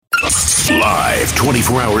Live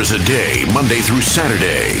 24 hours a day, Monday through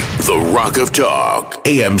Saturday. The Rock of Talk.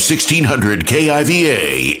 AM 1600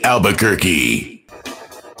 KIVA, Albuquerque.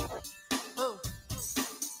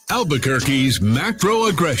 Albuquerque's macro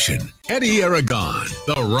aggression. Eddie Aragon,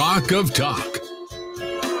 the Rock of Talk.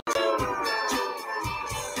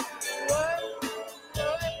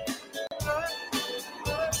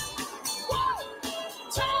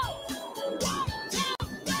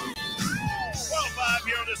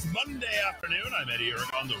 I'm Eddie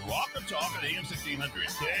Aragon, the Rock of Talk at AM 1600,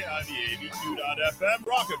 KIVA, V2.FM,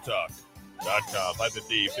 rockoftalk.com,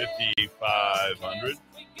 550-5500.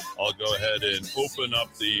 I'll go ahead and open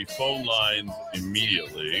up the phone lines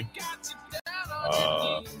immediately.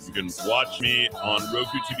 You can watch me on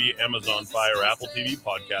Roku TV, Amazon Fire, Apple TV,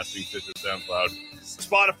 podcasting, Stitcher, SoundCloud,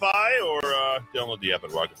 Spotify, or download the app at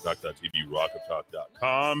rockoftalk.tv,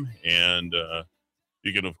 rockoftalk.com, and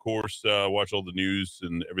you can, of course, watch all the news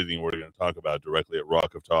and everything we're going to talk about directly at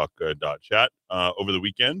rockoftalk.chat. Over the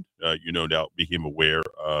weekend, you no doubt became aware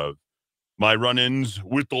of my run-ins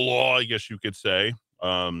with the law, I guess you could say.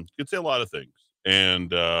 You could say a lot of things.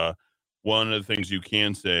 And one of the things you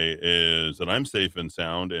can say is that I'm safe and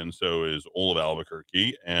sound, and so is all of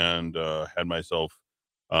Albuquerque, and had myself,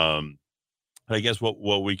 I guess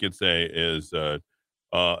what we could say is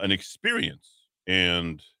an experience.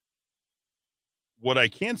 And what I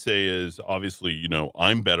can say is, obviously,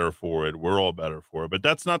 I'm better for it. We're all better for it. But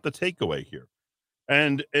that's not the takeaway here.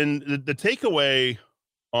 And the takeaway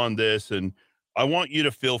on this, and I want you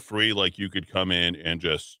to feel free, like you could come in and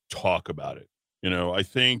just talk about it. I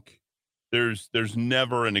think there's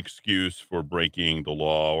never an excuse for breaking the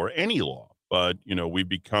law or any law. But, we've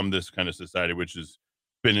become this kind of society which has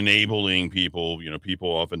been enabling people. People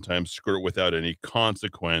oftentimes skirt without any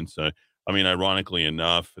consequence. Ironically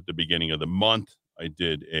enough, at the beginning of the month, I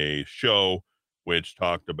did a show which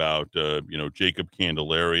talked about, Jacob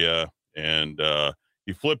Candelaria, and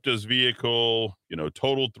he flipped his vehicle,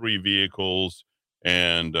 totaled 3 vehicles,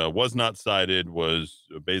 and was not cited, was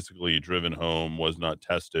basically driven home, was not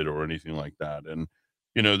tested or anything like that. And,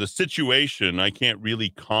 the situation, I can't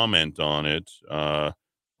really comment on it, or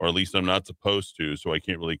at least I'm not supposed to, so I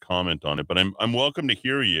can't really comment on it, but I'm welcome to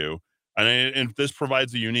hear you. And this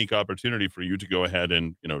provides a unique opportunity for you to go ahead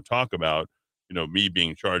and, talk about, me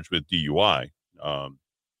being charged with DUI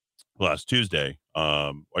last Tuesday.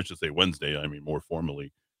 I should say Wednesday. More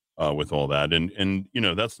formally with all that. And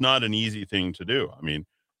that's not an easy thing to do.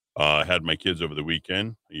 I had my kids over the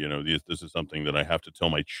weekend. This is something that I have to tell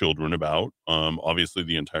my children about. Obviously,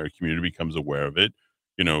 the entire community becomes aware of it.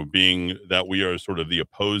 Being that we are sort of the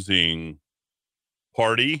opposing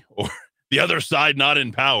party or the other side not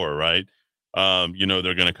in power, right?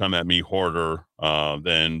 They're going to come at me harder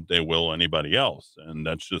than they will anybody else. And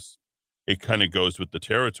that's just, it kind of goes with the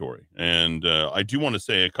territory. And I do want to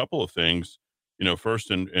say a couple of things,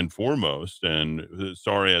 first and foremost, and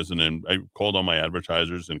sorry, I called on my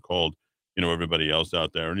advertisers and called, everybody else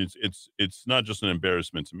out there. And it's not just an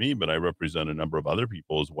embarrassment to me, but I represent a number of other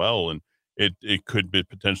people as well. And it could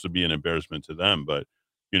potentially be an embarrassment to them. But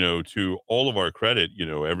to all of our credit,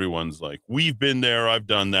 everyone's like, we've been there, I've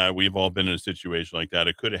done that, we've all been in a situation like that.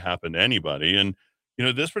 It could have happened to anybody. And,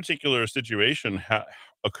 this particular situation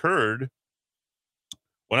occurred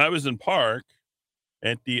when I was in park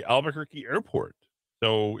at the Albuquerque airport.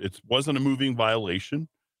 So it wasn't a moving violation.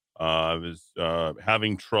 I was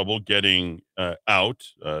having trouble getting out.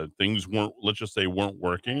 Things weren't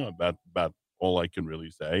working. About all I can really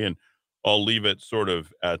say. And I'll leave it sort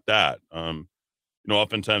of at that.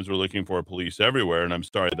 Oftentimes we're looking for police everywhere, and I'm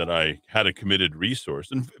sorry that I had a committed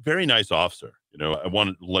resource and very nice officer. I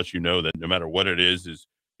wanted to let you know that no matter what it is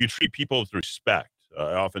you treat people with respect.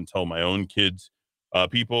 I often tell my own kids,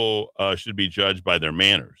 people should be judged by their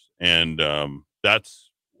manners. And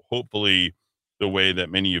that's hopefully the way that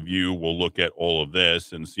many of you will look at all of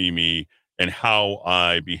this and see me and how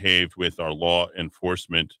I behaved with our law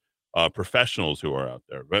enforcement professionals who are out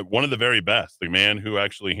there. But one of the very best, the man who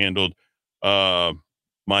actually handled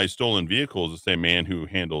my stolen vehicle is the same man who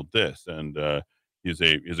handled this. And he's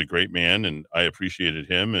a great man, and I appreciated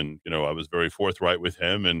him. And, I was very forthright with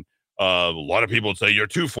him. And a lot of people would say, you're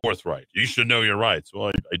too forthright. You should know your rights.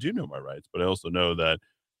 Well, I do know my rights, but I also know that,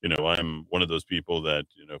 I'm one of those people that,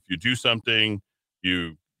 if you do something,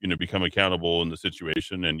 you become accountable in the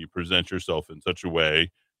situation, and you present yourself in such a way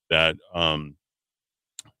that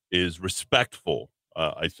is respectful,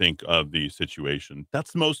 I think, of the situation.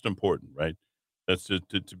 That's the most important, right? That's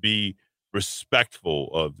to be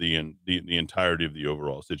respectful of the entirety of the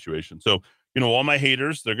overall situation. So, all my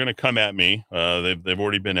haters, they're going to come at me. They've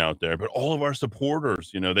already been out there, but all of our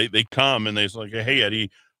supporters, they come and they're like, hey,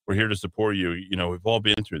 Eddie, We're here to support you. You know, we've all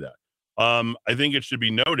been through that. I think it should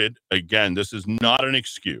be noted, again, this is not an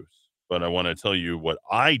excuse, but I want to tell you what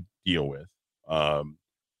I deal with on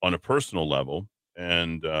a personal level.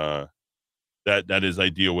 And that is I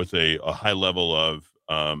deal with a high level of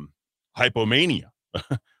hypomania.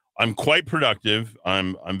 I'm quite productive.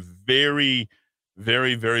 I'm very,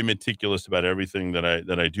 very, very meticulous about everything that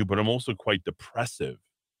I do, but I'm also quite depressive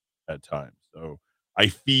at times. So I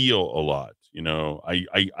feel a lot. You know,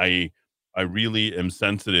 I really am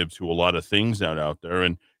sensitive to a lot of things out there.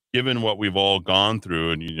 And given what we've all gone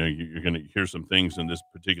through, and you know, you're going to hear some things in this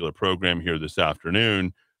particular program here this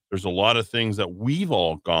afternoon. There's a lot of things that we've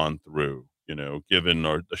all gone through. You know, given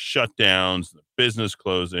the shutdowns, the business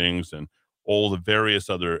closings, and all the various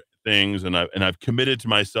other things, and I've committed to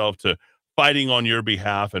myself to fighting on your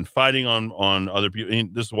behalf and fighting on other people.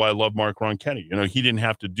 And this is why I love Mark Ronchetti. You know, he didn't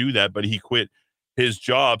have to do that, but he quit his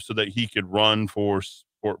job so that he could run for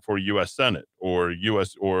U.S. Senate or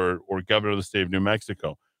U.S. or governor of the state of New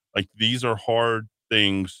Mexico. Like, these are hard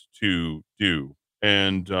things to do,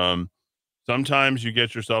 and sometimes you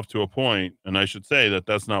get yourself to a point, and I should say that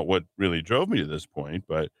that's not what really drove me to this point,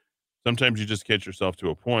 but sometimes you just get yourself to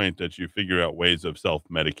a point that you figure out ways of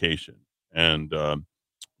self-medication. And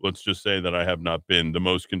let's just say that I have not been the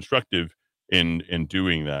most constructive in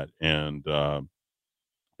doing that. And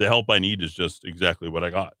the help I need is just exactly what I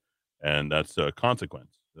got. And that's a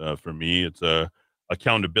consequence. For me, it's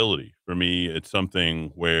accountability. For me, it's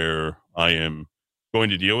something where I am going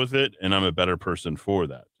to deal with it, and I'm a better person for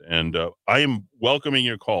that. And I am welcoming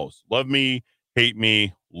your calls. Love me, hate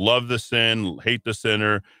me, love the sin, hate the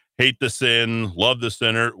sinner, hate the sin, love the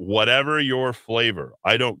sinner, whatever your flavor.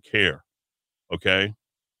 I don't care. Okay.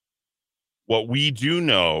 What we do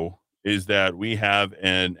know is that we have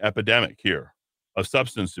an epidemic here of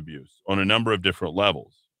substance abuse on a number of different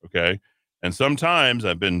levels. Okay. And sometimes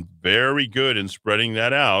I've been very good in spreading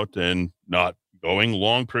that out and not going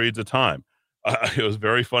long periods of time. It was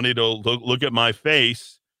very funny to look at my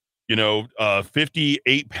face,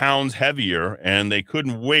 58 pounds heavier, and they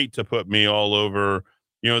couldn't wait to put me all over,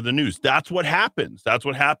 the news. That's what happens. That's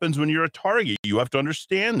what happens when you're a target. You have to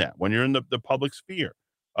understand that when you're in the public sphere.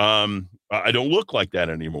 I don't look like that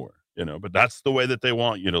anymore, but that's the way that they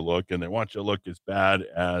want you to look, and they want you to look as bad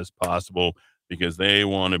as possible because they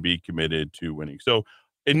want to be committed to winning. So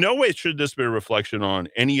in no way should this be a reflection on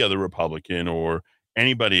any other Republican or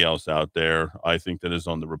anybody else out there, I think, that is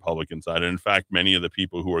on the Republican side. And in fact, many of the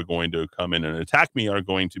people who are going to come in and attack me are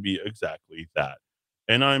going to be exactly that.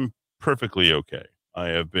 And I'm perfectly okay. I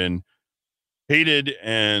have been hated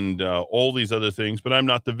and all these other things, but I'm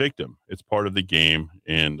not the victim. It's part of the game,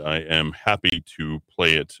 and I am happy to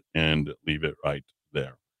play it and leave it right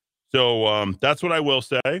there. So that's what I will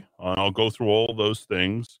say. I'll go through all those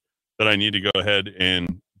things that I need to go ahead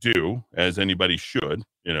and do, as anybody should.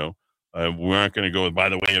 We aren't going to go by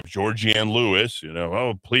the way of Georgianne Lewis,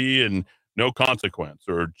 plea and no consequence,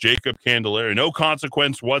 or Jacob Candelaria, no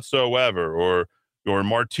consequence whatsoever, or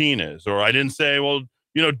Martinez, or I didn't say, well,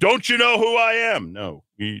 don't you know who I am? No,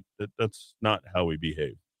 that's not how we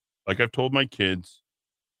behave. Like I've told my kids,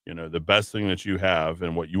 the best thing that you have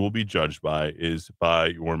and what you will be judged by is by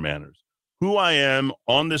your manners. Who I am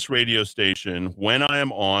on this radio station when I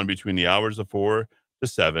am on between the hours of 4 to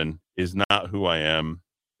 7 is not who I am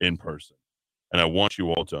in person. And I want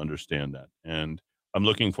you all to understand that. And I'm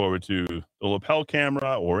looking forward to the lapel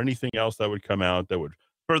camera or anything else that would come out that would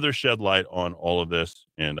further shed light on all of this.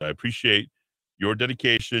 And I appreciate your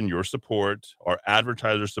dedication, your support, our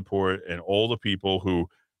advertiser support, and all the people who,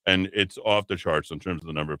 and it's off the charts in terms of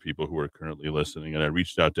the number of people who are currently listening. And I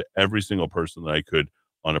reached out to every single person that I could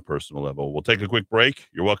on a personal level. We'll take a quick break.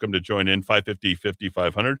 You're welcome to join in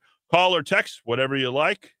 550-5500. Call or text, whatever you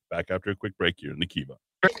like. Back after a quick break here in the Kiva.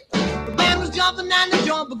 The band was jumping and the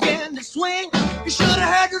jump began to swing. You should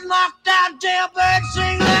have heard the knocked out jailbird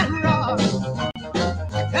sing. Let it rock.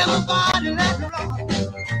 Everybody let it rock.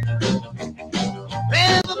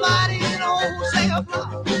 Everybody in the wholesale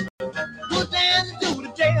block was dancing to the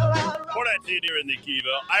jailhouse rock. For that dude here in the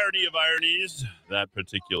Kiva, irony of ironies, that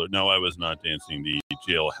particular, no, I was not dancing the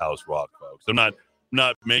jailhouse rock, folks. I'm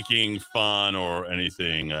not making fun or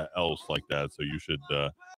anything else like that, so you should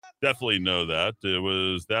definitely know that. It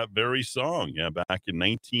was that very song. Yeah, back in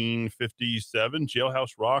 1957,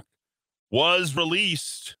 Jailhouse Rock was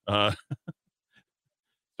released.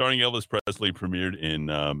 Starring Elvis Presley, premiered in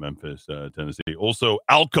Memphis, Tennessee. Also,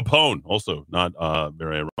 Al Capone, also not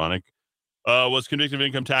very ironic, was convicted of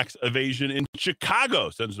income tax evasion in Chicago,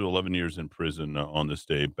 sentenced to 11 years in prison on this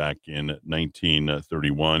day back in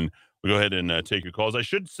 1931. We'll go ahead and take your calls. I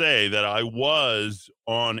should say that I was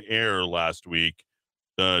on air last week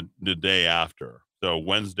the day after. So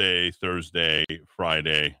Wednesday, Thursday,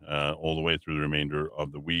 Friday, all the way through the remainder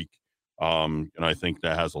of the week. And I think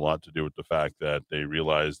that has a lot to do with the fact that they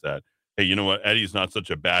realize that, hey, you know what? Eddie's not such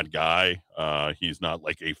a bad guy. He's not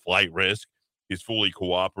like a flight risk. He's fully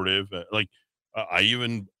cooperative. I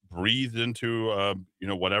even breathed into,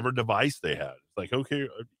 whatever device they had. It's like,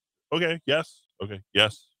 okay, yes, okay,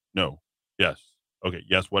 yes, no, yes, okay,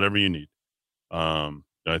 yes, whatever you need.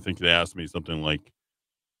 I think they asked me something like,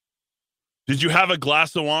 did you have a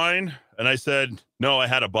glass of wine? And I said, no, I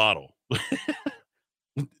had a bottle.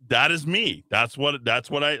 That is me. That's what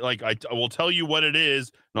I like. I will tell you what it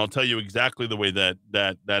is, and I'll tell you exactly the way that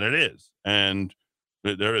it is. And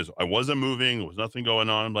there is. I wasn't moving. There was nothing going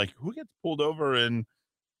on. I'm like, who gets pulled over in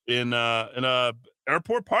a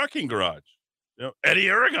airport parking garage? Eddie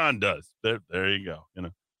Aragon does. There you go.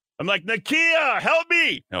 I'm like, Nakia, help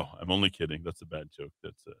me. No, I'm only kidding. That's a bad joke.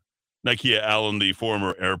 That's Nakia Allen, the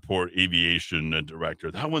former airport aviation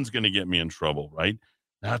director. That one's going to get me in trouble, right?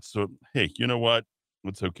 Hey, you know what?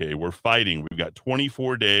 It's okay. We're fighting. We've got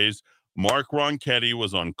 24 days. Mark Ronchetti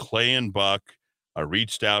was on Clay and Buck. I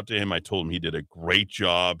reached out to him. I told him he did a great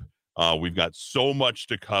job. We've got so much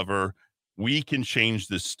to cover. We can change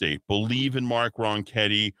this state. Believe in Mark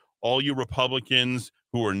Ronchetti. All you Republicans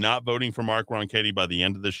who are not voting for Mark Ronchetti by the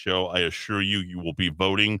end of the show, I assure you, you will be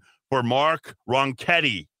voting for Mark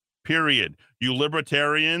Ronchetti, period. You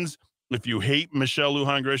libertarians, if you hate Michelle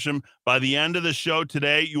Lujan Grisham, by the end of the show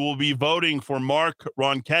today, you will be voting for Mark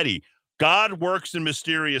Ronchetti. God works in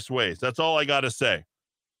mysterious ways. That's all I got to say.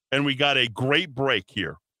 And we got a great break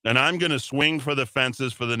here. And I'm going to swing for the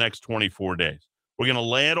fences for the next 24 days. We're going to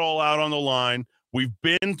lay it all out on the line. We've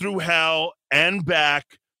been through hell and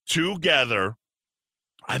back together.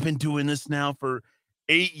 I've been doing this now for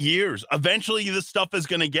 8 years. Eventually, this stuff is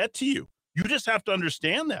going to get to you. You just have to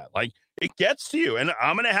understand that. Like, it gets to you. And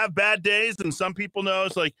I'm going to have bad days. And some people know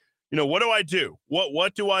it's like, what do I do?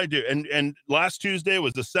 What do I do? And last Tuesday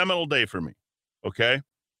was a seminal day for me. Okay.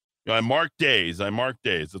 I mark days.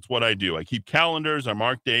 That's what I do. I keep calendars. I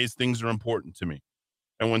mark days. Things are important to me.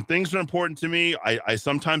 And when things are important to me, I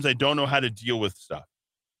sometimes I don't know how to deal with stuff.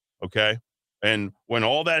 Okay. And when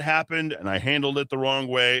all that happened and I handled it the wrong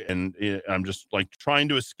way, and I'm just like trying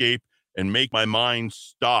to escape and make my mind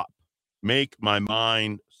stop. Make my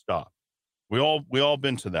mind stop. We all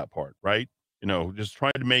been to that part, right? Just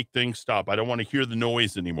trying to make things stop. I don't want to hear the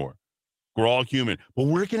noise anymore. We're all human, but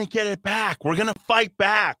we're going to get it back. We're going to fight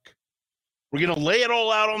back. We're going to lay it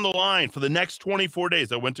all out on the line for the next 24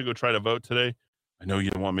 days. I went to go try to vote today. I know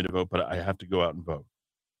you don't want me to vote, but I have to go out and vote.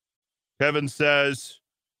 Kevin says,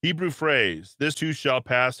 Hebrew phrase, this too shall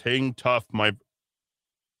pass. Hang tough, my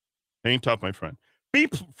friend.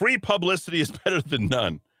 Free publicity is better than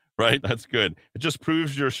none. Right? That's good. It just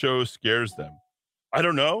proves your show scares them. I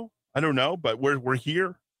don't know, but we're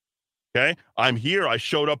here. Okay? I'm here. I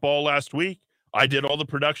showed up all last week. I did all the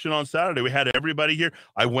production on Saturday. We had everybody here.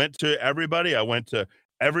 I went to everybody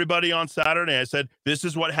on Saturday. I said, this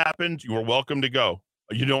is what happened. You are welcome to go.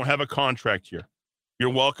 You don't have a contract here. You're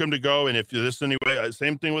welcome to go. And if you listen anyway,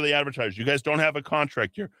 same thing with the advertisers. You guys don't have a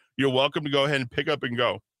contract here. You're welcome to go ahead and pick up and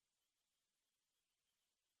go.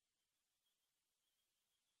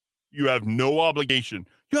 You have no obligation.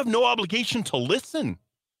 You have no obligation to listen.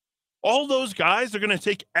 All those guys are going to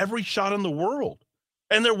take every shot in the world.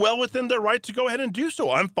 And they're well within their right to go ahead and do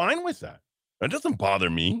so. I'm fine with that. That doesn't bother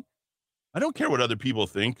me. I don't care what other people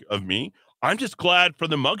think of me. I'm just glad for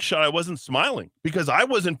the mugshot I wasn't smiling because I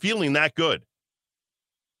wasn't feeling that good.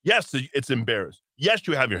 Yes, it's embarrassed. Yes,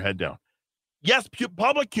 you have your head down. Yes,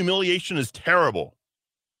 public humiliation is terrible.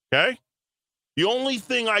 Okay? The only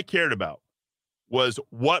thing I cared about was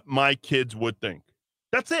what my kids would think.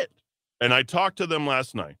 That's it. And I talked to them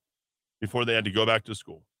last night before they had to go back to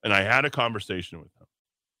school. And I had a conversation with them.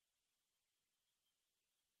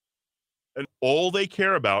 And all they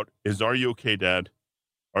care about is, are you okay, Dad?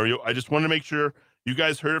 I just want to make sure you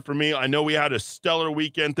guys heard it from me. I know we had a stellar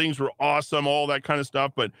weekend. Things were awesome, all that kind of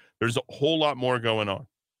stuff, but there's a whole lot more going on.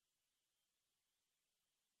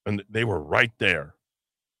 And they were right there.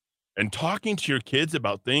 And talking to your kids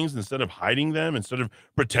about things instead of hiding them, instead of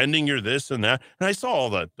pretending you're this and that. And I saw all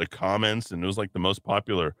the comments, and it was like the most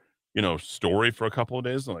popular, story for a couple of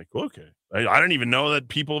days. I'm like, okay, I didn't even know that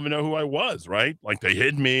people even know who I was, right? Like they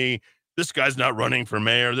hid me. This guy's not running for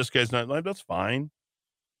mayor. This guy's not. Like, that's fine.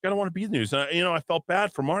 I don't want to be the news. I felt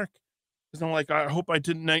bad for Mark because I'm like, I hope I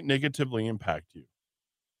didn't negatively impact you.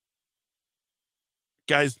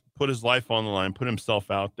 Guy's put his life on the line, put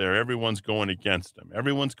himself out there. Everyone's going against him.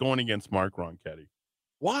 Everyone's going against Mark Ronchetti.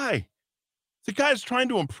 Why? The guy's trying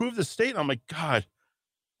to improve the state. And I'm like, God,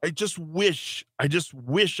 I just wish I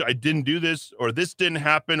didn't do this, or this didn't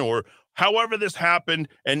happen, or however this happened.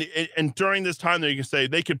 And during this time,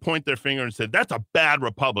 they could point their finger and say, that's a bad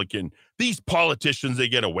Republican. These politicians, they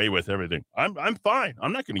get away with everything. I'm fine.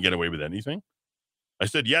 I'm not going to get away with anything. I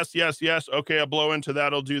said, yes. Okay, I'll blow into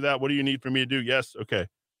that. I'll do that. What do you need for me to do? Yes. Okay.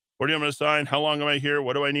 What do you want me to sign? How long am I here?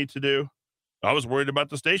 What do I need to do? I was worried about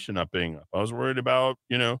the station not being up. I was worried about,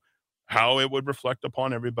 how it would reflect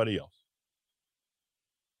upon everybody else.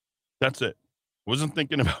 That's it. Wasn't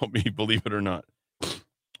thinking about me, believe it or not.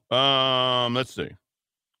 Let's see.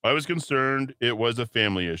 I was concerned it was a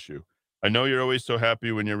family issue. I know you're always so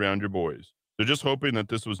happy when you're around your boys. So just hoping that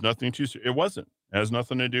this was nothing too serious. It wasn't. It has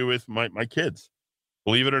nothing to do with my kids.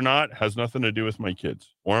 Believe it or not, has nothing to do with my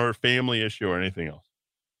kids or a family issue or anything else.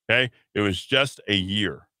 Okay? It was just a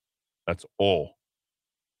year. That's all.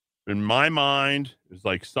 In my mind, it's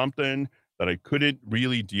like something that I couldn't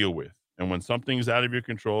really deal with. And when something's out of your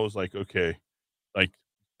control, it's like, okay, like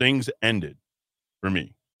things ended for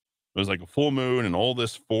me. It was like a full moon and all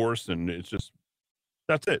this force, and it's just,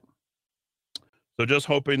 that's it. So just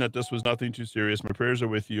hoping that this was nothing too serious. My prayers are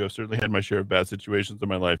with you. I've certainly had my share of bad situations in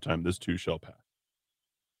my lifetime. This too shall pass.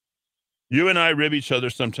 You and I rib each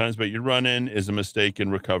other sometimes, but your run-in is a mistake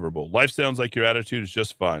and recoverable. Life sounds like your attitude is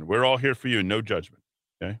just fine. We're all here for you, no judgment.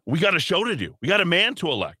 Okay, we got a show to do. We got a man to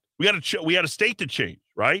elect. We got a state to change,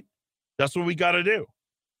 right? That's what we got to do.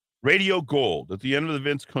 Radio Gold. At the end of the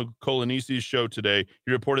Vince Colanesi's show today,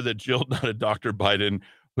 he reported that Jill, not a Dr. Biden,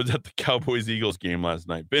 was at the Cowboys-Eagles game last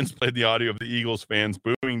night. Vince played the audio of the Eagles fans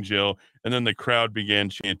booing Jill, and then the crowd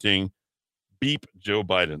began chanting, "Beep Joe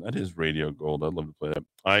Biden." That is Radio Gold. I'd love to play that.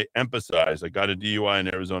 I emphasize, I got a DUI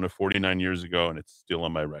in Arizona 49 years ago, and it's still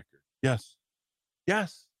on my record. Yes.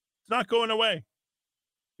 It's not going away.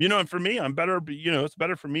 And for me, I'm better, it's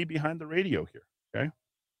better for me behind the radio here, okay?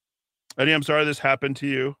 Eddie, I'm sorry this happened to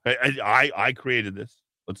you. I created this.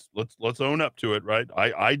 Let's own up to it, right?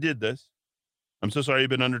 I did this. I'm so sorry you've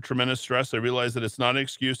been under tremendous stress. I realize that it's not an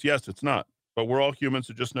excuse. Yes, it's not. But we're all humans,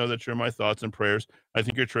 so just know that you're my thoughts and prayers. I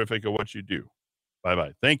think you're terrific at what you do.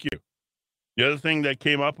 Bye-bye. Thank you. The other thing that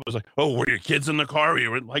came up was like, oh, were your kids in the car? You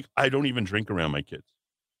were like, I don't even drink around my kids.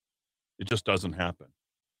 It just doesn't happen.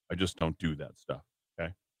 I just don't do that stuff,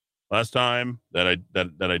 okay? Last time that I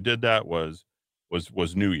did that was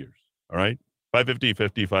New Year's. All right.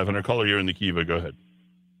 550, 500. Caller, you're in the Kiva. Go ahead.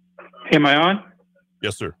 Hey, am I on?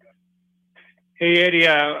 Yes, sir. Hey, Eddie.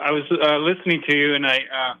 I was listening to you, and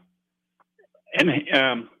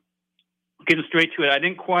getting straight to it, I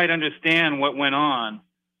didn't quite understand what went on,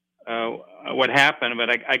 what happened, but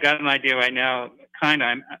I got an idea right now, kind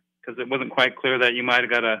of, because it wasn't quite clear that you might have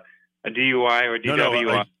got a DUI or DWI.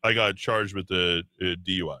 No, I got charged with the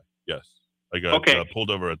DUI. Yes, I got pulled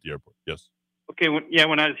over at the airport. Yes. Okay,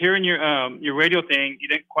 when I was hearing your radio thing, you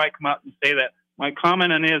didn't quite come out and say that. My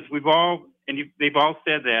comment on is they've all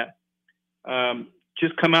said that.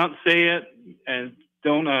 Just come out and say it, and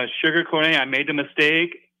don't sugarcoat it. I made the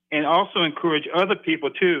mistake, and also encourage other people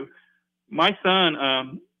too. My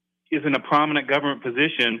son is in a prominent government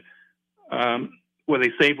position where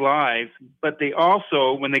they save lives, but they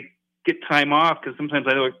also, when they get time off, because sometimes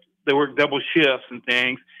they work double shifts and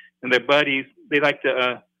things, and their buddies, they like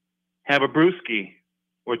to have a brewski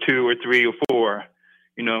or two or three or four,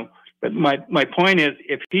 But my point is,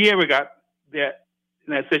 if he ever got in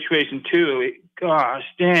that situation too, gosh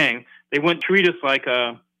dang, they wouldn't treat us like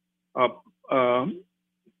Paul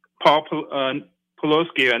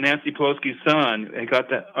Pelosi, Nancy Pelosi's son. They got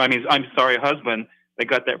that. Husband. They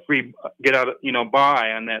got that free get out,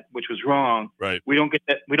 buy on that, which was wrong. Right. We don't get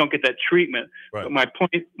that. We don't get that treatment. Right. But my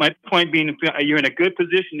point being, you're in a good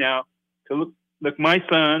position now to look. My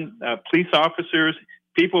son, police officers,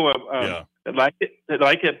 people that like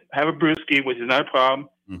it, have a brewski, which is not a problem.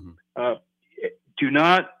 Mm-hmm. Do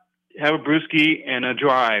not have a brewski and a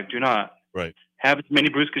drive. Do not. Right. Have as many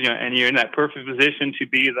brewskis, and you're in that perfect position to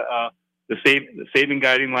be the saving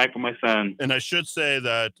guiding light for my son. And I should say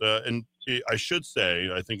that, I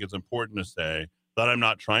think it's important to say that I'm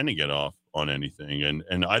not trying to get off on anything,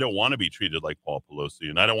 and I don't want to be treated like Paul Pelosi,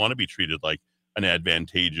 and I don't want to be treated like an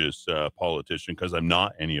advantageous politician, because I'm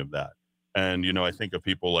not any of that. And, I think of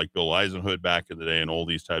people like Bill Eisenhower back in the day and all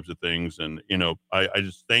these types of things. And, I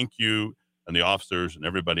just thank you and the officers and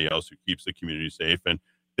everybody else who keeps the community safe. And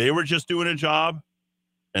they were just doing a job,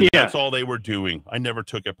 and that's all they were doing. I never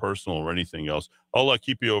took it personal or anything else. I'll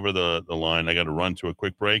keep you over the line. I got to run to a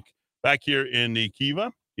quick break. Back here in the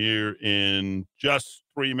Kiva, here in just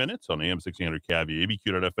 3 minutes on AM 1600 KIVA,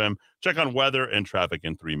 ABQ.FM. Check on weather and traffic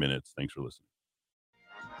in 3 minutes. Thanks for listening.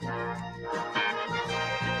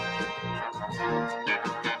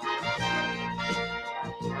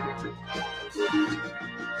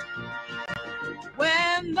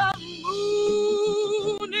 When the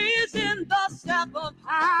moon is in the seventh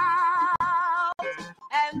house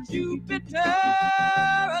and Jupiter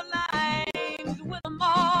aligns with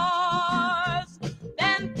Mars,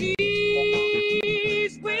 then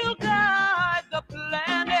peace will guide the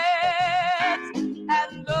planets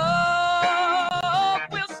and love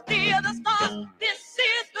will steer the stars. This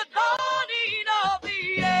is the dawning of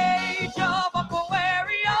the age of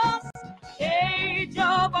Aquarius. Age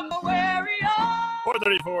of Aquarius.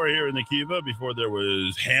 434 here in the Kiva. Before there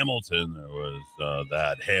was Hamilton, there was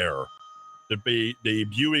that Hair.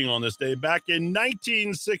 Debuting on this day back in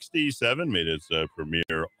 1967, made its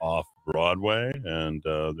premiere off Broadway. And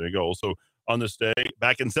there you go. Also on this day,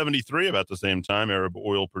 back in 73, about the same time, Arab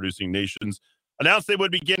oil-producing nations announced they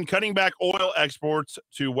would begin cutting back oil exports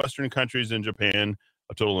to Western countries and Japan.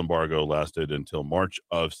 A total embargo lasted until March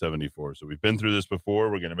of 74. So we've been through this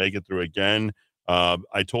before. We're going to make it through again.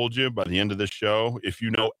 I told you by the end of this show, if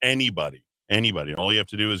you know anybody, all you have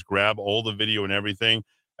to do is grab all the video and everything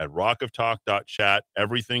at rockoftalk.chat.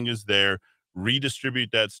 Everything is there.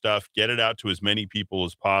 Redistribute that stuff. Get it out to as many people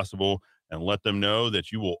as possible and let them know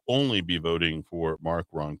that you will only be voting for Mark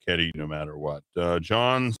Ronchetti no matter what.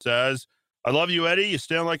 John says, I love you, Eddie. You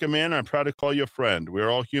stand like a man. I'm proud to call you a friend. We're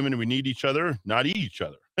all human and we need each other, not eat each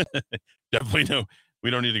other. Definitely no. We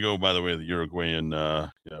don't need to go by the way of the Uruguayan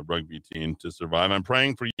rugby team to survive. I'm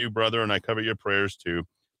praying for you, brother, and I cover your prayers too.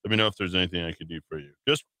 Let me know if there's anything I can do for you.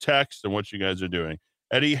 Just text and what you guys are doing.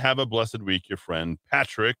 Eddie, have a blessed week, your friend.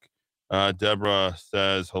 Patrick, Deborah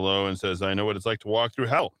says hello and says, I know what it's like to walk through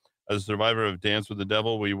hell. As a survivor of Dance with the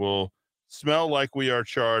Devil, we will smell like we are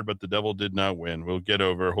charred, but the devil did not win. We'll get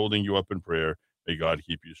over holding you up in prayer. May God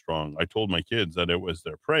keep you strong. I told my kids that it was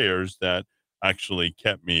their prayers that actually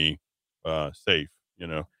kept me safe. You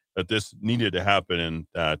know, that this needed to happen and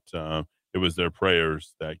that it was their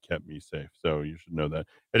prayers that kept me safe. So you should know that.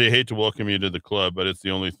 Eddie, I hate to welcome you to the club, but it's the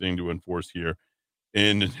only thing to enforce here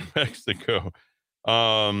in New Mexico.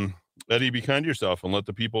 Eddie, be kind to yourself and let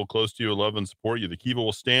the people close to you love and support you. The Kiva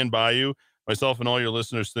will stand by you. Myself and all your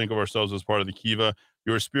listeners think of ourselves as part of the Kiva.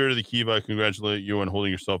 You're a spirit of the Kiva. I congratulate you on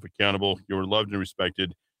holding yourself accountable. You're loved and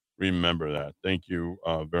respected. Remember that. Thank you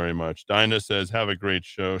very much. Dinah says, have a great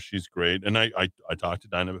show. She's great. And I talked to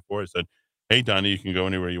Dinah before. I said, hey, Dinah, you can go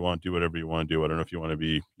anywhere you want, do whatever you want to do. I don't know if you want to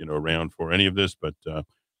be, around for any of this, but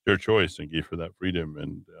your choice, and give her that freedom.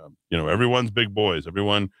 And, everyone's big boys.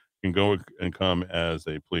 Everyone can go and come as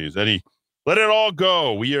they please. Eddie, let it all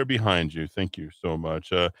go. We are behind you. Thank you so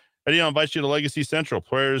much. Eddie, I'll invite you to Legacy Central.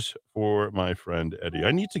 Prayers for my friend Eddie.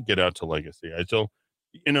 I need to get out to Legacy. I still,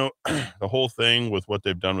 the whole thing with what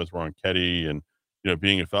they've done with Ronchetti and,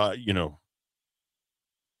 being I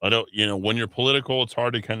don't, when you're political, it's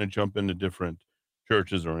hard to kind of jump into different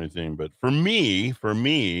churches or anything. But for me,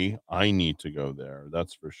 I need to go there.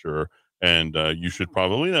 That's for sure. And you should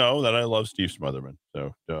probably know that I love Steve Smotherman.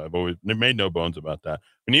 So I've always made no bones about that.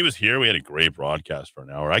 When he was here, we had a great broadcast for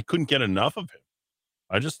an hour. I couldn't get enough of him.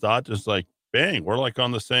 I just thought, bang, we're like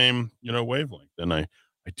on the same, wavelength. And I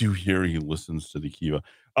do hear he listens to the Kiva.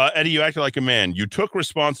 Eddie, you acted like a man. You took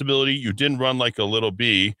responsibility. You didn't run like a little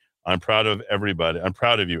bee. I'm proud of everybody. I'm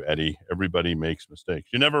proud of you, Eddie. Everybody makes mistakes.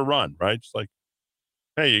 You never run, right? Just like,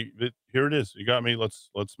 hey, here it is. You got me. Let's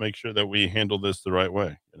make sure that we handle this the right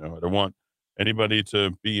way. I don't want anybody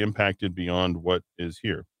to be impacted beyond what is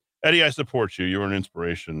here. Eddie, I support you. You're an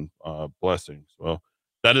inspiration. Blessings. Well,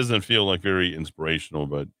 that doesn't feel like very inspirational,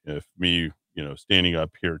 but if me, standing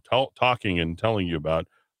up here talking and telling you about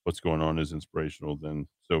what's going on is inspirational, then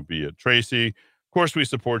so be it. Tracy, of course we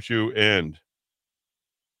support you, and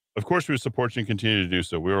of course we support you and continue to do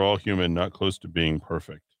so. We're all human, not close to being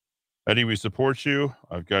perfect. Eddie, we support you.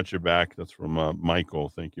 I've got your back. That's from Michael.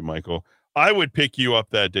 Thank you, Michael. I would pick you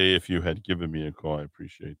up that day if you had given me a call. I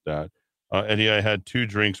appreciate that. Eddie, I had 2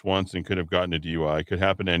 drinks once and could have gotten a DUI. It could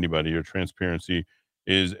happen to anybody. Your transparency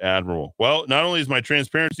is admirable. Well, not only is my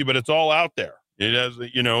transparency, but it's all out there. It has,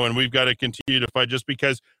 and we've got to continue to fight just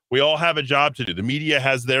because we all have a job to do. The media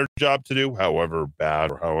has their job to do, however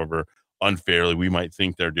bad or however unfairly we might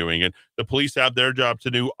think they're doing it. The police have their job to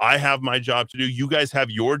do. I have my job to do. You guys have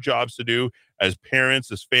your jobs to do as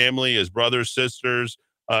parents, as family, as brothers, sisters,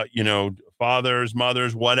 fathers,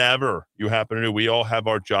 mothers, whatever you happen to do. We all have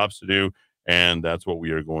our jobs to do, and that's what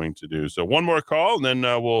we are going to do. So one more call, and then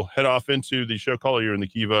we'll head off into the show. Caller, you're in the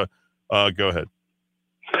Kiva. Go ahead.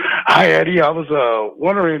 Hi, Eddie. I was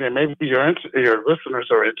wondering, and maybe your listeners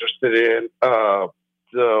are interested in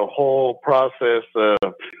the whole process,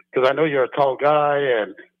 because I know you're a tall guy,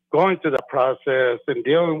 and going through the process and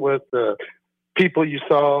dealing with the people you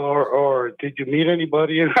saw, or did you meet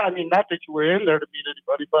anybody? I mean, not that you were in there to meet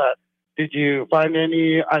anybody, but did you find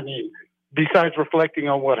any? I mean, besides reflecting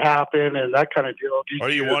on what happened and that kind of deal. Are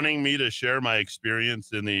you wanting me to share my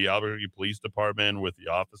experience in the Albuquerque Police Department with the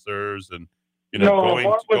officers and, going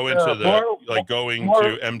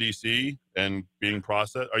to MDC and being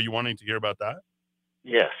processed? Are you wanting to hear about that?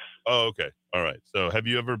 Yes. Oh, okay. All right. So have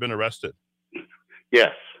you ever been arrested?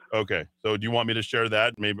 Yes. Okay. So do you want me to share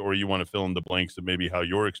that maybe, or you want to fill in the blanks of maybe how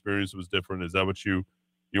your experience was different? Is that what you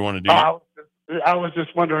want to do? I was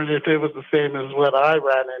just wondering if it was the same as what I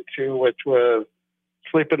ran into, which was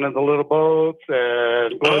sleeping in the little boats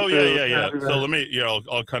and going yeah. So let me,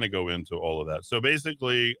 I'll kind of go into all of that. So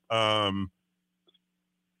basically,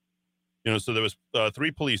 so there was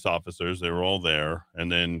 3 police officers. They were all there, and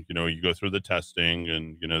then you go through the testing,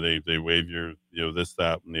 and they waive your this,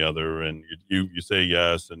 that, and the other, and you say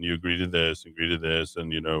yes, and you agree to this, and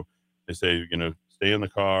they say stay in the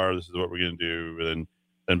car. This is what we're gonna do, and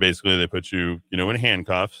then basically they put you in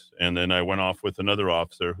handcuffs, and then I went off with another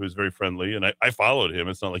officer who's very friendly, and I followed him.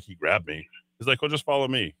 It's not like he grabbed me. He's like, well, just follow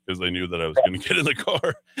me, because they knew that I was going to get in the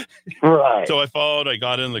car. Right. So I followed. I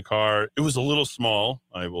got in the car. It was a little small,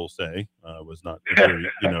 I will say. Was not very,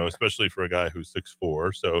 especially for a guy who's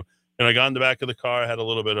 6'4". So, I got in the back of the car. I had a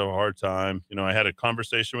little bit of a hard time. I had a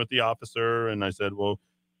conversation with the officer, and I said, well,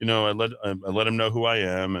 I let him know who I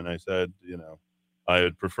am, and I said, I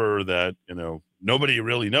would prefer that, nobody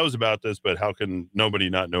really knows about this, but how can nobody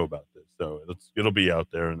not know about this? So it'll be out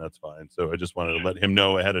there, and that's fine. So I just wanted to let him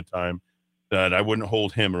know ahead of time that I wouldn't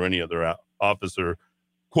hold him or any other officer,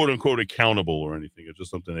 quote unquote, accountable or anything. It's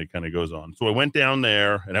just something that kind of goes on. So I went down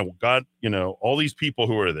there, and I got, all these people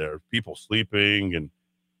who are there, people sleeping. And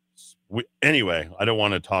anyway, I don't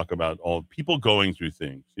want to talk about all people going through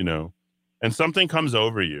things, and something comes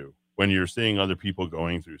over you when you're seeing other people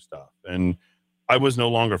going through stuff. And I was no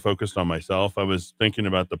longer focused on myself. I was thinking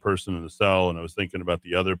about the person in the cell, and I was thinking about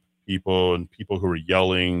the other people and people who were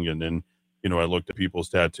yelling. And then, I looked at people's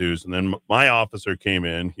tattoos, and then my officer came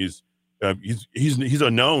in. He's a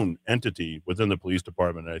known entity within the police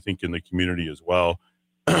department, and I think in the community as well.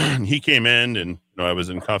 He came in, and I was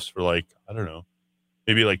in cuffs for I don't know,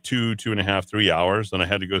 maybe 2.5, 3 hours. Then I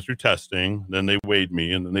had to go through testing. Then they weighed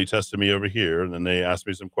me, and then they tested me over here, and then they asked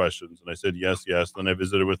me some questions, and I said yes. Then I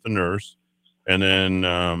visited with the nurse, and then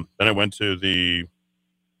I went to the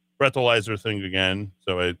breathalyzer thing again.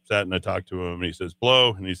 So I sat and I talked to him, and he says,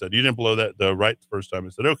 blow. And he said, you didn't blow that the first time. I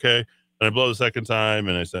said, okay. And I blow the second time,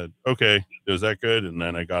 and I said, okay, was that good? And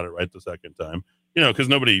then I got it right the second time, because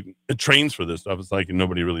nobody trains for this stuff. It's and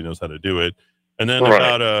nobody really knows how to do it. And then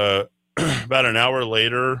about an hour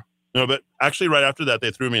later, but actually right after that,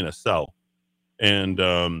 they threw me in a cell, and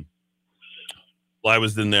I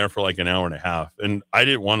was in there for an hour and a half, and I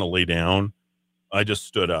didn't want to lay down. I just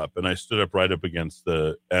stood up, and I stood up right up against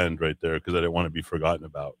the end right there, because I didn't want to be forgotten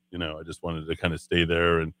about. I just wanted to kind of stay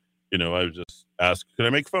there, and I would just ask, could I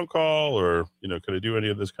make a phone call, or could I do any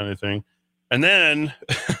of this kind of thing? And then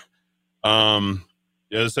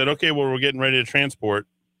they said, okay, well, we're getting ready to transport.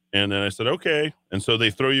 And then I said, okay. And so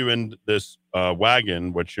they throw you in this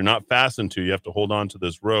wagon, which you're not fastened to. You have to hold on to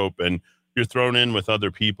this rope, and you're thrown in with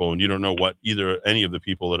other people, and you don't know what any of the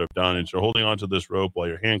people that have done. And you're holding onto this rope while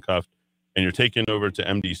you're handcuffed, and you're taken over to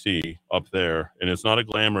MDC up there. And it's not a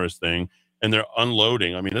glamorous thing. And they're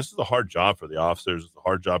unloading. I mean, this is a hard job for the officers. It's a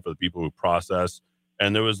hard job for the people who process.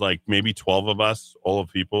 And there was maybe 12 of us, all of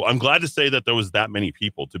people. I'm glad to say that there was that many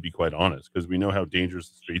people, to be quite honest, because we know how dangerous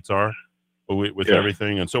the streets are with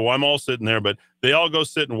everything. And so I'm all sitting there, but they all go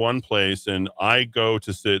sit in one place, and I go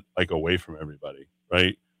to sit away from everybody,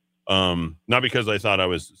 right? Not because I thought I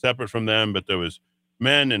was separate from them, but there was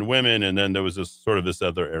men and women, and then there was this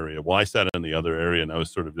other area. Well, I sat in the other area, and I was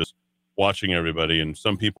sort of just watching everybody, and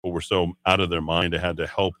some people were so out of their mind, I had to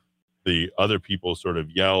help the other people sort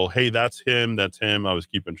of yell, hey, that's him. I was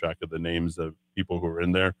keeping track of the names of people who were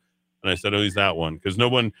in there, and I said, oh, he's that one, because no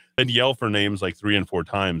one had yell for names 3 and 4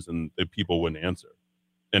 times, and the people wouldn't answer.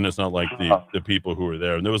 And it's not the people who were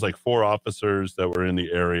there. And there was 4 officers that were in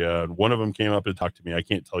the area, and one of them came up to talk to me. I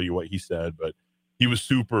can't tell you what he said, but he was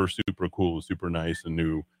super, super cool, super nice, and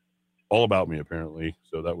knew all about me, apparently.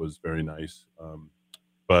 So that was very nice.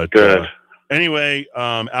 But good. Anyway,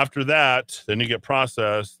 after that, then you get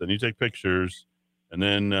processed, then you take pictures, and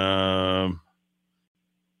then I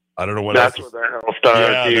don't know what that's else. That's where the hell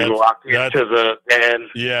started. You locked into the end.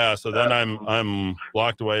 Yeah, so then I'm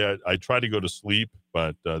locked away. I tried to go to sleep,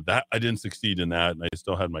 but that I didn't succeed in that, and I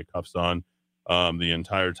still had my cuffs on the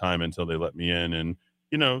entire time until they let me in. And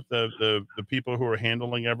the people who were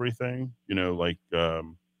handling everything,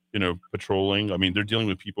 patrolling. I mean, they're dealing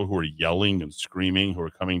with people who are yelling and screaming, who are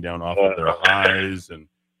coming down off of their highs. And,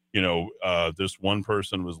 this one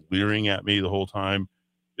person was leering at me the whole time.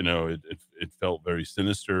 It felt very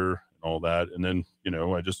sinister and all that. And then,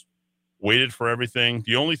 I just waited for everything.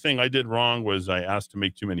 The only thing I did wrong was I asked to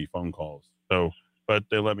make too many phone calls. But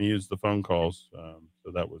they let me use the phone calls.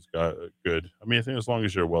 So that was good. I mean, I think as long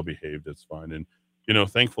as you're well behaved, it's fine. And,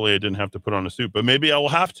 thankfully I didn't have to put on a suit, but maybe I will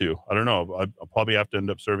have to. I don't know. I'll probably have to end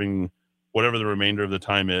up serving whatever the remainder of the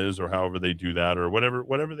time is, or however they do that, or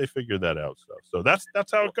whatever they figure that out stuff. So that's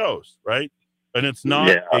how it goes, right? And it's not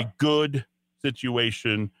a good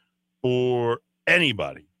situation for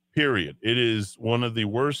anybody, period. It is one of the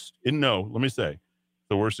worst, let me say,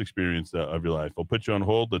 the worst experience of your life. I'll put you on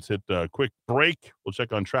hold. Let's hit a quick break. We'll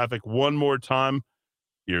check on traffic one more time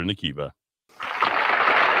here in the Kiva.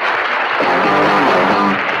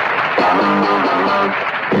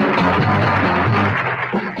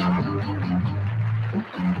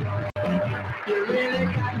 You really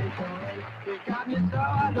got me going. You got me so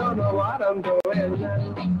I don't know what I'm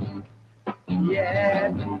doing.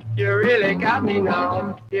 Yeah, you really got me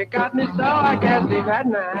now. You got me so I can't sleep at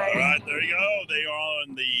night. All right, there you go. They are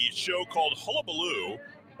on the show called Hullabaloo.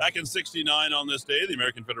 Back in '69 on this day, the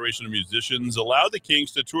American Federation of Musicians allowed the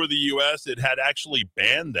Kinks to tour the U.S. It had actually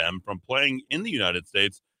banned them from playing in the United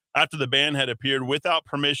States after the band had appeared without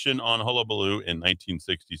permission on Hullabaloo in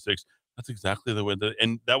 1966. That's exactly the way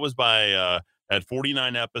and that was by had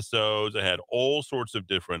 49 episodes. It had all sorts of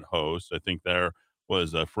different hosts. I think there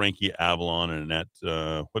was Frankie Avalon and Annette.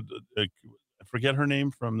 I forget her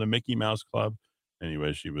name from the Mickey Mouse Club.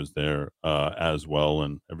 Anyway, she was there as well,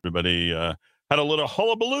 and everybody had a little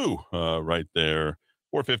hullabaloo right there.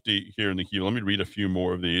 4:50 here in the queue. Let me read a few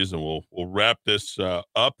more of these, and we'll wrap this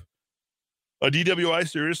up. DWI,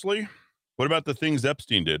 seriously? What about the things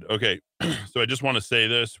Epstein did? Okay, so I just want to say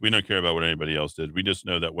this. We don't care about what anybody else did. We just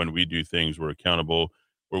know that when we do things, we're accountable.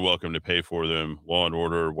 We're welcome to pay for them. Law and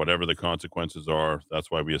order, whatever the consequences are. That's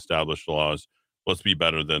why we established laws. Let's be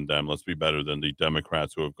better than them. Let's be better than the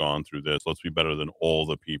Democrats who have gone through this. Let's be better than all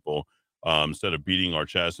the people. Instead of beating our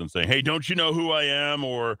chest and saying, hey, don't you know who I am?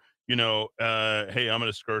 Or, hey, I'm going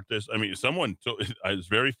to skirt this. I mean, someone, it's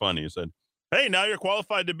very funny. He said, hey, now you're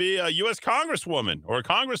qualified to be a U.S. Congresswoman or a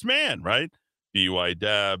congressman, right? DUI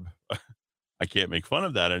dab. I can't make fun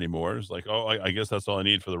of that anymore. It's like, oh, I guess that's all I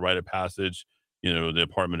need for the rite of passage, the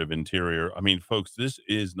Department of Interior. I mean, folks, this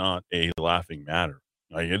is not a laughing matter.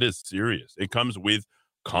 Like, it is serious. It comes with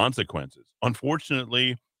consequences.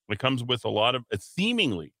 Unfortunately, it comes with a lot of,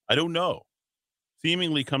 seemingly, I don't know,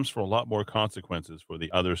 seemingly comes for a lot more consequences for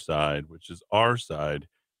the other side, which is our side,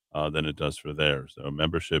 than it does for theirs. So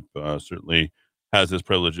membership certainly has its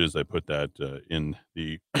privileges. I put that in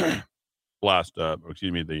the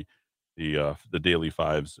the Daily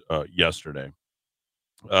Fives yesterday.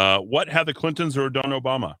 What had the Clintons or Don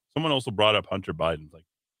Obama? Someone also brought up Hunter Biden. Like,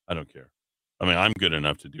 I don't care. I mean, I'm good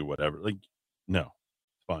enough to do whatever. Like, no,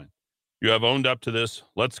 it's fine. You have owned up to this.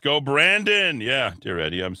 Let's go, Brandon. Yeah, dear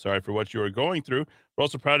Eddie, I'm sorry for what you are going through. We're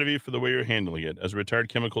also proud of you for the way you're handling it. As a retired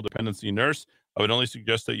chemical dependency nurse, I would only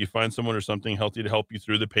suggest that you find someone or something healthy to help you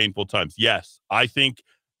through the painful times. Yes, I think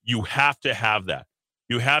you have to have that.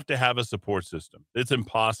 You have to have a support system. It's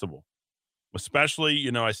impossible. Especially,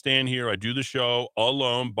 I stand here, I do the show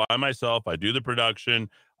alone by myself. I do the production.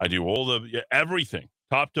 I do all the everything,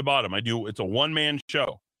 top to bottom. It's a one-man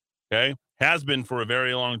show. Okay. Has been for a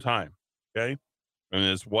very long time. Okay. And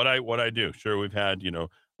it's what I do. Sure. We've had,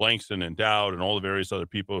 Langston and Dowd and all the various other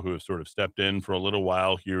people who have sort of stepped in for a little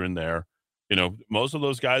while here and there. Most of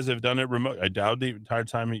those guys have done it remote. I Dowd the entire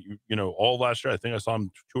time, all last year. I think I saw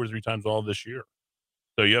him 2 or 3 times all this year.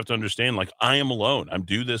 So you have to understand, like, I am alone. I'm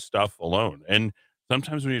do this stuff alone. And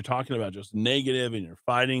sometimes when you're talking about just negative and you're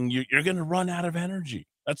fighting, you're going to run out of energy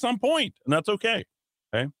at some point, and that's okay.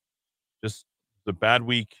 Okay. Just the bad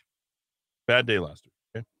week, bad day last week.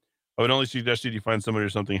 Okay. I would only suggest you find somebody or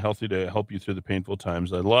something healthy to help you through the painful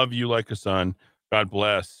times. I love you like a son. God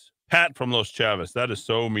bless. Pat from Los Chavez. That is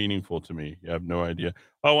so meaningful to me. You have no idea.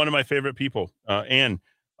 Oh, one of my favorite people. Ann.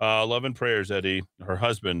 Love and prayers, Eddie. Her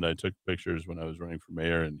husband, I took pictures when I was running for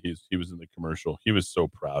mayor, and he was in the commercial. He was so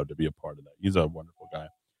proud to be a part of that. He's a wonderful guy.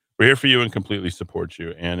 We're here for you and completely support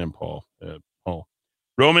you, Ann and Paul. Paul.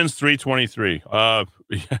 Romans 3:23.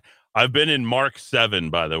 I've been in Mark 7,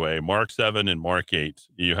 by the way. Mark 7 and Mark 8.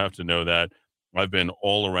 You have to know that. I've been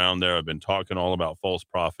all around there. I've been talking all about false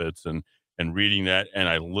prophets and reading that. And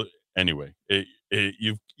anyway,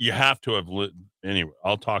 you have to have anyway.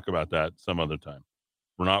 I'll talk about that some other time.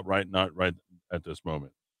 We're not right at this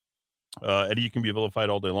moment. Eddie, you can be vilified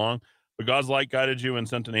all day long, but God's light guided you and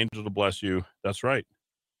sent an angel to bless you. That's right.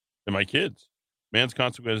 and my kids. Man's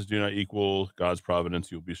consequences do not equal God's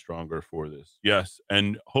providence. You'll be stronger for this. Yes,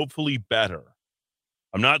 and hopefully better.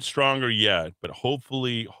 I'm not stronger yet, but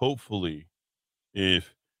hopefully,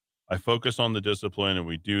 if I focus on the discipline and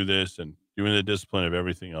we do this and doing the discipline of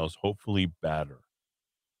everything else, hopefully better.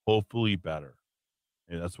 Hopefully better.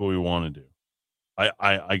 And that's what we want to do.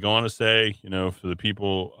 I go on to say, for the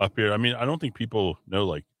people up here, I mean, I don't think people know,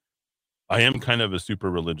 like, I am kind of a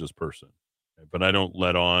super religious person, but I don't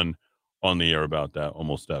let on the air about that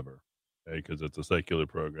almost ever, because it's a secular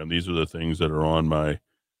program. These are the things that are on my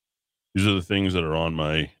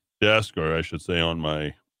desk, or I should say on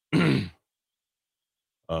my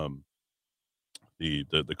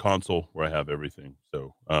the console where I have everything.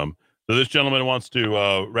 So so this gentleman wants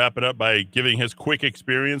to wrap it up by giving his quick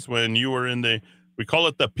experience when you were in we call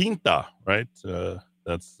it the pinta, right?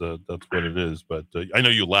 That's what it is. But I know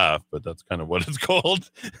you laugh, but that's kind of what it's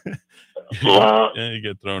called. You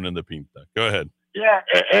get thrown in the pinta. Go ahead. Yeah,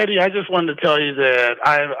 Eddie, I just wanted to tell you that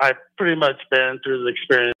I've pretty much been through the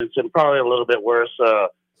experience and probably a little bit worse.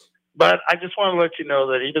 But I just want to let you know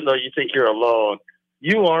that even though you think you're alone,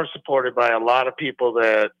 you are supported by a lot of people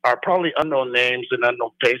that are probably unknown names and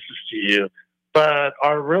unknown faces to you, but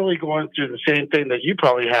are really going through the same thing that you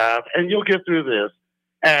probably have, and you'll get through this.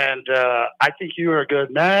 And I think you are a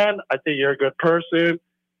good man. I think you're a good person.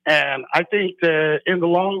 And I think that in the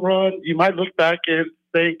long run, you might look back and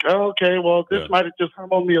think, oh, okay, well, this might have just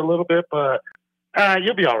humbled me a little bit, but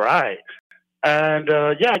you'll be all right. And,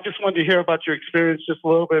 I just wanted to hear about your experience just a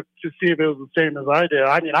little bit to see if it was the same as I did.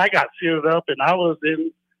 I mean, I got suited up, and I was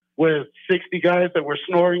in with 60 guys that were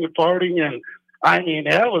snoring and farting, and, I mean,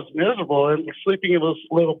 that was miserable. And sleeping in this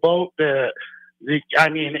little boat that, it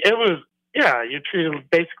was, you're treated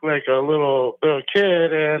basically like a little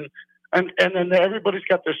kid, and then everybody's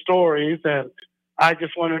got their stories, and I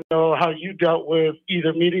just want to know how you dealt with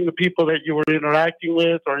either meeting the people that you were interacting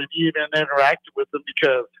with, or if you even interacted with them,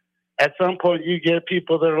 because at some point you get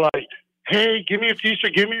people that are like, hey, give me a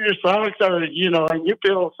t-shirt, give me your socks, or, and you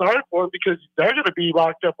feel sorry for them because they're going to be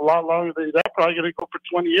locked up a lot longer than they're probably going to go for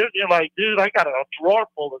 20 years. And you're like, dude, I got a drawer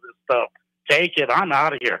full of this stuff. Take it. I'm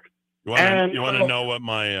out of here. You want to know what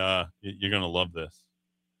my you're gonna love this.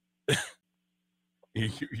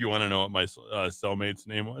 you want to know what my cellmate's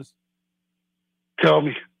name was? Tell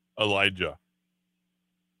me. Elijah.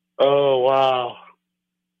 Oh wow.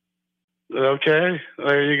 Okay,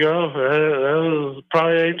 there you go. That was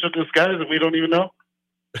probably angel disguise that we don't even know.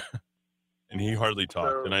 And he hardly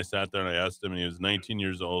talked. And I sat there and I asked him, and he was 19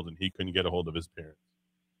 years old, and he couldn't get a hold of his parents.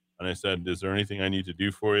 And I said, "Is there anything I need to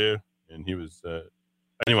do for you?" And he was.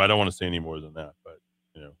 Anyway, I don't want to say any more than that, but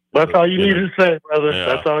that's all you need to say, brother. Yeah.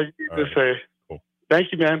 That's all you need to say. Cool.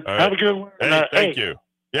 Thank you, man. All Have right. a good one. Hey, thank you.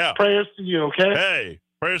 Yeah. Prayers to you, okay? Hey,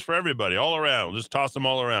 prayers for everybody, all around. Just toss them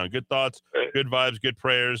all around. Good thoughts, good vibes, good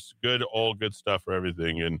prayers, all good stuff for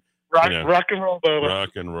everything. And rock and roll, brother. Rock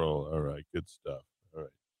and roll. All right, good stuff. All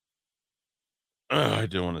right. I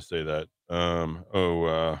didn't want to say that.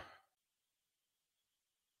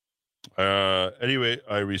 Anyway,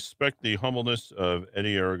 I respect the humbleness of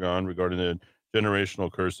Eddie Aragon regarding the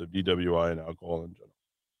generational curse of DWI and alcohol in general.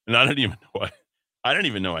 And I didn't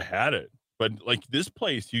even know I had it. But like this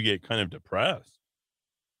place, you get kind of depressed.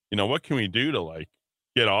 What can we do to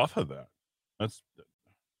get off of that? That's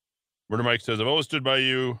Murder Mike says, I've always stood by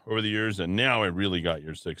you over the years, and now I really got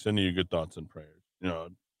your six. Sending you good thoughts and prayers.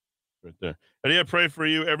 Right there. Eddie, I pray for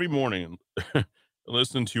you every morning.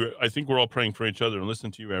 Listen to you. I think we're all praying for each other and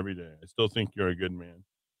listen to you every day. I still think you're a good man.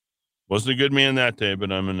 Wasn't a good man that day,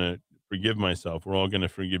 but I'm going to forgive myself. We're all going to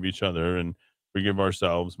forgive each other and forgive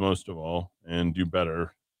ourselves most of all, and do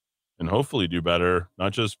better, and hopefully do better,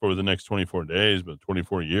 not just for the next 24 days, but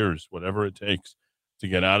 24 years, whatever it takes to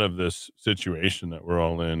get out of this situation that we're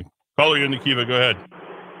all in. Caller, you're in the Kiva. Go ahead.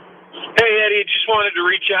 Hey, Eddie, just wanted to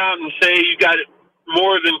reach out and say you got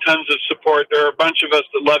more than tons of support. There are a bunch of us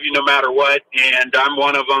that love you no matter what, and I'm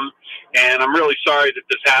one of them. And I'm really sorry that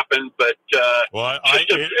this happened, but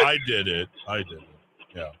I did it.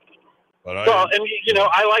 Yeah. But I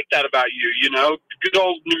like that about you. Good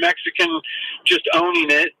old New Mexican, just owning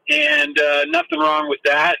it, and nothing wrong with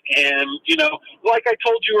that. And like I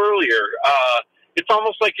told you earlier, it's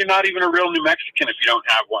almost like you're not even a real New Mexican if you don't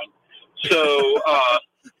have one. So.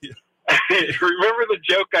 Remember the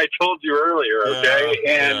joke I told you earlier, okay?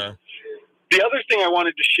 The other thing I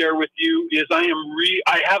wanted to share with you is I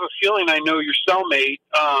have a feeling I know your cellmate,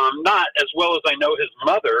 not as well as I know his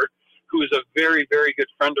mother, who is a very, very good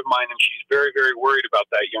friend of mine, and she's very, very worried about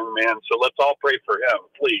that young man. So let's all pray for him,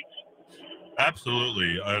 please.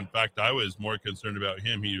 Absolutely. In fact, I was more concerned about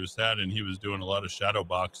him. He was sad, and he was doing a lot of shadow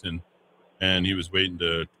boxing and he was waiting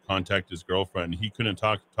to contact his girlfriend. He couldn't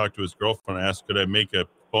talk to his girlfriend. I asked, could I make a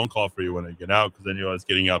phone call for you when I get out? Because I knew I was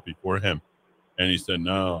getting out before him. And he said,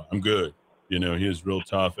 no, I'm good. He is real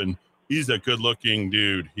tough. And he's a good-looking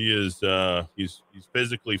dude. He is he's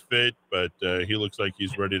physically fit, but he looks like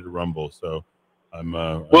he's ready to rumble. So I'm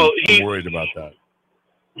worried about that.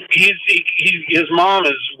 His mom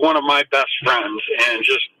is one of my best friends, and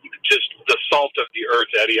just the salt of the earth,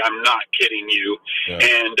 Eddie. I'm not kidding you. Yeah.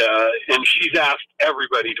 And she's asked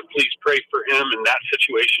everybody to please pray for him in that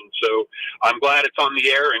situation. So I'm glad it's on the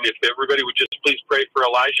air. And if everybody would just please pray for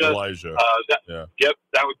Elijah. Yep,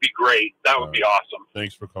 that would be great. That would be awesome.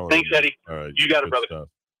 Thanks for calling. Thanks, Eddie. All right, you got it, brother. Stuff.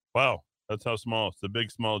 Wow, that's how small. It's a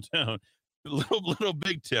big, small town. little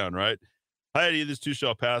big town, right? Hi, Eddie. This too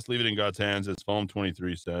shall pass. Leave it in God's hands. As Psalm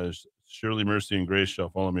 23 says, surely mercy and grace shall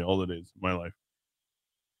follow me all the days of my life.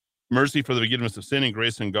 Mercy for the forgiveness of sin and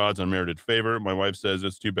grace in God's unmerited favor. My wife says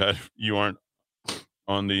it's too bad you aren't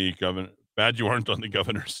on the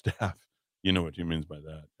governor's staff. You know what he means by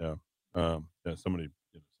that. Yeah. Somebody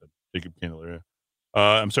said Jacob Candelaria.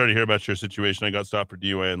 I'm sorry to hear about your situation. I got stopped for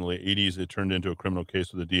DUI in the late 80s. It turned into a criminal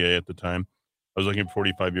case with the DA at the time. I was looking for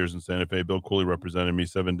 45 years in Santa Fe. Bill Cooley represented me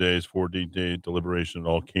 7 days, 4-day deliberation. It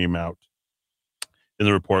all came out in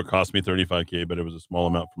the report. Cost me $35,000, but it was a small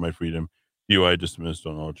amount for my freedom. DUI dismissed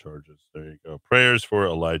on all charges. There you go. Prayers for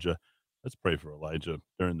Elijah. Let's pray for Elijah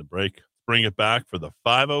during the break. Bring it back for the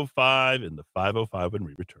 505 and the 505 when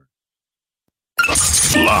we return.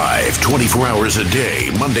 Live 24 hours a day,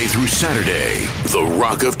 Monday through Saturday. The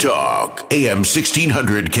Rock of Talk. AM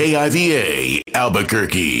 1600 KIVA,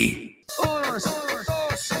 Albuquerque.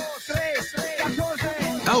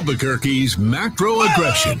 Albuquerque's macro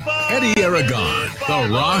aggression. Eddie Aragon, the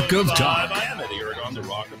Rock of Talk. I am Eddie Aragon, the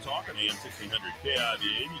Rock of Talk on AM 1600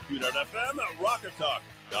 KIVA, FM at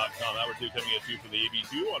rockoftalk.com. Hour 2 coming at you from the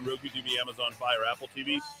AB2 on Roku TV, Amazon Fire, Apple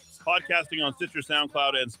TV, podcasting on Stitcher,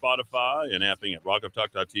 SoundCloud, and Spotify, and apping at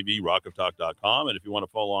rockoftalk.tv, rockoftalk.com. And if you want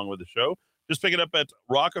to follow along with the show, just pick it up at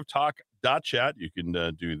rockoftalk.chat. You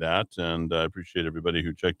can do that. And I appreciate everybody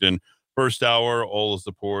who checked in. First hour, all the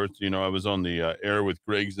support. I was on the air with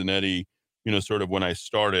Greg Zanetti, sort of when I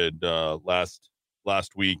started last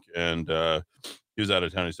week, and he was out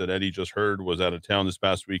of town. He said, Eddie just heard, was out of town this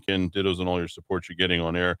past weekend. Dittos and all your support you're getting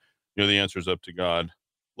on air. The answer is up to God.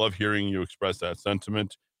 Love hearing you express that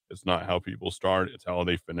sentiment. It's not how people start, it's how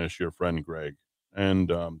they finish. Your friend Greg.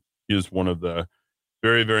 And he is one of the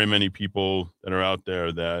very, very many people that are out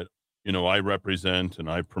there that, I represent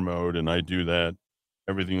and I promote, and I do that,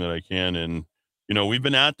 everything that I can. And, we've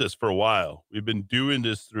been at this for a while. We've been doing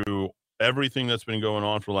this through everything that's been going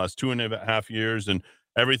on for the last 2.5 years, and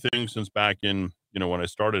everything since back in, when I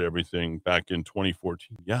started everything back in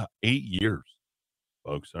 2014. Yeah, 8 years,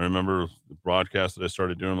 folks. I remember the broadcast that I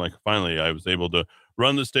started doing, like, finally I was able to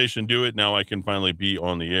run the station, do it. Now I can finally be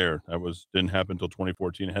on the air. That didn't happen until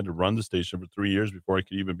 2014. I had to run the station for 3 years before I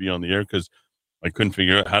could even be on the air, because I couldn't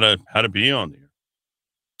figure out how to be on the air.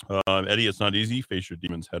 Eddie, it's not easy. Face your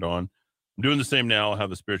demons head on. I'm doing the same now. I'll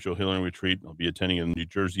have a spiritual healing retreat. I'll be attending in New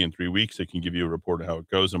Jersey in 3 weeks. I can give you a report of how it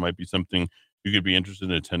goes. It might be something you could be interested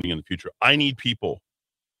in attending in the future. I need people.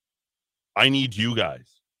 I need you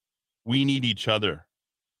guys. We need each other.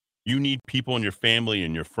 You need people in your family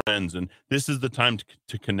and your friends. And this is the time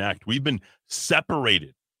to connect. We've been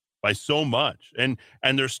separated by so much. And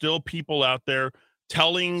there's still people out there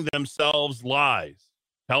telling themselves lies,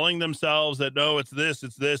 telling themselves that, no, it's this,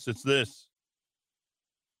 it's this, it's this.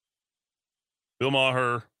 Bill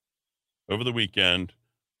Maher, over the weekend,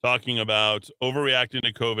 talking about overreacting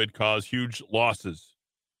to COVID caused huge losses,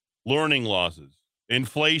 learning losses,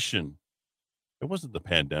 inflation. It wasn't the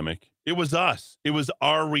pandemic. It was us. It was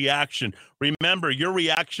our reaction. Remember, your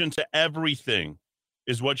reaction to everything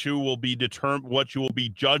is what you will be what you will be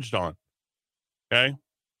judged on. Okay?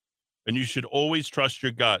 And you should always trust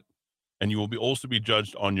your gut, and you will also be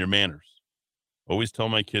judged on your manners. Always tell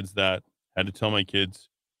my kids that. Had to tell my kids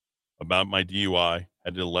about my DUI.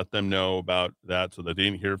 Had to let them know about that so that they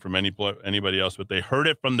didn't hear it from anybody else, but they heard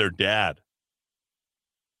it from their dad.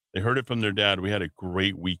 They heard it from their dad. We had a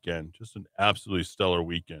great weekend, just an absolutely stellar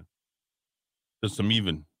weekend. Just some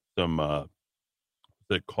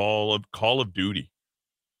Call of Duty.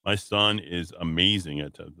 My son is amazing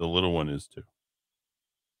at it. The little one is too.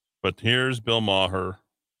 But here's Bill Maher.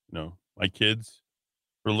 My kids,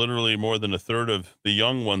 for literally more than a third of the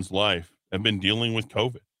young one's life, have been dealing with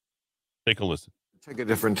COVID. Take a listen. Take a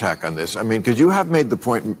different tack on this. I mean, because you have made the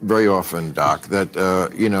point very often, Doc, that,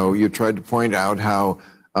 you tried to point out how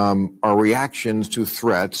our reactions to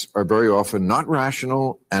threats are very often not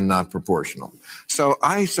rational and not proportional. So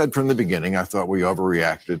I said from the beginning, I thought we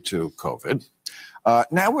overreacted to COVID.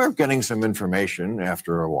 Now we're getting some information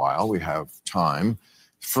after a while. We have time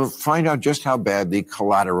to find out just how bad the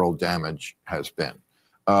collateral damage has been.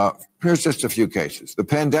 Here's just a few cases. The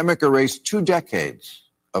pandemic erased 2 decades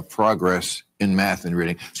of progress in math and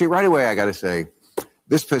reading. See, right away, I got to say,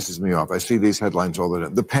 this pisses me off. I see these headlines all the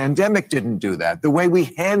time. The pandemic didn't do that. The way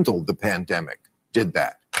we handled the pandemic did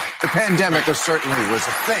that. The pandemic certainly was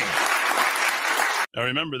a thing. Now,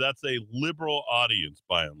 remember, that's a liberal audience,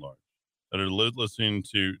 by and large, that are listening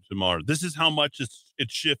to MAHER. This is how much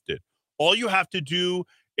it's shifted. All you have to do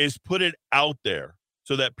is put it out there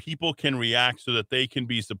so that people can react, so that they can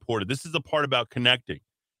be supported. This is the part about connecting.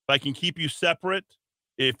 If I can keep you separate,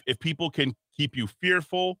 if people can keep you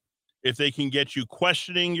fearful, if they can get you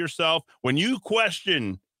questioning yourself, when you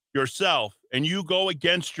question yourself and you go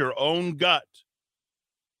against your own gut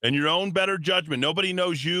and your own better judgment, nobody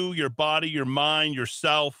knows you, your body, your mind,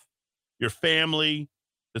 yourself, your family,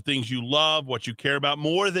 the things you love, what you care about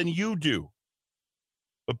more than you do.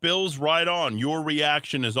 But Bill's right on. Your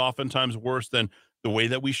reaction is oftentimes worse than the way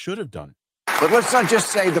that we should have done it. But let's not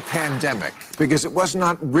just say the pandemic, because it was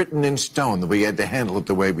not written in stone that we had to handle it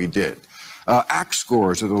the way we did. ACT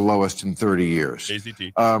scores are the lowest in 30 years. ACT.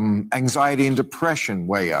 Anxiety and depression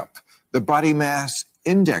way up. The body mass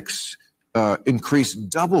index increase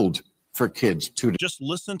doubled for kids. Just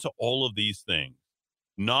listen to all of these things.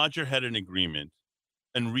 Nod your head in agreement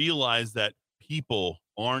and realize that people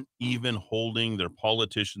aren't even holding their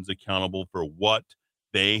politicians accountable for what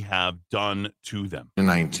they have done to them.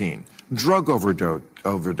 19. Drug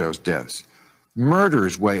overdose deaths.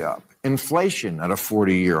 Murders way up. Inflation at a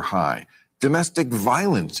 40-year high. Domestic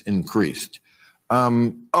violence increased.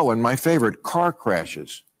 And my favorite, car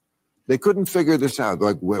crashes. They couldn't figure this out.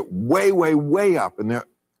 Like way, way, way up. And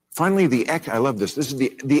finally, I love this. This is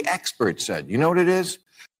the expert said. You know what it is?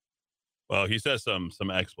 Well, he says some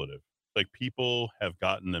expletive. Like, people have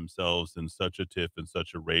gotten themselves in such a tiff and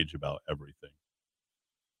such a rage about everything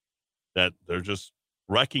that they're just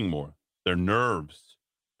wrecking more. Their nerves,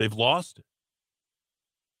 they've lost it.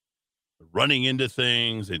 They're running into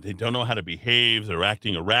things. They don't know how to behave. They're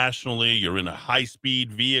acting irrationally. You're in a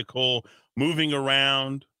high-speed vehicle, moving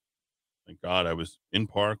around. Thank God I was in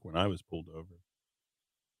park when I was pulled over.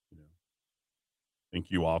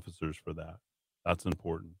 Thank you, officers, for that. That's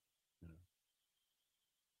important.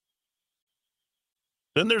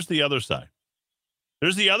 Then there's the other side.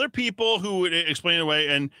 There's the other people who would explain it away.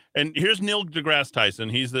 And here's Neil deGrasse Tyson.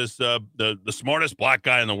 He's this the smartest black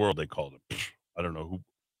guy in the world, they called him. I don't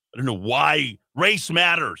know why race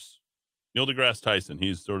matters. Neil deGrasse Tyson.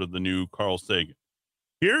 He's sort of the new Carl Sagan.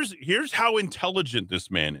 Here's how intelligent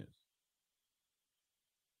this man is.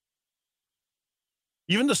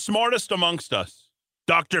 Even the smartest amongst us,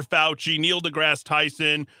 Dr. Fauci, Neil deGrasse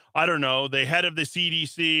Tyson, I don't know, the head of the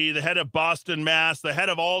CDC, the head of Boston Mass, the head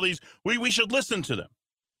of all these, we should listen to them.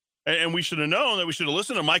 And we should have known that we should have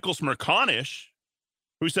listened to Michael Smerconish,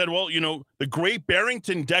 who said, well, the Great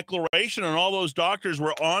Barrington Declaration and all those doctors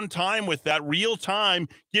were on time with that, real time,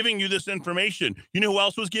 giving you this information. You know who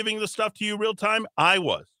else was giving this stuff to you real time? I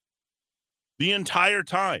was. The entire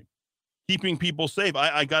time, keeping people safe.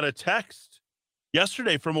 I got a text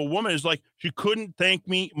yesterday from a woman who's like, she couldn't thank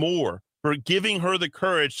me more for giving her the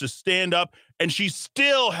courage to stand up, and she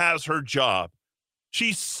still has her job.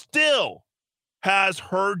 She still has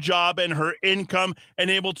her job and her income and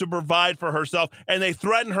able to provide for herself. And they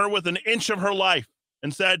threatened her with an inch of her life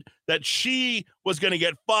and said that she was going to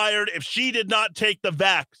get fired if she did not take the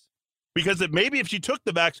vax, because maybe if she took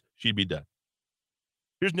the vax, she'd be dead.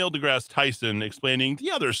 Here's Neil deGrasse Tyson explaining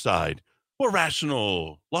the other side. More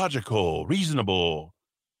rational, logical, reasonable.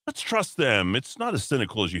 Let's trust them. It's not as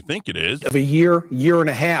cynical as you think it is. Of a year and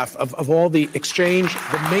a half of all the exchange,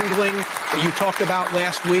 the mingling that you talked about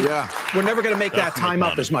last week. Yeah. We're never going to make that time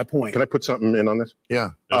up, is my point. Can I put something in on this? Yeah.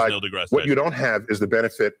 Neil deGrasse what Tyson. you don't have is the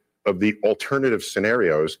benefit of the alternative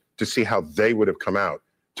scenarios to see how they would have come out,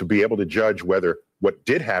 to be able to judge whether what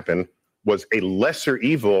did happen was a lesser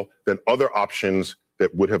evil than other options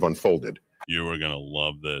that would have unfolded. You are going to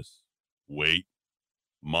love this. Wait,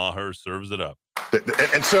 MAHER serves it up.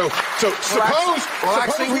 And so suppose...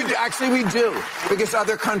 Actually we do, because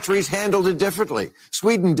other countries handled it differently.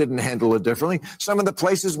 Sweden didn't handle it differently. Some of the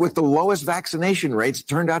places with the lowest vaccination rates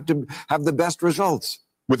turned out to have the best results.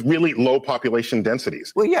 With really low population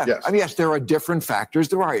densities. Well, yeah. Yes. I mean, yes, there are different factors.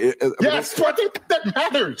 There are. Yes, but I think that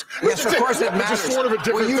matters. Yes, of course it matters. It's sort of a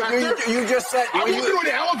different factor. You just said... I went through an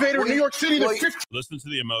elevator in New York City. Listen to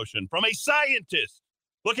the emotion from a scientist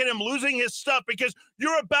Look at him losing his stuff because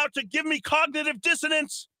you're about to give me cognitive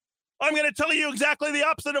dissonance. I'm going to tell you exactly the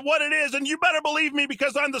opposite of what it is, and you better believe me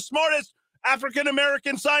because I'm the smartest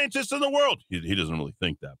African-American scientist in the world. He doesn't really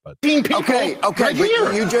think that, but Okay, but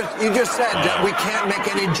you just said that we can't make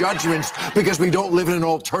any judgments because we don't live in an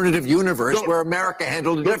alternative universe where America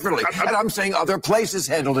handled it differently. And I'm saying other places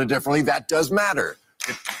handled it differently. That does matter.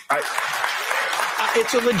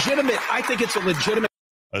 It's a legitimate. I think it's a legitimate.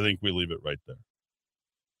 I think we leave it right there.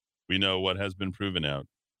 We know what has been proven out.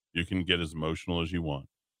 You can get as emotional as you want.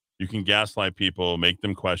 You can gaslight people, make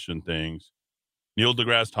them question things. Neil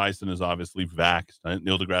deGrasse Tyson is obviously vaxxed.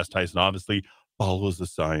 Neil deGrasse Tyson obviously follows the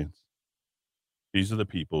science. These are the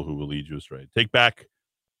people who will lead you astray. Take back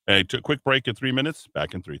a quick break at 3 minutes.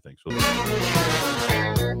 Back in 3. Thanks for listening.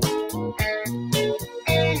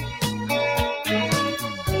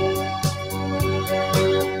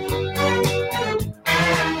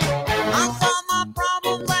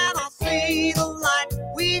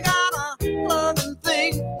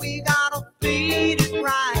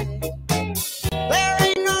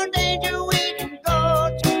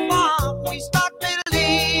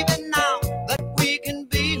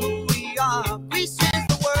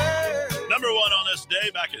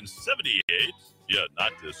 Back in 78, yeah,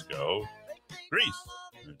 not disco, Grease.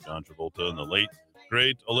 John Travolta and the late,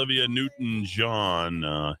 great Olivia Newton-John.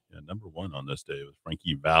 Number one on this day was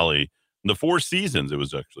Frankie Valli. In the Four Seasons, it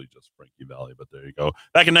was actually just Frankie Valli, but there you go.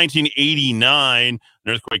 Back in 1989, an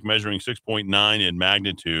earthquake measuring 6.9 in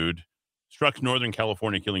magnitude struck Northern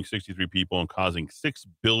California, killing 63 people and causing $6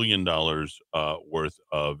 billion worth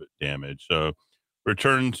of damage. So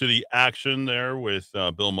return to the action there with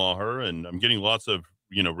Bill Maher, and I'm getting lots of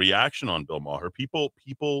reaction on Bill Maher. People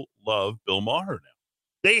love Bill Maher now.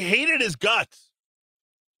 They hated his guts.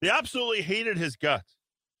 They absolutely hated his guts.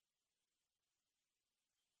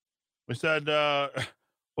 We said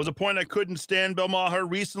was a point I couldn't stand Bill Maher.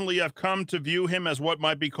 Recently, I've come to view him as what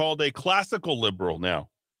might be called a classical liberal now.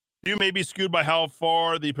 You may be skewed by how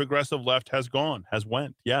far the progressive left has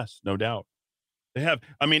went. Yes, no doubt. They have.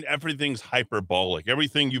 I mean, everything's hyperbolic.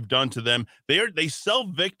 Everything you've done to them, they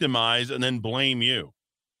self-victimize and then blame you.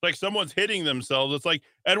 It's like someone's hitting themselves. It's like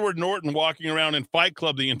Edward Norton walking around in Fight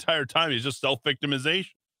Club the entire time. He's just self-victimization.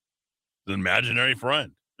 An imaginary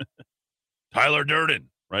friend. Tyler Durden,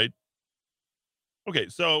 right? Okay,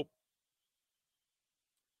 so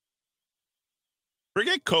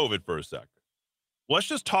forget COVID for a second. Let's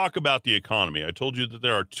just talk about the economy. I told you that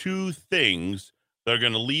there are two things that are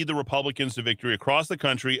going to lead the Republicans to victory across the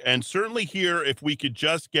country, and certainly here, if we could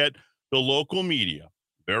just get the local media,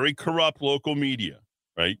 very corrupt local media,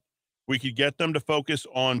 right? We could get them to focus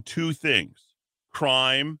on two things,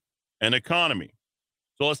 crime and economy.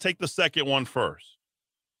 So let's take the second one first.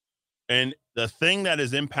 And the thing that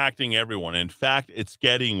is impacting everyone, in fact, it's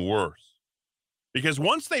getting worse. Because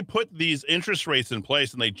once they put these interest rates in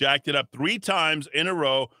place and they jacked it up 3 times in a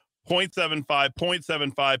row, 0.75,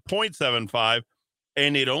 0.75, 0.75,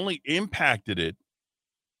 and it only impacted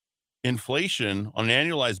inflation on an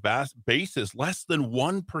annualized basis less than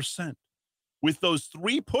 1%. With those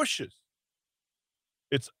 3 pushes,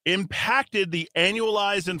 it's impacted the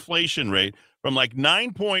annualized inflation rate from like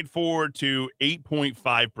 9.4 to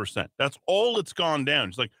 8.5%. That's all it's gone down.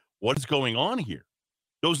 It's like, what is going on here?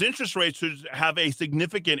 Those interest rates should have a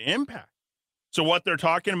significant impact. So what they're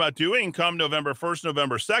talking about doing come November 1st,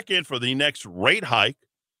 November 2nd for the next rate hike,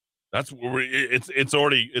 that's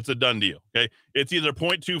it's a done deal. Okay. It's either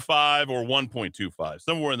 0.25 or 1.25,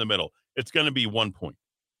 somewhere in the middle. It's going to be 1 point.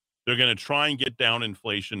 They're going to try and get down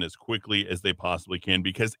inflation as quickly as they possibly can,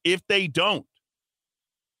 because if they don't,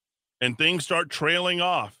 and things start trailing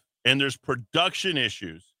off and there's production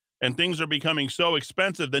issues and things are becoming so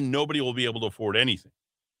expensive, then nobody will be able to afford anything.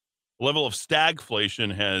 The level of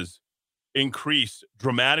stagflation has increased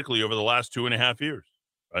dramatically over the last 2.5 years,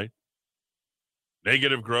 right?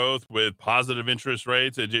 Negative growth with positive interest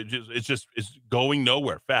rates. It's going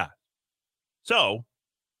nowhere fast. So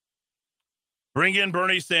bring in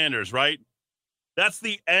Bernie Sanders, right? That's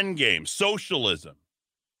the end game. Socialism.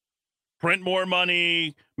 Print more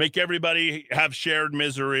money, make everybody have shared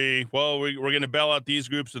misery. Well, we're going to bail out these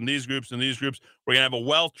groups and these groups and these groups. We're going to have a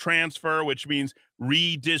wealth transfer, which means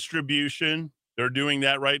redistribution. They're doing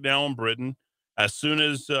that right now in Britain. As soon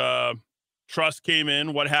as Truss came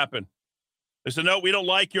in, what happened? They said, no, we don't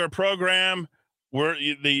like your program.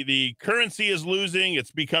 The currency is losing.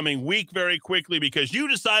 It's becoming weak very quickly because you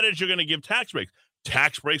decided you're going to give tax breaks.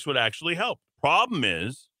 Tax breaks would actually help.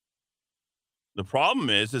 The problem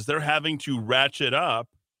is they're having to ratchet up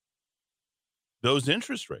those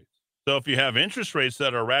interest rates. So if you have interest rates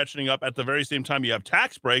that are ratcheting up at the very same time you have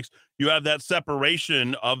tax breaks, you have that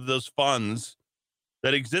separation of those funds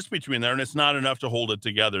that exist between there, and it's not enough to hold it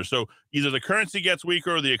together. So either the currency gets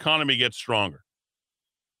weaker or the economy gets stronger.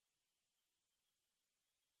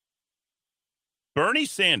 Bernie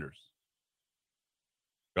Sanders,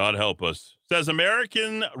 God help us, says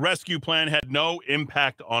American Rescue Plan had no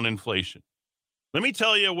impact on inflation. Let me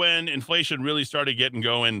tell you when inflation really started getting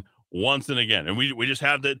going once and again. And we just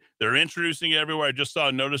have that. They're introducing it everywhere. I just saw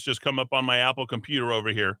a notice just come up on my Apple computer over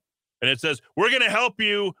here. And it says, we're going to help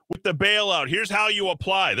you with the bailout. Here's how you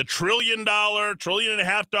apply the $1 trillion, $1.5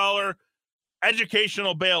 trillion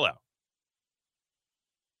educational bailout.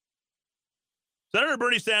 Senator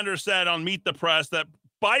Bernie Sanders said on Meet the Press that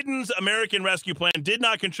Biden's American Rescue Plan did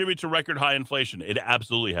not contribute to record high inflation. It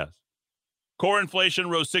absolutely has. Core inflation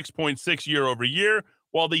rose 6.6% year over year,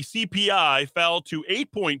 while the CPI fell to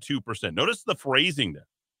 8.2%. Notice the phrasing there.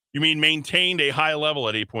 You mean maintained a high level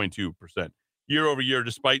at 8.2% year over year,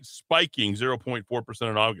 despite spiking 0.4%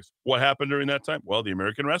 in August. What happened during that time? Well, the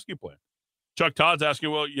American Rescue Plan. Chuck Todd's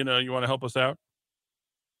asking, well, you want to help us out?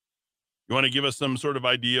 You want to give us some sort of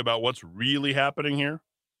idea about what's really happening here?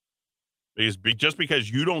 Because just because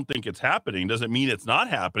you don't think it's happening doesn't mean it's not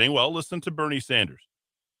happening. Well, listen to Bernie Sanders.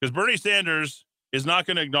 Because Bernie Sanders is not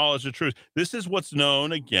going to acknowledge the truth. This is what's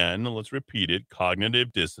known, again, let's repeat it,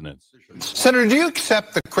 cognitive dissonance. Senator, do you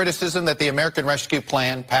accept the criticism that the American Rescue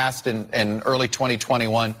Plan passed in early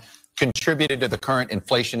 2021 contributed to the current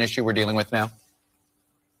inflation issue we're dealing with now?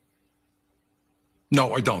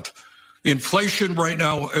 No, I don't. Inflation right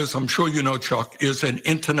now, as I'm sure you know, Chuck, is an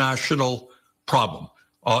international problem.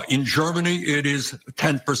 In Germany, it is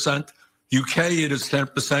 10%. UK, it is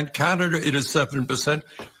 10%. Canada, it is 7%.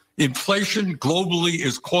 Inflation globally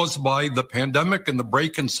is caused by the pandemic and the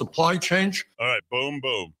break in supply chain. All right, boom,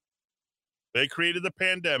 boom. They created the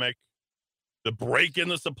pandemic, the break in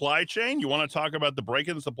the supply chain. You want to talk about the break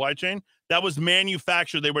in the supply chain? That was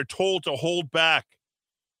manufactured. They were told to hold back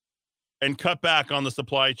and cut back on the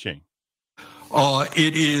supply chain.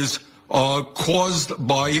 It is caused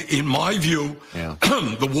by, in my view,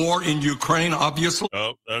 the war in Ukraine, obviously.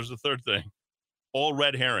 Oh, there's the third thing. All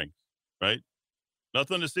red herring, right?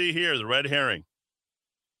 Nothing to see here, the red herring.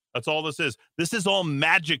 That's all this is. This is all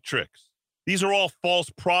magic tricks. These are all false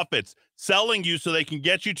prophets selling you so they can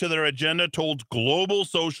get you to their agenda towards global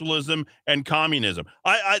socialism and communism.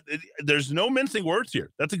 There's no mincing words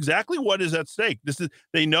here. That's exactly what is at stake.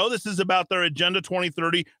 They know this is about their Agenda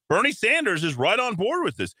 2030. Bernie Sanders is right on board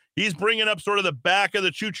with this. He's bringing up sort of the back of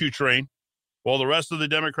the choo-choo train, while the rest of the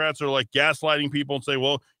Democrats are like gaslighting people and say,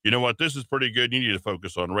 well, you know what, this is pretty good. You need to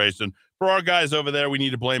focus on race. And for our guys over there, we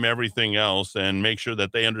need to blame everything else and make sure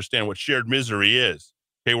that they understand what shared misery is.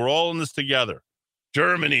 Okay, we're all in this together.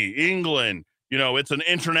 Germany, England, it's an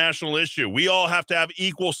international issue. We all have to have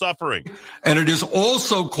equal suffering. And it is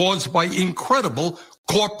also caused by incredible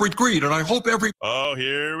corporate greed. And I hope Oh,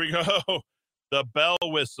 here we go. The bell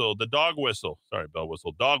whistle, the dog whistle. Sorry, bell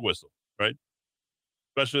whistle, dog whistle, right?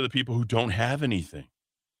 Especially the people who don't have anything.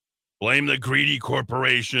 Blame the greedy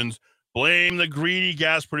corporations. Blame the greedy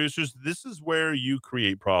gas producers. This is where you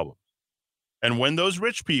create problems. And when those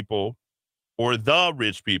rich people or the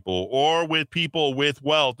rich people or with people with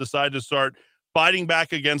wealth decide to start fighting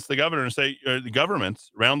back against the governor and say, the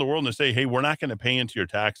governments around the world and say, hey, we're not going to pay into your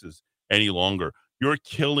taxes any longer. You're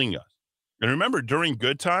killing us. And remember, during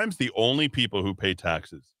good times, the only people who pay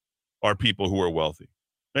taxes are people who are wealthy.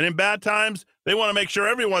 And in bad times, they want to make sure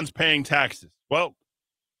everyone's paying taxes. Well,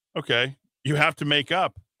 okay, you have to make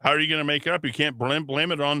up. How are you going to make it up? You can't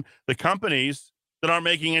blame it on the companies that aren't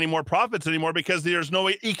making any more profits anymore because there's no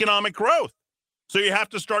economic growth. So you have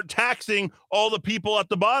to start taxing all the people at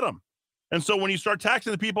the bottom. And so when you start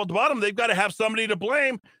taxing the people at the bottom, they've got to have somebody to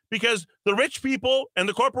blame because the rich people and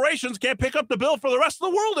the corporations can't pick up the bill for the rest of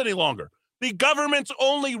the world any longer. The governments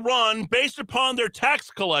only run based upon their tax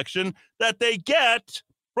collection that they get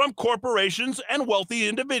from corporations and wealthy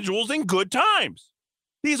individuals in good times.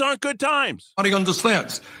 These aren't good times. Nobody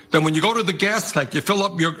understands. Then when you go to the gas tank, you fill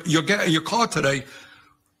up your car today,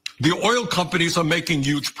 the oil companies are making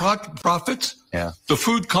huge profits. Yeah. The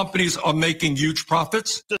food companies are making huge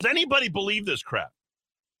profits. Does anybody believe this crap?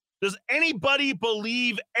 Does anybody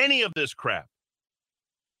believe any of this crap?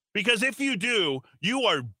 Because if you do, you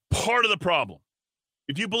are part of the problem.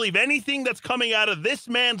 If you believe anything that's coming out of this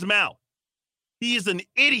man's mouth, he is an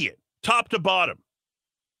idiot, top to bottom.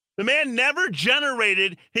 The man never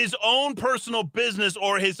generated his own personal business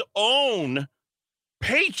or his own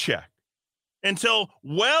paycheck until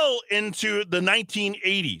well into the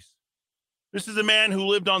 1980s. This is a man who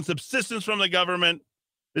lived on subsistence from the government,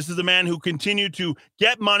 This is a man who continued to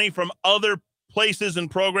get money from other places and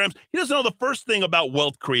programs. He doesn't know the first thing about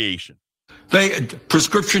wealth creation.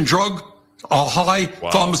 Prescription drug, a high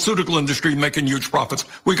pharmaceutical industry making huge profits.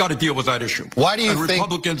 We got to deal with that issue. Why do you think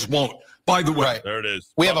Republicans won't? By the way, Right. There it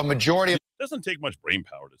is. we have a majority of It doesn't take much brain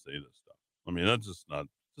power to say this stuff. I mean, that's just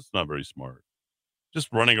not very smart.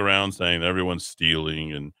 Just running around saying that everyone's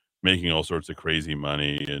stealing and making all sorts of crazy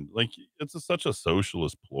money, and like it's such a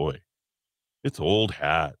socialist ploy. It's old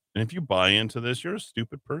hat. And if you buy into this, you're a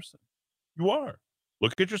stupid person. You are.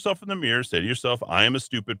 Look at yourself in the mirror, say to yourself, I am a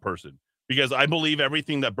stupid person. Because I believe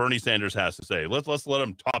everything that Bernie Sanders has to say. Let's let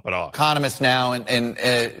him top it off. economists now and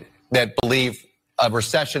that believe a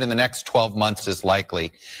recession in the next 12 months is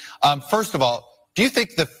likely. First of all, do you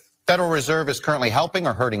think the Federal Reserve is currently helping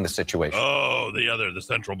or hurting the situation? Oh, the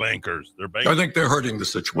central bankers. They're bankers. I think they're hurting the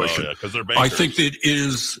situation. Oh, yeah, because they're bankers. I think it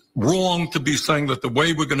is wrong to be saying that the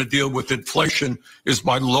way we're going to deal with inflation is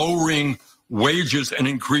by lowering wages and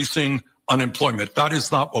increasing unemployment. That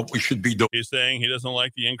is not what we should be doing. He's saying he doesn't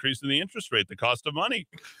like the increase in the interest rate, the cost of money.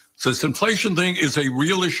 So this inflation thing is a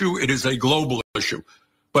real issue. It is a global issue.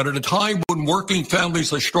 But at a time when working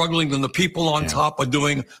families are struggling and the people on top are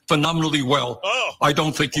doing phenomenally well, I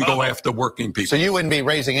don't think you go after working people. So you wouldn't be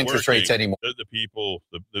raising interest rates anymore. The people,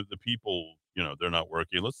 they're not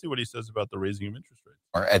working. Let's see what he says about the raising of interest rates.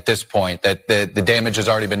 Or at this point, that the damage has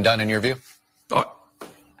already been done in your view?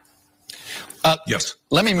 Yes.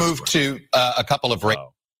 Let me move to a couple of...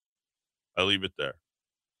 Wow. I leave it there.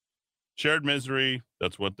 Shared misery,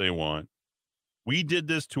 that's what they want. We did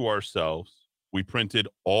this to ourselves. We printed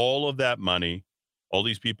all of that money. All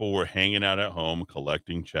these people were hanging out at home,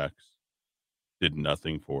 collecting checks. Did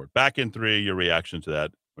nothing for it. Back in 3, your reaction to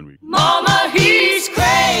that when we... Mama, he's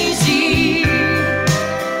crazy.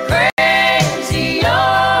 Crazy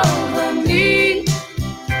over me.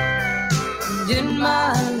 And in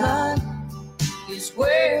my life is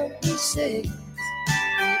where he says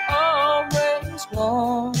he always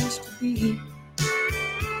wants to be.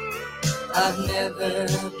 I've never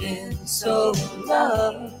been so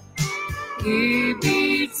loved. He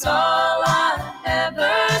beats all I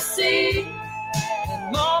ever see.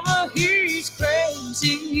 And mama, he's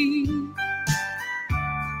crazy.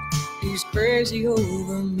 He's crazy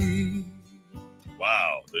over me.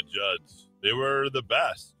 Wow, the Judds. They were the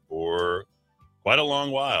best for quite a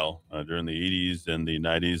long while. During the 80s and the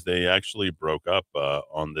 90s, they actually broke up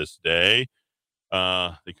on this day.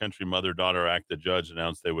 The country mother-daughter act, the Judds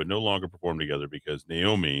announced they would no longer perform together because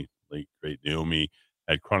Naomi, late great Naomi,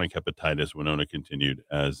 had chronic hepatitis. Winona continued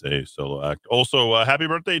as a solo act. Also, happy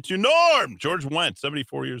birthday to Norm! George Wendt,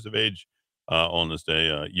 74 years of age on this day.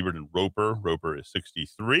 Ebert and Roper. Roper is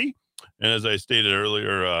 63. And as I stated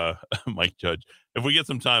earlier, Mike Judge, if we get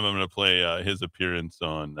some time, I'm going to play his appearance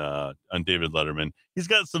on David Letterman. He's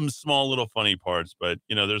got some small little funny parts, but,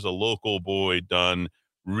 there's a local boy done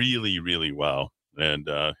really, really well. And,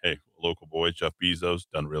 hey, local boy, Jeff Bezos,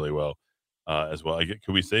 done really well as well.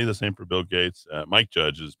 Can we say the same for Bill Gates? Mike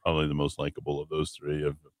Judge is probably the most likable of those three,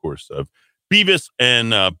 of course, of Beavis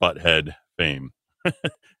and Butthead fame.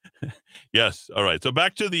 Yes. All right. So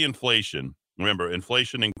back to the inflation. Remember,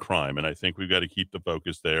 inflation and crime. And I think we've got to keep the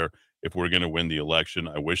focus there if we're going to win the election.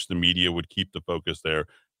 I wish the media would keep the focus there.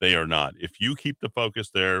 They are not. If you keep the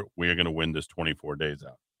focus there, we are going to win this 24 days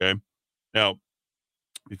out. Okay. Now,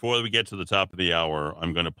 before we get to the top of the hour,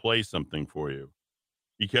 I'm going to play something for you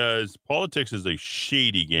because politics is a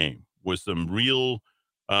shady game with some real,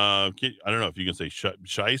 I don't know if you can say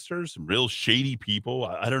shysters, some real shady people.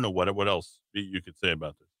 I don't know what else you could say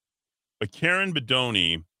about this. But Karen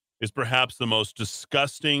Bedoni is perhaps the most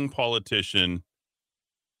disgusting politician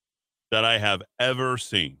that I have ever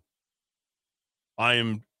seen. I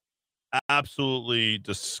am absolutely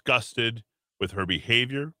disgusted with her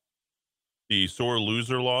behavior. The sore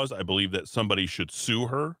loser laws, I believe that somebody should sue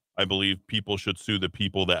her. I believe people should sue the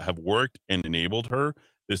people that have worked and enabled her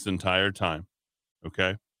this entire time.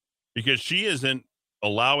 Okay? Because she isn't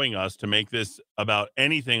allowing us to make this about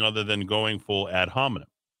anything other than going full ad hominem.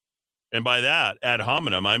 And by that, ad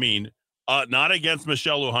hominem, I mean not against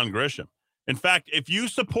Michelle Lujan Grisham. In fact, if you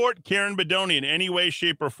support Karen Bedoni in any way,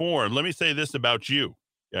 shape, or form, let me say this about you,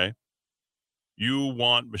 okay? You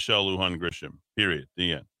want Michelle Lujan Grisham, period,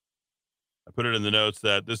 the end. I put it in the notes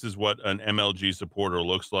that this is what an MLG supporter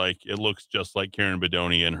looks like. It looks just like Karen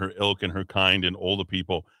Bedoni and her ilk and her kind and all the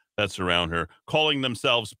people that surround her, calling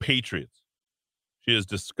themselves patriots. She is a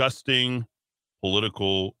disgusting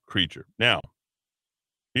political creature. Now,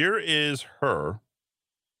 here is her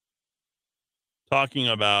talking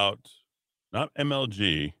about not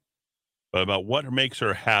MLG, but about what makes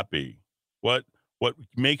her happy, what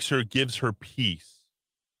makes her, gives her peace.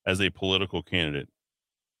 as a political candidate.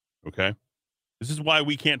 Okay? This is why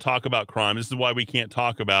we can't talk about crime. This is why we can't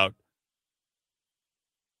talk about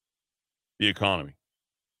the economy.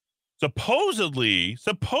 Supposedly,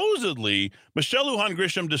 Michelle Lujan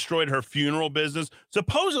Grisham destroyed her funeral business.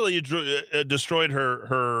 Supposedly, destroyed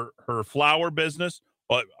her flower business.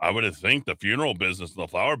 But I would have think the funeral business and the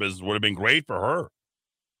flower business would have been great for her.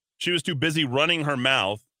 She was too busy running her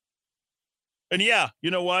mouth. And yeah, you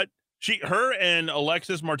know what? Her and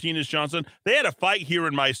Alexis Martinez Johnson, they had a fight here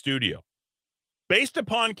in my studio. Based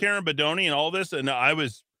upon Karen Bedonie and all this, and I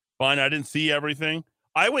was fine, I didn't see everything.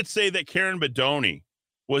 I would say that Karen Bedonie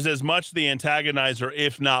was as much the antagonizer,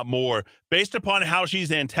 if not more, based upon how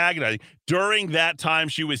she's antagonizing during that time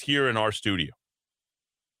she was here in our studio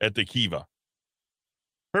at the Kiva.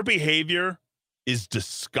 Her behavior is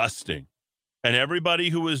disgusting. And everybody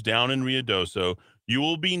who was down in Ruidoso, you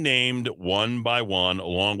will be named one by one,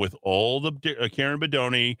 along with all the Karen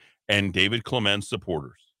Bedonie and David Clement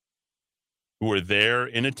supporters who were there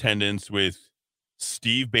in attendance with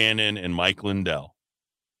Steve Bannon and Mike Lindell.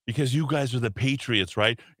 Because you guys are the patriots,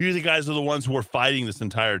 right? You the guys are the ones who are fighting this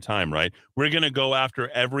entire time, right? We're going to go after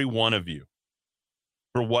every one of you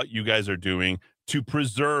for what you guys are doing to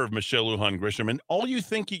preserve Michelle Lujan Grisham. And all you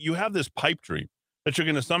think, you have this pipe dream that you're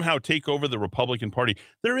going to somehow take over the Republican Party.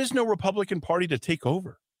 There is no Republican Party to take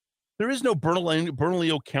over. There is no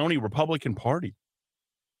Bernalillo County Republican Party.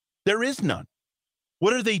 There is none.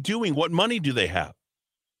 What are they doing? What money do they have?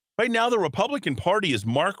 Right now, the Republican Party is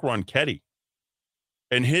Mark Ronchetti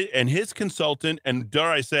and his consultant, and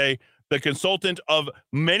dare I say, the consultant of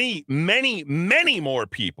many, many, many more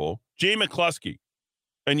people, Jay McCluskey.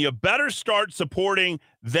 And you better start supporting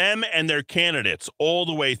them and their candidates all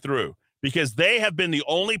the way through, because they have been the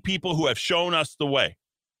only people who have shown us the way.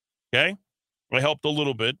 Okay? I helped a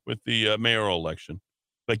little bit with the mayoral election.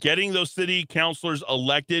 But getting those city councilors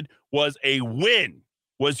elected was a win,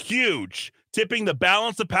 was huge, tipping the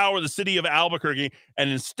balance of power of the city of Albuquerque. And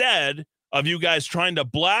instead of you guys trying to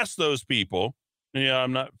blast those people, yeah,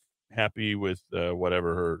 I'm not happy with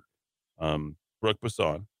whatever her Brooke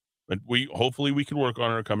Basson, but hopefully we can work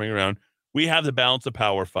on her coming around. We have the balance of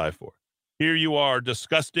power 5-4. Here you are,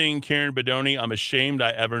 disgusting Karen Bedonie. I'm ashamed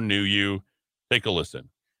I ever knew you. Take a listen.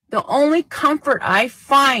 The only comfort I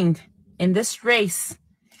find in this race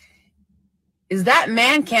is that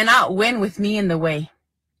man cannot win with me in the way.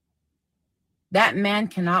 That man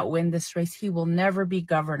cannot win this race. He will never be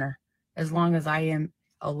governor as long as I am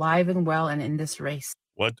alive and well and in this race.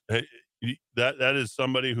 What? That is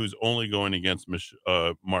somebody who's only going against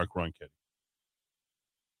Mark Ronchetti.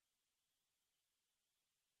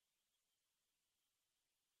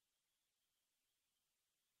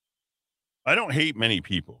 I don't hate many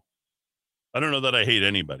people. I don't know that I hate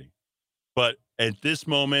anybody. But at this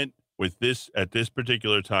moment, at this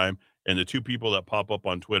particular time, and the two people that pop up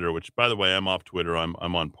on Twitter, which, by the way, I'm off Twitter. I'm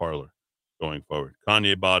on Parler going forward.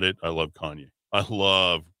 Kanye bought it. I love Kanye. I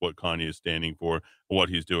love what Kanye is standing for, what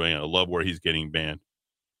he's doing. I love where he's getting banned.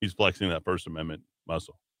 He's flexing that First Amendment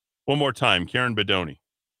muscle. One more time, Karen Bedonie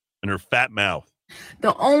and her fat mouth.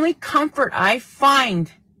 The only comfort I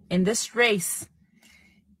find in this race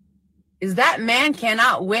is that man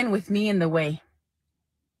cannot win with me in the way.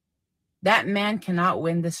 That man cannot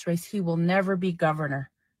win this race. He will never be governor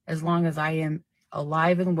as long as I am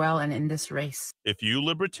alive and well and in this race. If you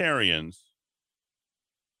libertarians,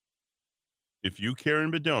 if you,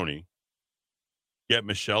 Karen Bedonie, get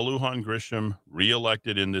Michelle Lujan Grisham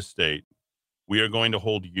reelected in this state, we are going to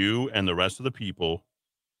hold you and the rest of the people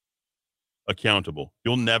accountable.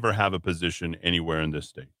 You'll never have a position anywhere in this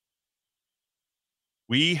state.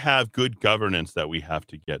 We have good governance that we have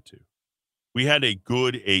to get to. We had a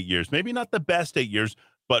good 8 years, maybe not the best 8 years,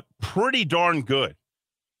 but pretty darn good.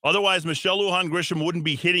 Otherwise, Michelle Lujan Grisham wouldn't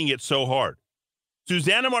be hitting it so hard.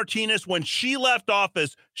 Susana Martinez, when she left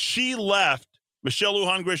office, she left Michelle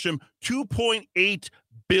Lujan Grisham $2.8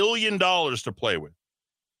 billion to play with.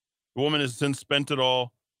 The woman has since spent it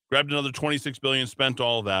all, grabbed another $26 billion, spent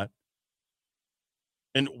all of that.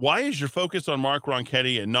 And why is your focus on Mark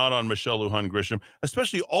Ronchetti and not on Michelle Lujan Grisham,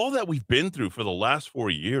 especially all that we've been through for the last 4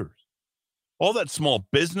 years? All that small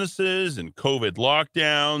businesses and COVID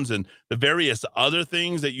lockdowns and the various other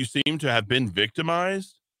things that you seem to have been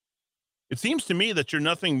victimized. It seems to me that you're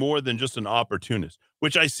nothing more than just an opportunist,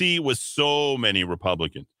 which I see with so many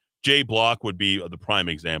Republicans. Jay Block would be the prime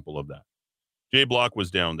example of that. Jay Block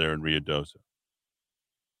was down there in Ruidoso.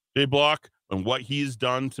 Jay Block, and what he's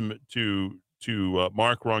done to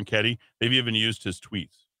Mark Ronchetti, they've even used his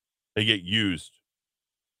tweets. They get used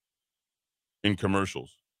in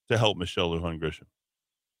commercials to help Michelle Lujan Grisham.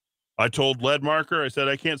 I told Leadmarker, I said,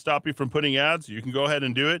 I can't stop you from putting ads. You can go ahead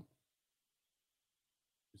and do it.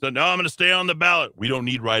 He said, no, I'm going to stay on the ballot. We don't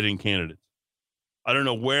need write-in candidates. I don't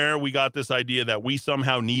know where we got this idea that we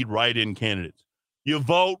somehow need write-in candidates. You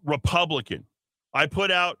vote Republican. I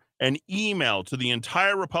put out an email to the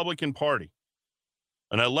entire Republican Party,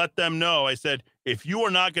 and I let them know, I said, if you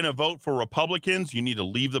are not going to vote for Republicans, you need to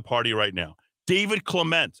leave the party right now. David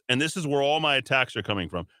Clements, and this is where all my attacks are coming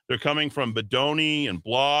from. They're coming from Bedoni and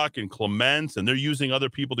Block and Clements, and they're using other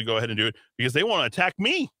people to go ahead and do it because they want to attack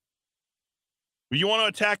me. You want to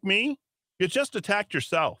attack me? You just attacked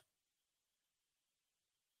yourself.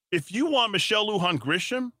 If you want Michelle Lujan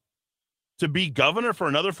Grisham to be governor for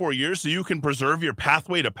another 4 years so you can preserve your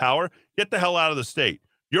pathway to power, get the hell out of the state.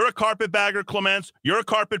 You're a carpetbagger, Clements. You're a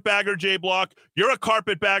carpetbagger, Jay Block. You're a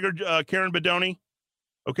carpetbagger, Karen Bedoni.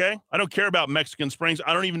 Okay? I don't care about Mexican Springs.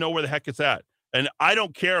 I don't even know where the heck it's at. And I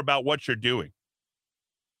don't care about what you're doing.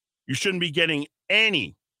 You shouldn't be getting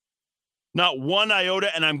any, not one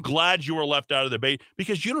iota, and I'm glad you were left out of the debate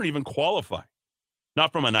because you don't even qualify.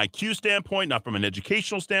 Not from an IQ standpoint, not from an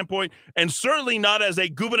educational standpoint, and certainly not as a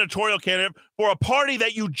gubernatorial candidate for a party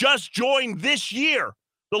that you just joined this year,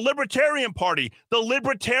 the Libertarian Party. The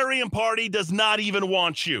Libertarian Party does not even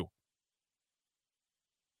want you.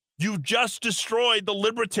 You just destroyed the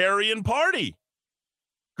Libertarian Party.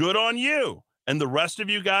 Good on you. And the rest of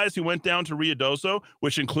you guys who went down to Ruidoso,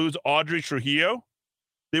 which includes Audrey Trujillo,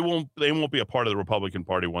 they won't be a part of the Republican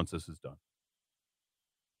Party once this is done.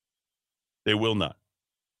 They will not.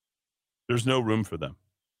 There's no room for them.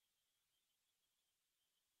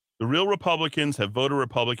 The real Republicans have voted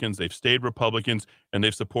Republicans, they've stayed Republicans, and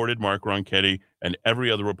they've supported Mark Ronchetti and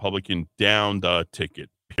every other Republican down the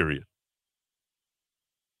ticket, period.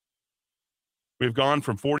 We've gone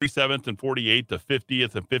from 47th and 48th to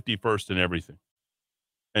 50th and 51st and everything.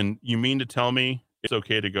 And you mean to tell me it's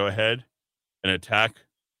okay to go ahead and attack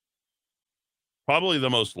probably the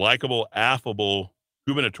most likable, affable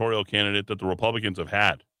gubernatorial candidate that the Republicans have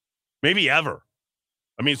had? Maybe ever.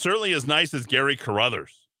 I mean, certainly as nice as Gary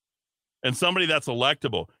Carruthers and somebody that's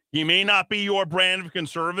electable. He may not be your brand of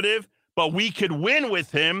conservative, but we could win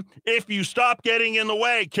with him if you stop getting in the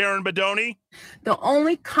way, Karen Bedoni. The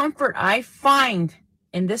only comfort I find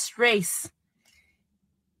in this race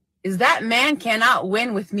is that man cannot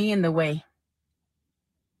win with me in the way.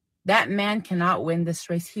 That man cannot win this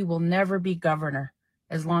race. He will never be governor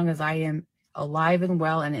as long as I am alive and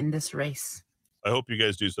well and in this race. I hope you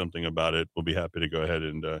guys do something about it. We'll be happy to go ahead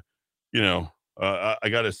and, I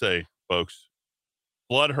got to say, folks,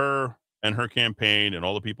 flood her and her campaign and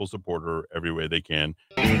all the people support her every way they can.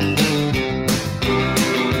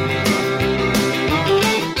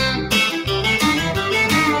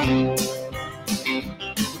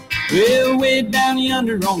 Well, way down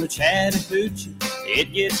yonder on the Chattahoochee,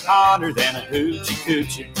 it gets hotter than a hoochie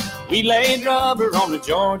coochie. We laid rubber on the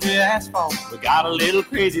Georgia asphalt. We got a little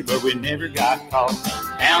crazy, but we never got caught.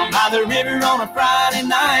 Down by the river on a Friday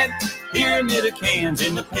night, pyramid of cans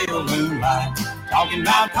in the pale moonlight. Talking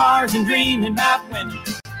about cars and dreaming about women.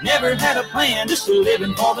 Never had a plan, just a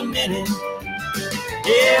living for the minute.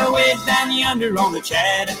 Yeah, way down yonder on the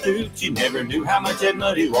Chattahoochee, never knew how much that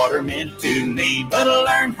muddy water meant to me. But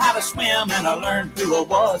I learned how to swim and I learned who I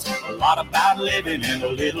was. A lot about living and a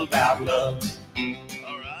little about love.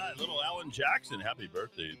 All right, little Alan Jackson. Happy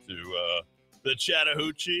birthday to the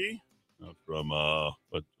Chattahoochee from,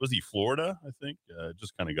 what was he, Florida, I think?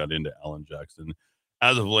 Just kind of got into Alan Jackson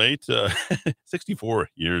as of late. 64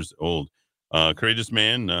 years old. Courageous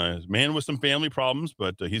man, man with some family problems,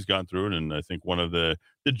 but he's gotten through it. And I think one of the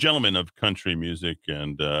gentlemen of country music.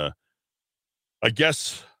 And I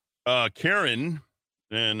guess Karen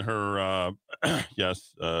and her,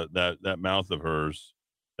 that mouth of hers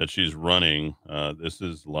that she's running. This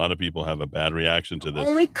is, a lot of people have a bad reaction to this. The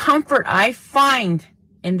only comfort I find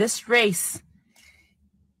in this race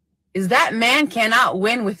is that man cannot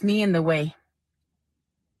win with me in the way.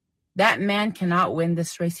 That man cannot win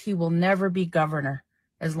this race. He will never be governor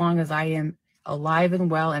as long as I am alive and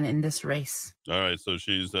well and in this race. All right, so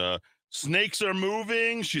she's snakes are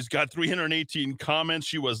moving. She's got 318 comments.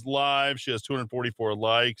 She was live. She has 244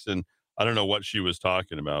 likes, and I don't know what she was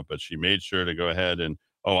talking about, but she made sure to go ahead and,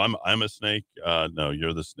 I'm a snake. No,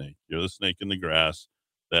 you're the snake. You're the snake in the grass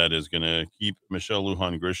that is going to keep Michelle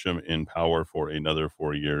Lujan Grisham in power for another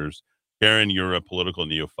 4 years. Karen, you're a political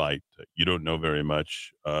neophyte. You don't know very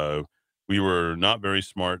much. We were not very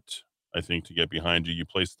smart, I think, to get behind you. You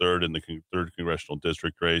placed third in the 3rd congressional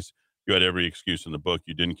district race. You had every excuse in the book.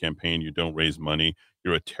 You didn't campaign. You don't raise money.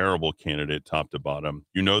 You're a terrible candidate, top to bottom.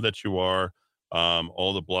 You know that you are.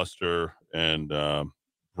 All the bluster and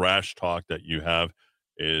brash talk that you have.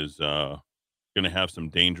 is going to have some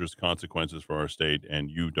dangerous consequences for our state, and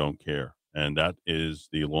you don't care. And that is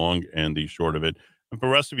the long and the short of it. And for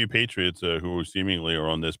the rest of you patriots who seemingly are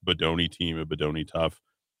on this Bedoni team of Bedoni Tough,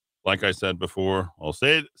 like I said before, I'll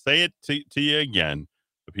say it to you again.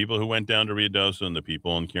 The people who went down to Ruidoso and the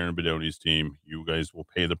people on Karen Bedoni's team, you guys will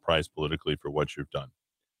pay the price politically for what you've done.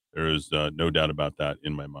 There is no doubt about that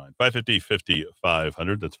in my mind.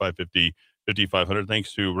 550-5500. That's 550-5500.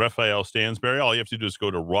 Thanks to Raphael Stansberry. All you have to do is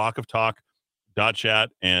go to rockoftalk.chat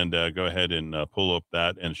and go ahead and pull up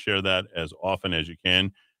that and share that as often as you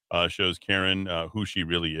can. Shows Karen who she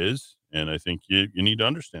really is. And I think you need to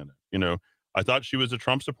understand that. You know, I thought she was a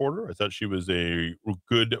Trump supporter. I thought she was a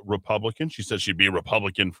good Republican. She said she'd be a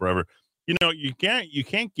Republican forever. You know, you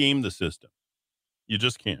can't game the system. You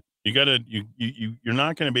just can't. You got to, you're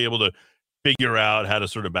not going to be able to figure out how to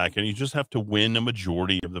sort of back in. You just have to win a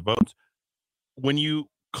majority of the votes. When you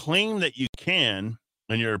claim that you can,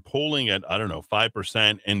 and you're polling at, I don't know,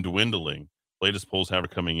 5% and dwindling, latest polls have her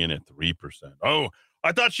coming in at 3%. Oh,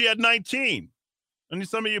 I thought she had 19. And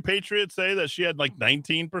some of you patriots say that she had like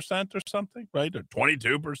 19% or something, right? Or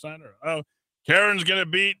 22%. Or, oh, Karen's going to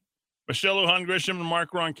beat Michelle Lujan Grisham and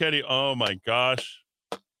Mark Ronchetti. Oh, my gosh.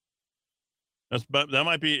 That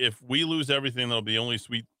might be, if we lose everything, that'll be the only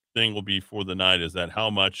sweet thing will be for the night is that how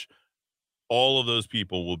much all of those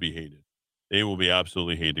people will be hated. They will be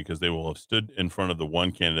absolutely hated because they will have stood in front of the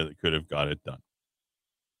one candidate that could have got it done.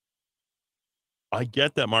 I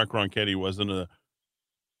get that Mark Ronchetti wasn't a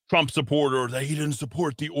Trump supporter or that he didn't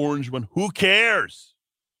support the orange one. Who cares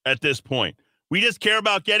at this point? We just care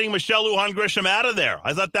about getting Michelle Lujan Grisham out of there.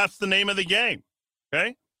 I thought that's the name of the game.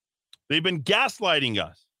 Okay? They've been gaslighting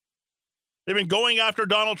us. They've been going after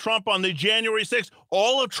Donald Trump on the January 6th.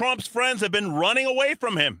 All of Trump's friends have been running away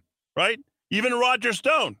from him, right? Even Roger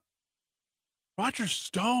Stone. Roger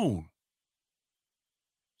Stone.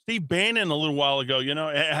 Steve Bannon a little while ago, you know,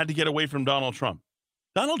 had to get away from Donald Trump.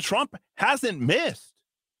 Donald Trump hasn't missed.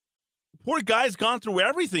 The poor guy's gone through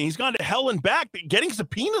everything. He's gone to hell and back, getting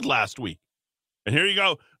subpoenaed last week. And here you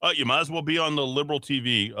go. You might as well be on the liberal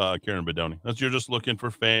TV, Karen Bedoni. You're just looking for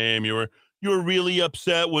fame. You were really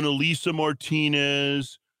upset when Elisa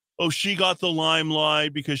Martinez, she got the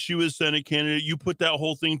limelight because she was Senate candidate. You put that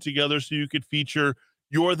whole thing together so you could feature,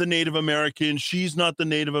 you're the Native American. She's not the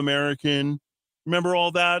Native American. Remember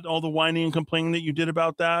all that? All the whining and complaining that you did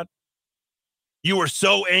about that? You were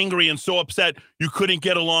so angry and so upset you couldn't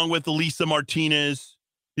get along with Elisa Martinez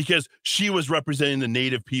because she was representing the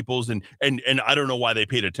Native peoples, and I don't know why they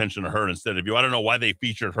paid attention to her instead of you. I don't know why they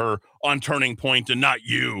featured her on Turning Point and not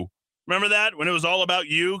you. Remember that? When it was all about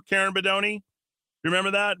you, Karen Bedoni? You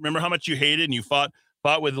remember that? Remember how much you hated and you fought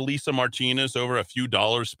with Elisa Martinez over a few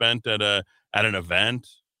dollars spent at an event?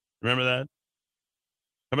 Remember that?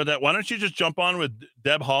 How about that? Why don't you just jump on with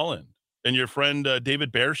Deb Haaland and your friend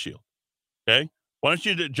David Bearshield? Okay? Why don't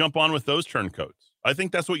you jump on with those turncoats? I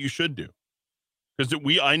think that's what you should do.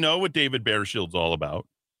 Because I know what David Bearshield's all about.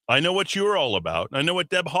 I know what you're all about. I know what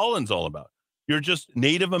Deb Haaland's all about. You're just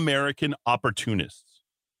Native American opportunists.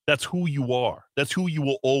 That's who you are. That's who you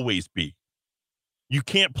will always be. You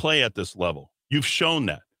can't play at this level. You've shown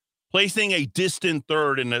that. Placing a distant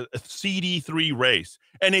third in a CD3 race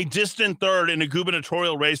and a distant third in a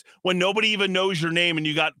gubernatorial race when nobody even knows your name and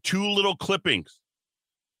you got two little clippings.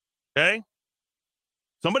 Okay?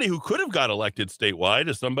 Somebody who could have got elected statewide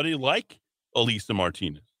is somebody like Elisa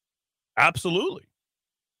Martinez. Absolutely.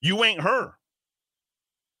 You ain't her.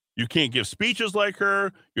 You can't give speeches like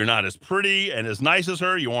her. You're not as pretty and as nice as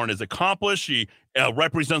her. You aren't as accomplished. She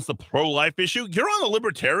represents the pro-life issue. You're on the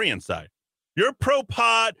libertarian side. You're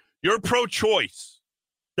pro-pot. You're pro-choice.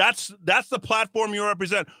 That's the platform you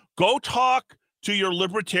represent. Go talk to your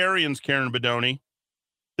libertarians, Karen Bedoni.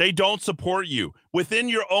 They don't support you. Within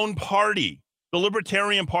your own party, the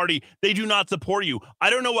Libertarian Party, they do not support you. I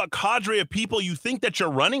don't know what cadre of people you think that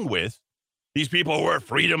you're running with. These people who are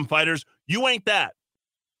freedom fighters. You ain't that.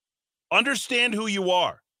 Understand who you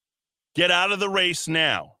are. Get out of the race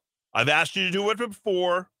now. I've asked you to do it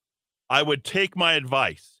before. I would take my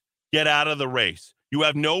advice. Get out of the race. You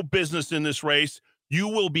have no business in this race. You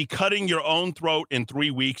will be cutting your own throat in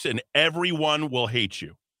 3 weeks, and everyone will hate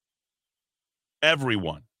you.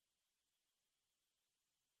 Everyone.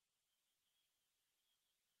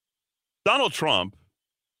 Donald Trump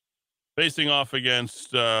facing off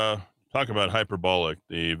against, talk about hyperbolic,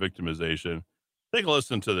 the victimization. Take a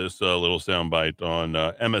listen to this little soundbite on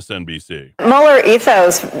MSNBC. Mueller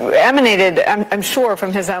ethos emanated, I'm sure,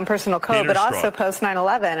 from his own personal code, Peter but also Strzok. post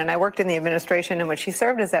 9/11. And I worked in the administration in which he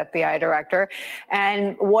served as FBI director.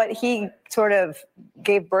 And what he sort of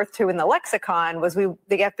gave birth to in the lexicon was the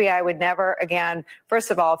FBI would never again,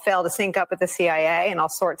 first of all, fail to sync up with the CIA, and all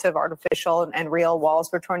sorts of artificial and real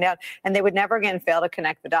walls were torn down. And they would never again fail to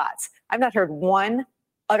connect the dots. I've not heard one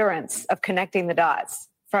utterance of connecting the dots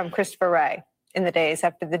from Christopher Wray in the days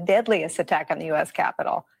after the deadliest attack on the U.S.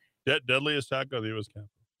 Capitol. Deadliest attack on the U.S. Capitol.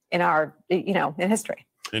 In our, in history.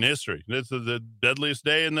 In history. This is the deadliest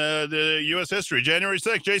day in the U.S. history, January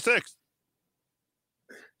 6th, J6.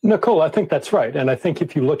 Nicole, I think that's right. And I think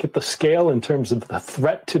if you look at the scale in terms of the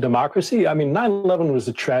threat to democracy, I mean, 9/11 was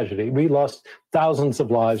a tragedy. We lost thousands of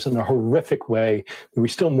lives in a horrific way that we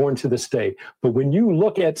still mourn to this day. But when you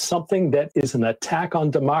look at something that is an attack on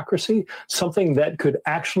democracy, something that could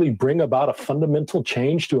actually bring about a fundamental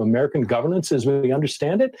change to American governance as we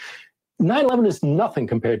understand it, 9/11 is nothing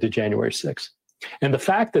compared to January 6th. And the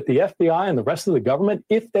fact that the FBI and the rest of the government,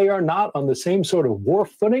 if they are not on the same sort of war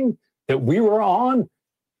footing that we were on,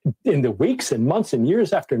 in the weeks and months and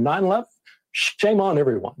years after 9/11, shame on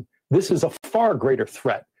everyone. This is a far greater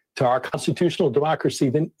threat to our constitutional democracy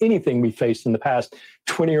than anything we faced in the past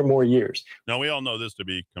 20 or more years. Now, we all know this to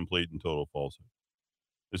be complete and total falsehood.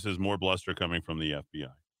 This is more bluster coming from the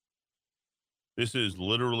FBI. This is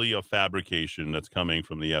literally a fabrication that's coming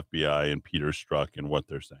from the FBI and Peter Strzok and what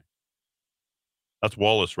they're saying. That's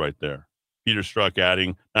Wallace right there. Peter Strzok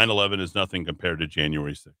adding 9/11 is nothing compared to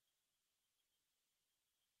January 6th.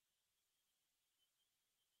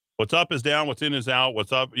 What's up is down, what's in is out,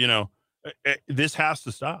 what's up, this has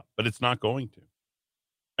to stop, but it's not going to.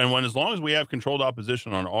 And as long as we have controlled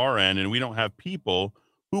opposition on our end and we don't have people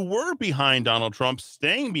who were behind Donald Trump,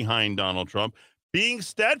 staying behind Donald Trump, being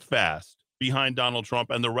steadfast behind Donald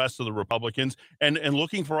Trump and the rest of the Republicans and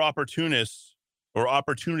looking for opportunists or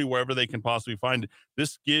opportunity wherever they can possibly find it,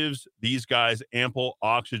 this gives these guys ample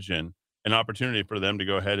oxygen and opportunity for them to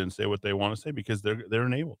go ahead and say what they want to say because they're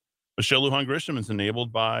enabled. Michelle Lujan Grisham is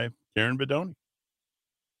enabled by Karen Bedoni.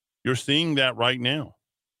 You're seeing that right now.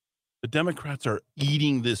 The Democrats are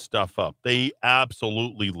eating this stuff up. They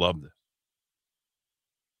absolutely love this.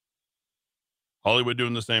 Hollywood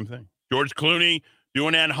doing the same thing. George Clooney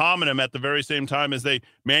doing ad hominem at the very same time as they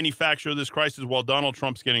manufacture this crisis while Donald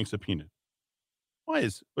Trump's getting subpoenaed. Why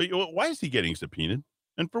is he getting subpoenaed?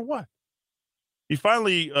 And for what? He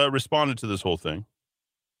finally responded to this whole thing.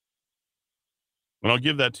 And I'll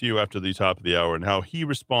give that to you after the top of the hour and how he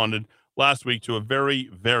responded last week to a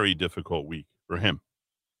very, very difficult week for him.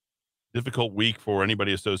 Difficult week for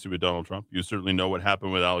anybody associated with Donald Trump. You certainly know what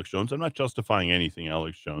happened with Alex Jones. I'm not justifying anything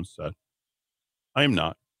Alex Jones said. I am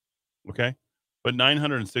not. Okay? But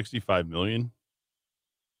 $965 million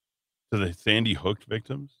to the Sandy Hook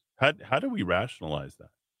victims? How do we rationalize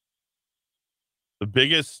that? The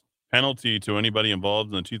biggest penalty to anybody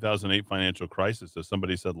involved in the 2008 financial crisis, as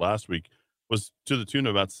somebody said last week, was to the tune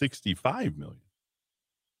of about $65 million.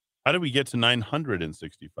 How do we get to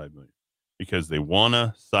 $965 million? Because they want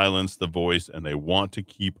to silence the voice and they want to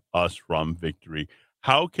keep us from victory.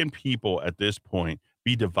 How can people at this point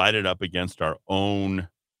be divided up against our own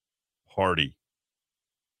party?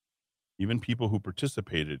 Even people who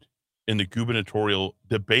participated in the gubernatorial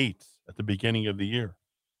debates at the beginning of the year.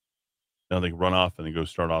 Now they run off and they go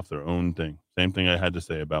start off their own thing. Same thing I had to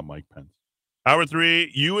say about Mike Pence. Hour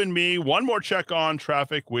 3, you and me. One more check on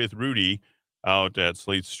traffic with Rudy out at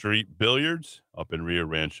Slate Street Billiards up in Rio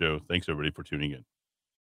Rancho. Thanks, everybody, for tuning in.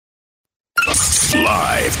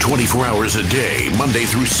 Live 24 hours a day, Monday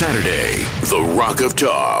through Saturday. The Rock of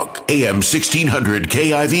Talk, AM 1600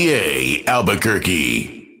 KIVA,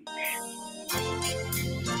 Albuquerque.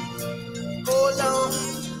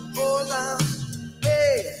 Hold on,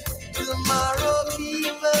 hey, tomorrow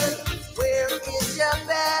people, where is your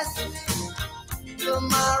best?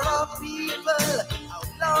 Tomorrow people, how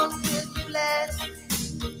long will you last?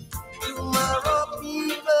 Tomorrow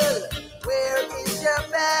people, where is your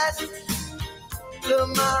best?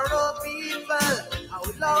 Tomorrow people, how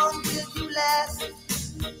long will you last?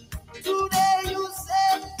 Today you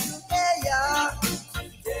said today you're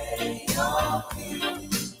here.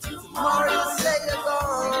 Tomorrow you say you're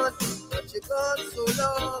gone, but you're gone so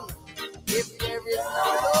long. If there is no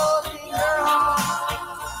love in your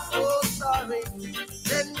heart, so sorry,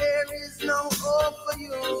 then there is no hope for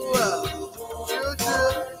you.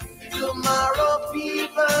 True. Tomorrow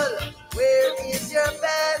people, where is your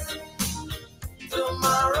best?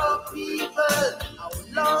 Tomorrow people, how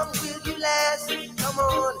long will you last? Come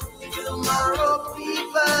on, tomorrow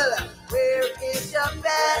people, where is your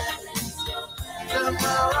best?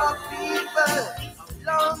 tomorrow, people.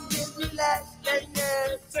 How long did we last?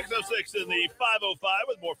 606 in the 505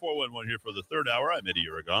 with more 411 here for the third hour. I'm Eddie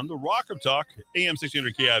Aragon, the Rock of Talk, AM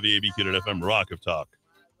 1600 KIVA, BQ FM,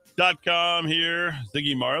 rockoftalk.com here.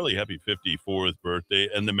 Ziggy Marley, happy 54th birthday.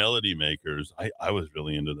 And the Melody Makers, I was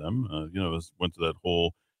really into them. Went to that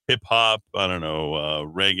whole hip hop,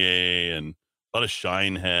 reggae, and a lot of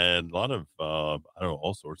Shinehead, a lot of,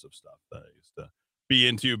 all sorts of stuff that I used to be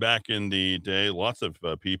into back in the day. Lots of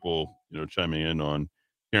people, chiming in on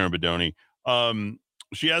Karen Bedoni.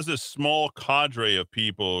 She has this small cadre of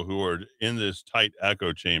people who are in this tight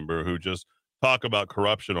echo chamber who just talk about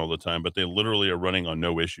corruption all the time, but they literally are running on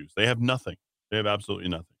no issues. They have nothing. They have absolutely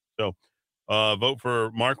nothing. So vote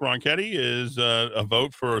for Mark Ronchetti is a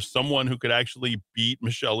vote for someone who could actually beat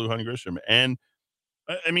Michelle Lujan Grisham. And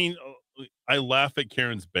I laugh at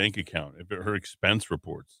Karen's bank account, her expense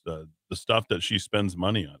reports, the stuff that she spends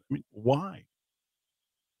money on. Why?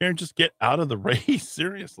 Karen, just get out of the race.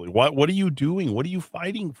 Seriously. What are you doing? What are you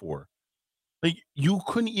fighting for? Like, you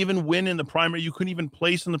couldn't even win in the primary. You couldn't even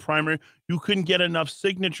place in the primary. You couldn't get enough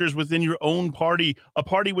signatures within your own party, a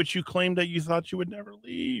party which you claimed that you thought you would never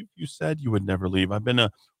leave. You said you would never leave. I've been a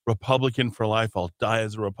Republican for life. I'll die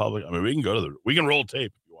as a Republican. We can roll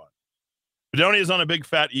tape if you want. Bedoni is on a big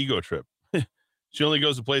fat ego trip. She only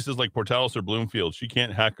goes to places like Portales or Bloomfield. She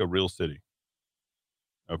can't hack a real city.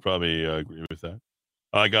 I probably agree with that.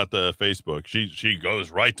 I got the Facebook. She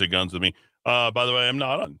goes right to guns with me. By the way, I'm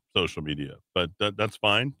not on social media, but that's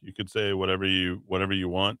fine. You could say whatever you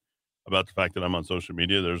want about the fact that I'm on social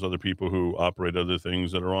media. There's other people who operate other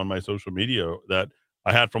things that are on my social media that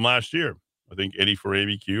I had from last year. I think 84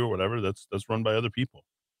 ABQ or whatever. That's run by other people.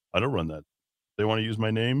 I don't run that. If they want to use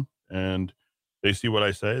my name and they see what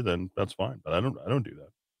I say, then that's fine. But I don't do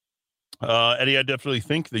that. Eddie, I definitely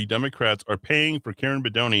think the Democrats are paying for Karen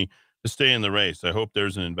Bedoni to stay in the race. I hope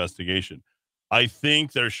there's an investigation. I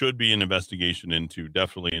think there should be an investigation into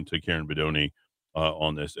Karen Bedoni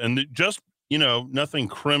on this. And just, nothing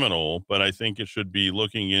criminal, but I think it should be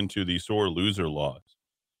looking into the sore loser laws.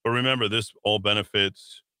 But remember, this all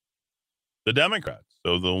benefits the Democrats.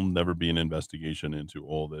 So there'll never be an investigation into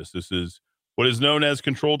all this. This is what is known as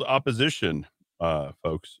controlled opposition,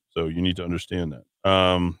 folks. So you need to understand that.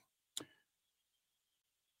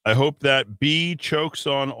 I hope that B chokes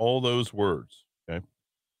on all those words. Okay.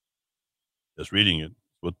 Just reading it.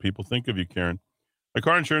 What people think of you, Karen. My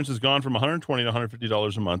car insurance has gone from $120 to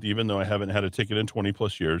 $150 a month, even though I haven't had a ticket in 20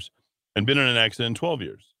 plus years and been in an accident in 12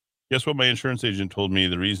 years. Guess what my insurance agent told me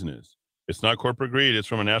the reason is? It's not corporate greed. It's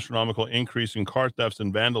from an astronomical increase in car thefts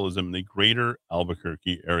and vandalism in the greater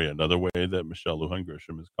Albuquerque area. Another way that Michelle Lujan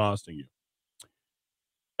Grisham is costing you.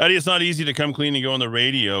 Eddie, it's not easy to come clean and go on the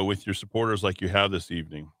radio with your supporters like you have this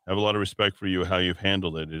evening. I have a lot of respect for you, how you've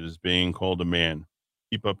handled it. It is being called a man.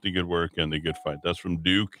 Keep up the good work and the good fight. That's from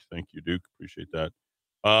Duke. Thank you, Duke. Appreciate that.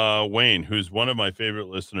 Wayne, who's one of my favorite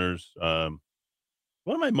listeners, one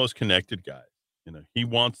of my most connected guys. He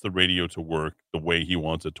wants the radio to work the way he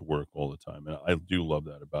wants it to work all the time. And I do love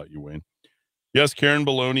that about you, Wayne. Yes, Karen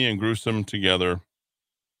Baloney and Gruesome together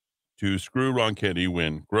to screw Ronchetti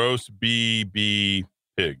win. Gross BB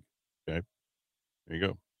pig. Okay. There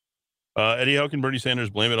you go. Eddie, how can Bernie Sanders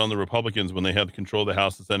blame it on the Republicans when they have control of the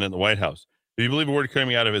House, the Senate, and the White House? If you believe a word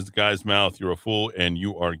coming out of his guy's mouth, you're a fool and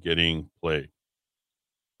you are getting played.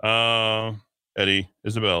 Eddie,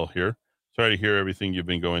 Isabel here. Sorry to hear everything you've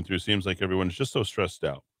been going through. Seems like everyone is just so stressed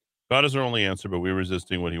out. God is our only answer, but we're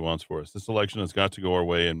resisting what he wants for us. This election has got to go our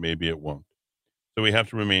way, and maybe it won't. So we have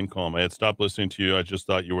to remain calm. I had stopped listening to you. I just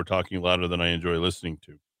thought you were talking louder than I enjoy listening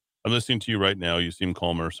to. I'm listening to you right now. You seem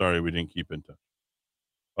calmer. Sorry we didn't keep in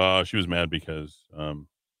touch. She was mad because,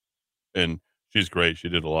 and she's great. She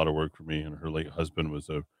did a lot of work for me, and her late husband was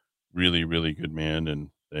a really, really good man, and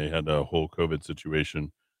they had a whole COVID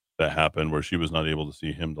situation that happened where she was not able to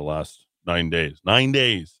see him the last 9 days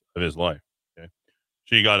of his life. Okay.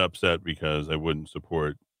 She got upset because I wouldn't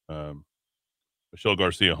support Michelle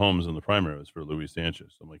Garcia Holmes in the primaries for Luis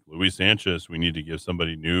Sanchez. I'm like, Luis Sanchez, we need to give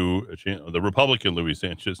somebody new a chance. The Republican Luis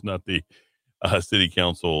Sanchez, not the city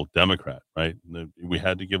council Democrat, right? We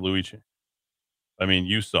had to give Luis a chance. I mean,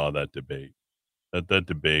 you saw that debate. That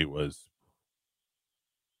debate was,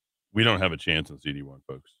 we don't have a chance in CD1,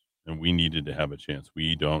 folks. And we needed to have a chance.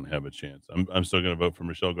 We don't have a chance. I'm still going to vote for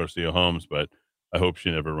Michelle Garcia Holmes, but I hope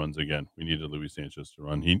she never runs again. We needed Luis Sanchez to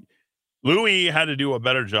run. Louis had to do a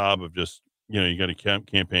better job of just, you got to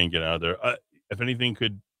campaign, get out of there. If anything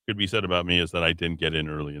could be said about me is that I didn't get in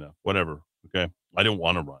early enough. Whatever. Okay. I didn't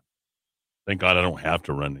want to run. Thank God I don't have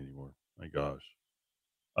to run anymore. My gosh.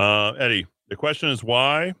 Eddie, the question is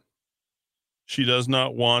why She does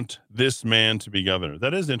not want this man to be governor.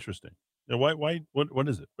 That is interesting. Now, what is it?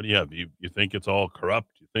 What do you have? You think it's all corrupt?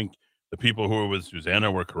 You think the people who were with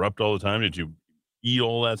Susanna were corrupt all the time? Did you eat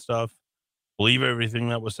all that stuff? Believe everything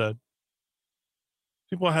that was said?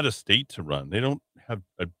 People had a state to run. They don't have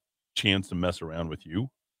a chance to mess around with you.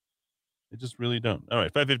 They just really don't. All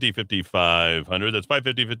right, 550-5500. That's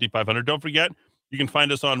 550-5500. Don't forget, you can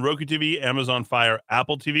find us on Roku TV, Amazon Fire,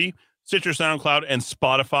 Apple TV, Stitcher, SoundCloud, and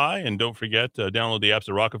Spotify. And don't forget to download the apps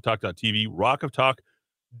at rockoftalk.tv,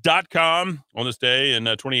 rockoftalk.com. On this day in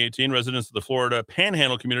 2018, residents of the Florida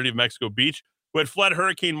Panhandle community of Mexico Beach, who had fled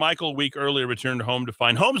Hurricane Michael a week earlier, returned home to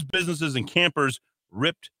find homes, businesses, and campers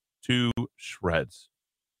ripped to shreds.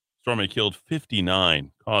 Storm had killed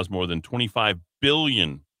 59, caused more than $25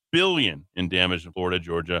 billion in damage in Florida,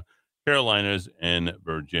 Georgia, Carolinas, and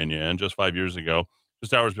Virginia. And just 5 years ago,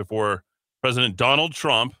 just hours before President Donald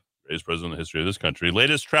Trump, greatest president in the history of this country,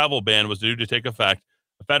 latest travel ban was due to take effect,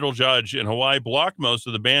 a federal judge in Hawaii blocked most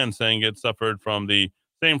of the ban, saying it suffered from the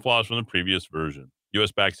same flaws from the previous version.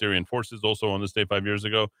 U.S.-backed Syrian forces also on this day 5 years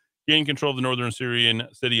ago gained control of the northern Syrian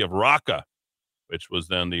city of Raqqa, which was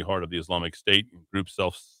then the heart of the Islamic State group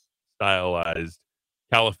self-stylized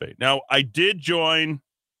caliphate. Now, I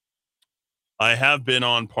have been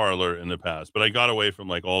on Parler in the past, but I got away from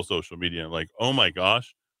like all social media. I'm like, oh my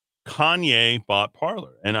gosh, Kanye bought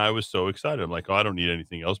Parler. And I was so excited. I'm like, oh, I don't need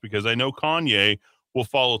anything else because I know Kanye will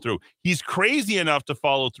follow through. He's crazy enough to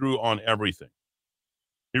follow through on everything.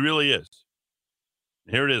 He really is.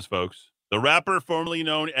 Here it is, folks. The rapper formerly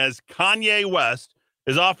known as Kanye West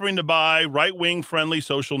is offering to buy right-wing friendly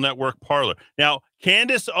social network Parler. Now,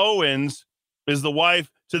 Candace Owens is the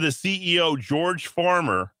wife to the CEO, George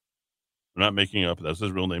Farmer. I'm not making up. That's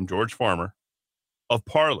his real name, George Farmer, of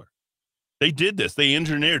Parler. They did this. They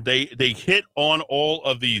engineered. They hit on all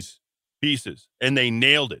of these pieces, and they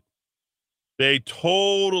nailed it. They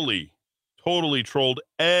totally trolled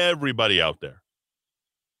everybody out there.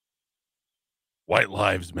 White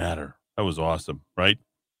Lives Matter. That was awesome, right?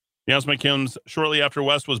 The announcement comes shortly after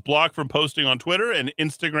West was blocked from posting on Twitter and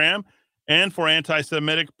Instagram and for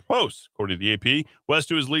anti-Semitic posts. According to the AP, West,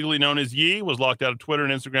 who is legally known as Ye, was locked out of Twitter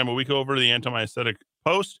and Instagram a week over the anti-Semitic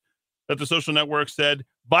post that the social network said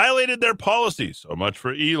violated their policies. So much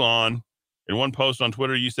for Elon. In one post on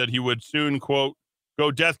Twitter, Ye said he would soon, quote,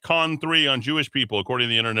 go DEFCON 3 on Jewish people, according to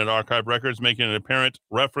the Internet Archive records, making an apparent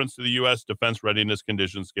reference to the U.S. Defense Readiness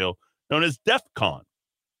Condition Scale, known as DEFCON.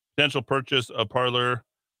 Potential purchase of Parler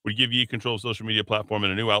would give Ye control of social media platform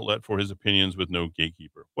and a new outlet for his opinions with no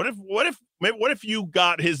gatekeeper. What if you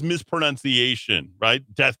got his mispronunciation, right?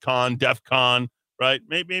 DEFCON, right?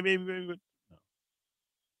 Maybe. No.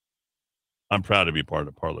 I'm proud to be part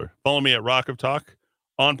of Parler. Follow me at Rock of Talk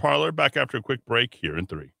on Parler. Back after a quick break here in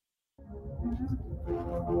 3.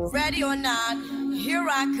 Ready or not, here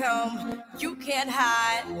I come. You can't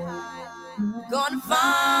hide. Gonna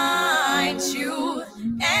find you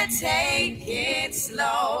and take it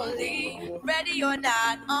slowly. Ready or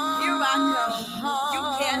not, here I come. You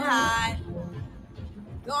can't hide.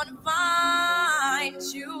 Gonna find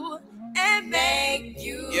you and make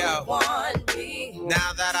you want me.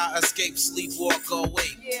 Now that I escape, sleep, walk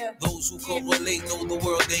away. Those who correlate know the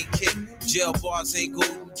world ain't kick. Jail bars ain't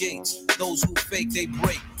golden gates. Those who fake, they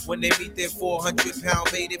break. When they meet their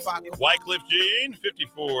 400-pound mate, if I can... Wycliffe Jean,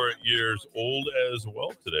 54 years old as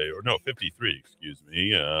well today. Or no, 53, excuse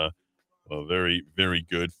me. Very, very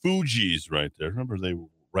good. Fuji's right there. Remember they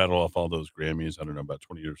rattled off all those Grammys, I don't know, about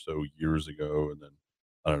 20 or so years ago. And then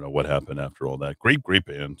I don't know what happened after all that. Great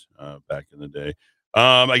band back in the day.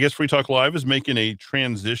 I guess Free Talk Live is making a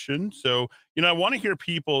transition. So, I want to hear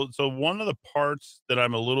people. So one of the parts that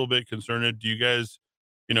I'm a little bit concerned at, do you guys,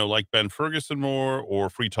 like Ben Ferguson more or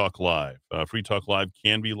Free Talk Live? Free Talk Live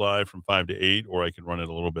can be live from 5 to 8, or I can run it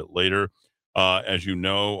a little bit later. As you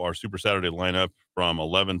know, our Super Saturday lineup from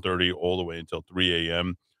 11:30 all the way until 3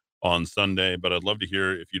 a.m. on Sunday. But I'd love to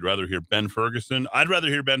hear if you'd rather hear Ben Ferguson. I'd rather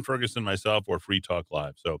hear Ben Ferguson myself or Free Talk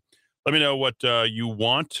Live. So let me know what you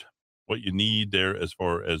want, what you need there as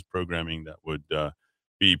far as programming. That would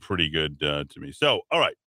be pretty good to me. So, all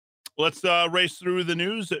right, let's race through the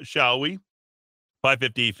news, shall we?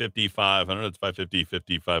 550-5500. That's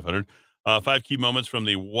 550-5500. 5 key moments from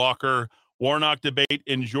the Walker-Warnock debate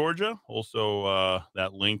in Georgia. Also,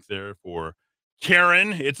 that link there for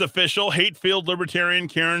Karen. It's official. Hate-filled libertarian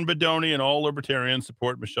Karen Bedoni and all libertarians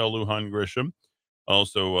support Michelle Lujan Grisham.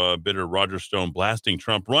 Also, bitter Roger Stone blasting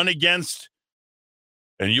Trump. Run against,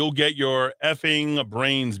 and you'll get your effing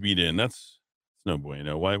brains beat in. That's no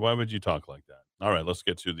bueno. Why would you talk like that? All right, let's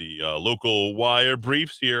get to the local wire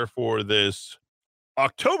briefs here for this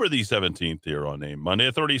October the 17th here on a Monday.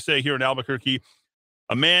 Authorities say here in Albuquerque,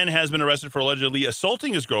 a man has been arrested for allegedly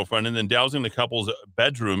assaulting his girlfriend and then dousing the couple's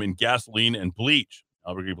bedroom in gasoline and bleach.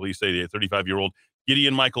 Albuquerque police say the 35-year-old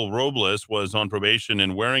Gideon Michael Robles was on probation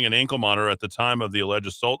and wearing an ankle monitor at the time of the alleged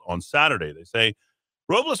assault on Saturday. They say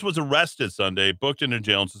Robles was arrested Sunday, booked into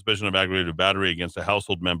jail on suspicion of aggravated battery against a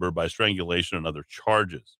household member by strangulation and other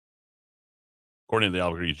charges. According to the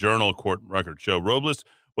Albuquerque Journal, court records show Robles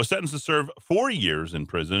was sentenced to serve 4 years in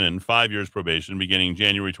prison and 5 years probation beginning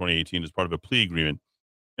January 2018 as part of a plea agreement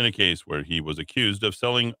in a case where he was accused of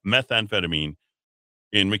selling methamphetamine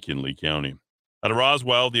in McKinley County. Out of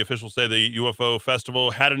Roswell, the officials say the UFO festival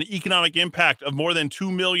had an economic impact of more than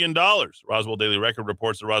 $2 million. Roswell Daily Record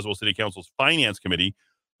reports the Roswell City Council's Finance Committee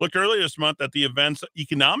looked earlier this month at the event's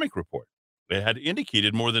economic report. It had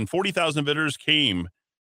indicated more than 40,000 visitors came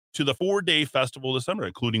to the 4-day festival this summer,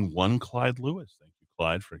 including one Clyde Lewis. Thank you,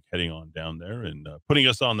 Clyde, for heading on down there and putting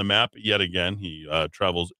us on the map yet again. He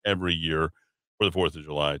travels every year for the 4th of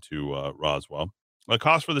July to Roswell. The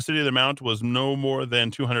cost for the city of the Mount was no more than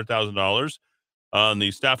 $200,000.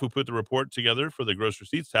 The staff who put the report together for the gross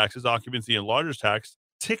receipts taxes, occupancy and lodgers tax,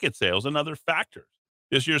 ticket sales, and other factors.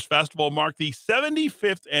 This year's festival marked the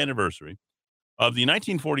 75th anniversary of the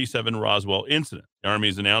 1947 Roswell incident. The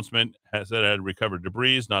Army's announcement has said it had recovered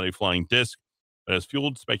debris, not a flying disc, but has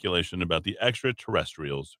fueled speculation about the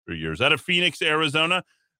extraterrestrials for years. Out of Phoenix, Arizona,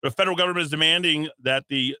 the federal government is demanding that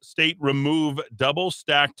the state remove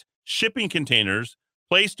double-stacked shipping containers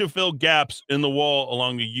placed to fill gaps in the wall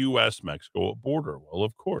along the U.S.-Mexico border. Well,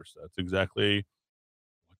 of course, that's exactly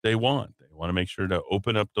what they want. They want to make sure to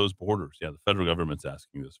open up those borders. Yeah, the federal government's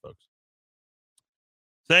asking this, folks.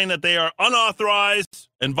 Saying that they are unauthorized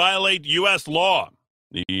and violate U.S. law.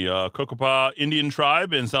 The Cocopah Indian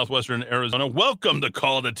tribe in southwestern Arizona welcomed the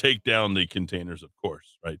call to take down the containers, of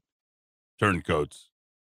course, right? Turncoats.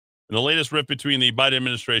 In the latest rift between the Biden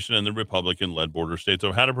administration and the Republican-led border states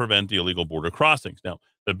of how to prevent the illegal border crossings. Now,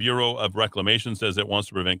 the Bureau of Reclamation says it wants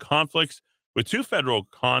to prevent conflicts with 2 federal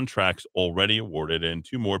contracts already awarded and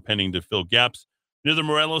 2 more pending to fill gaps near the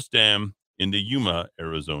Morelos Dam in the Yuma,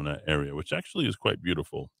 Arizona area, which actually is quite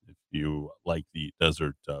beautiful if you like the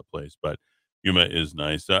desert place. But Yuma is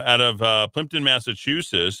nice. Out of Plimpton,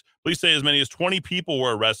 Massachusetts, police say as many as 20 people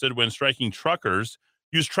were arrested when striking truckers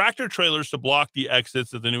used tractor trailers to block the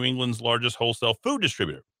exits of the New England's largest wholesale food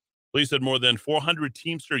distributor. Police said more than 400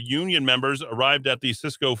 Teamster Union members arrived at the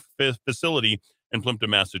Cisco facility in Plimpton,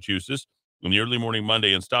 Massachusetts in the early morning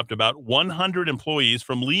Monday and stopped about 100 employees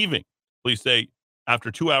from leaving. Police say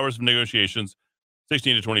after 2 hours of negotiations,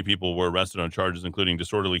 16 to 20 people were arrested on charges including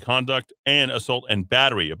disorderly conduct and assault and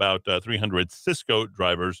battery. About 300 Cisco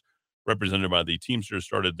drivers represented by the Teamsters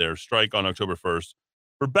started their strike on October 1st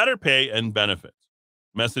for better pay and benefits.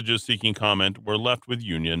 Messages seeking comment were left with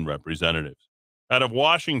union representatives. Out of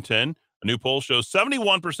Washington, a new poll shows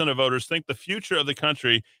 71% of voters think the future of the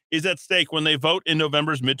country is at stake when they vote in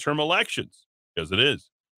November's midterm elections, because it is.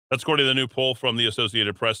 That's according to the new poll from the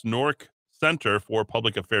Associated Press Nork Center for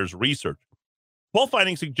Public Affairs Research. Poll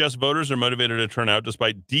findings suggest voters are motivated to turn out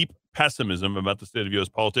despite deep pessimism about the state of U.S.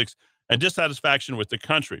 politics and dissatisfaction with the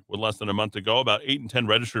country. With less than a month ago, about 8 in 10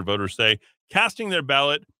 registered voters say casting their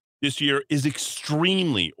ballot this year is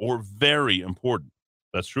extremely or very important.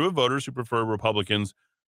 That's true of voters who prefer Republicans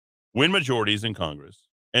win majorities in Congress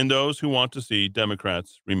and those who want to see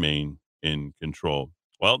Democrats remain in control.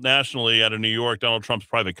 Well, nationally, out of New York, Donald Trump's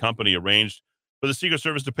private company arranged for the Secret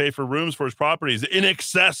Service to pay for rooms for his properties in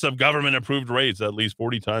excess of government-approved rates at least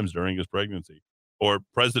 40 times during his pregnancy or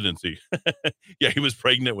presidency. Yeah, he was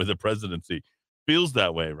pregnant with a presidency. Feels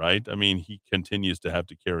that way, right? I mean, he continues to have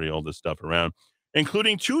to carry all this stuff around,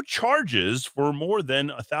 including 2 charges for more than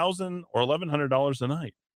 $1,000 or $1,100 a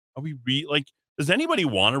night. Are we does anybody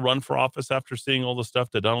want to run for office after seeing all the stuff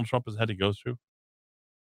that Donald Trump has had to go through?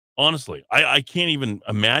 Honestly, I can't even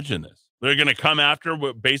imagine this. They're going to come after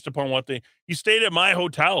based upon what he stayed at my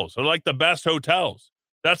hotels. They're like the best hotels.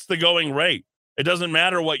 That's the going rate. It doesn't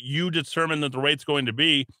matter what you determine that the rate's going to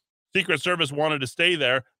be. Secret Service wanted to stay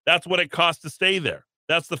there. That's what it costs to stay there.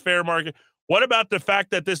 That's the fair market. What about the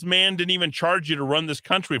fact that this man didn't even charge you to run this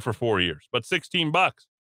country for 4 years, but $16?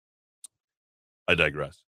 I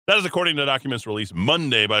digress. That is according to documents released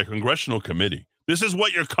Monday by a congressional committee. This is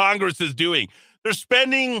what your Congress is doing. They're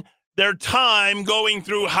spending their time going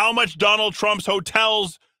through how much Donald Trump's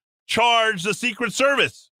hotels charge the Secret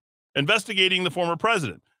Service, investigating the former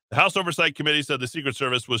president. The House Oversight Committee said the Secret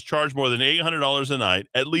Service was charged more than $800 a night,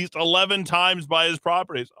 at least 11 times by his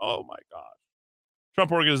properties. Oh, my God.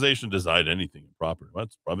 Trump Organization decide anything in property.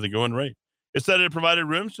 That's probably the going rate. It said it provided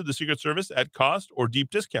rooms to the Secret Service at cost or deep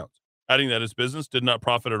discounts. adding that his business did not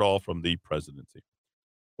profit at all from the presidency.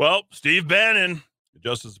 Well, Steve Bannon, the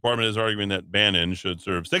Justice Department is arguing that Bannon should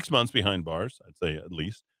serve 6 months behind bars, I'd say at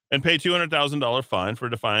least, and pay $200,000 fine for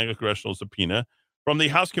defying a congressional subpoena from the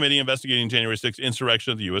House committee investigating January 6th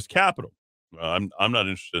insurrection of the U.S. Capitol. I'm not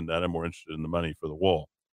interested in that. I'm more interested in the money for the wall.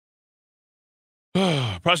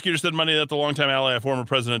 Prosecutor said Monday that the longtime ally of former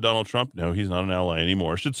President Donald Trump, no, he's not an ally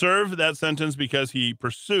anymore, should serve that sentence because he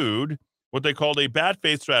pursued what they called a bad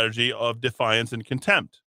faith strategy of defiance and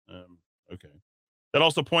contempt. Okay. That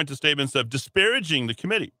also point to statements of disparaging the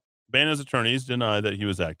committee. Bannon's attorneys deny that he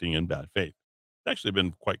was acting in bad faith. It's actually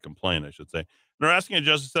been quite complained, I should say. They're asking a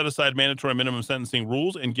judge to set aside mandatory minimum sentencing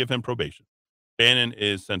rules and give him probation. Bannon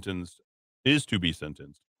is to be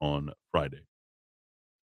sentenced on Friday.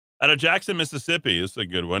 Out of Jackson, Mississippi, this is a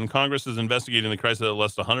good one. Congress is investigating the crisis that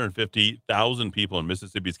left 150,000 people in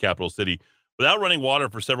Mississippi's capital city without running water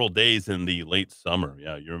for several days in the late summer.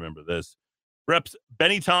 Yeah, you remember this. Reps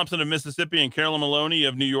Benny Thompson of Mississippi and Carolyn Maloney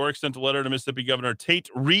of New York sent a letter to Mississippi Governor Tate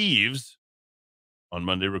Reeves on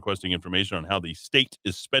Monday requesting information on how the state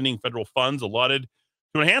is spending federal funds allotted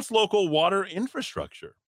to enhance local water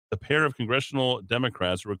infrastructure. The pair of congressional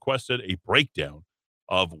Democrats requested a breakdown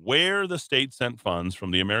of where the state sent funds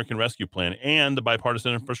from the American Rescue Plan and the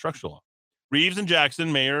bipartisan infrastructure law. Reeves and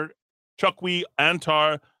Jackson Mayor Chukwi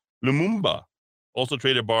Antar Lumumba also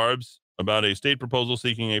traded barbs about a state proposal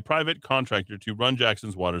seeking a private contractor to run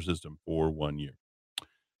Jackson's water system for 1 year.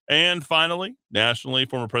 And finally, nationally,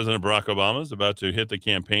 former President Barack Obama is about to hit the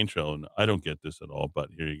campaign trail. And I don't get this at all, but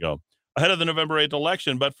here you go. Ahead of the November 8th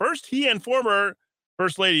election. But first, he and former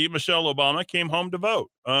First Lady Michelle Obama came home to vote.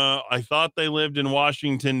 I thought they lived in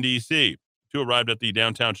Washington, D.C. Two arrived at the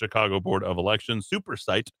downtown Chicago Board of Elections super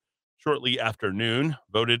site shortly after noon,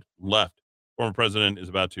 voted left. Former president is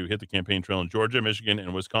about to hit the campaign trail in Georgia, Michigan,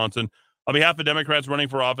 and Wisconsin on behalf of Democrats running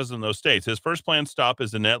for office in those states. His first planned stop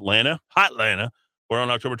is in Atlanta, where on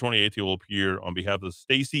October 28th, he will appear on behalf of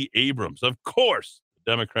Stacey Abrams, of course,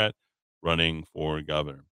 the Democrat running for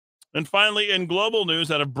governor. And finally, in global news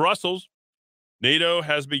out of Brussels, NATO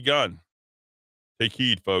has begun. Take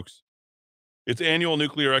heed, folks. Its annual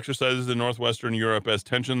nuclear exercises in northwestern Europe as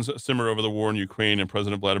tensions simmer over the war in Ukraine and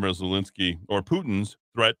President Vladimir Zelensky, or Putin's,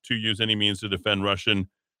 threat to use any means to defend Russian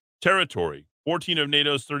territory. 14 of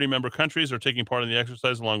NATO's 30-member countries are taking part in the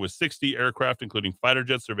exercise, along with 60 aircraft, including fighter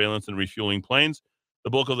jets, surveillance, and refueling planes. The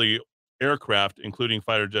bulk of the aircraft, including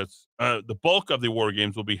fighter jets, the bulk of the war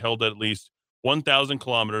games will be held at least 1,000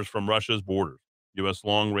 kilometers from Russia's borders. U.S.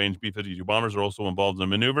 long-range B-52 bombers are also involved in the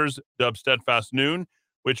maneuvers, dubbed Steadfast Noon,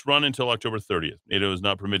 which run until October 30th. NATO is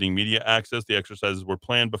not permitting media access. The exercises were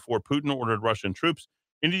planned before Putin ordered Russian troops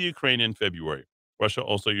into Ukraine in February. Russia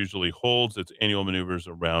also usually holds its annual maneuvers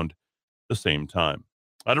around the same time.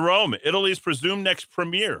 Out of Rome, Italy's presumed next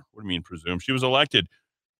premier. What do you mean presumed? She was elected.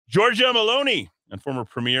 Giorgia Meloni and former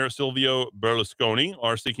Premier Silvio Berlusconi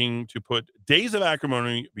are seeking to put days of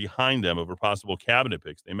acrimony behind them over possible cabinet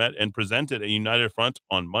picks. They met and presented a united front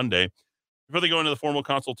on Monday before they go into the formal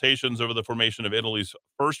consultations over the formation of Italy's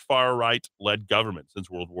first far-right-led government since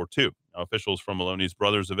World War II. Now, officials from Meloni's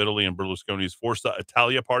Brothers of Italy and Berlusconi's Forza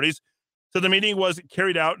Italia parties said the meeting was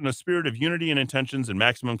carried out in a spirit of unity and intentions and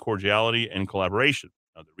maximum cordiality and collaboration.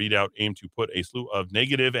 Now, the readout aimed to put a slew of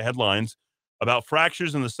negative headlines about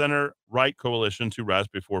fractures in the center-right coalition to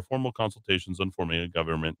rest before formal consultations on forming a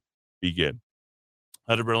government begin.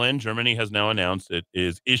 Out of Berlin, Germany has now announced it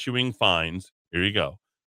is issuing fines, here you go,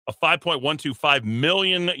 of 5.125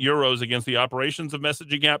 million euros against the operations of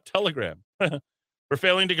messaging app Telegram for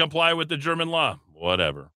failing to comply with the German law.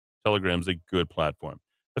 Whatever. Telegram's a good platform.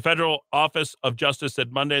 The Federal Office of Justice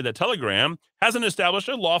said Monday that Telegram hasn't established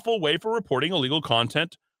a lawful way for reporting illegal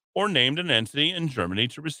content or named an entity in Germany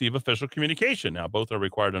to receive official communication. Now, both are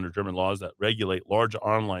required under German laws that regulate large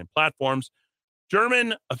online platforms.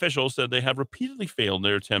 German officials said they have repeatedly failed in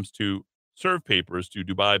their attempts to serve papers to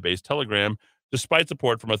Dubai-based Telegram, despite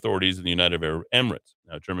support from authorities in the United Arab Emirates.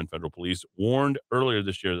 Now, German federal police warned earlier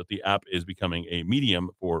this year that the app is becoming a medium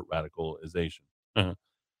for radicalization.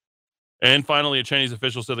 And finally, a Chinese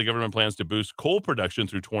official said the government plans to boost coal production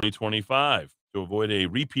through 2025 to avoid a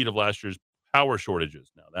repeat of last year's power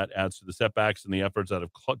shortages. Now, that adds to the setbacks in the efforts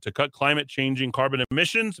to cut climate-changing carbon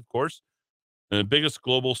emissions, of course. And the biggest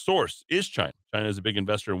global source is China. China is a big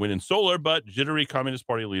investor in wind and solar, but jittery Communist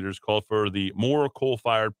Party leaders called for the more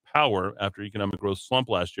coal-fired power after economic growth slump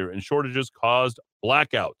last year, and shortages caused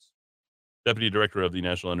blackouts. Deputy Director of the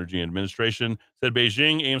National Energy Administration said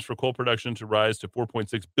Beijing aims for coal production to rise to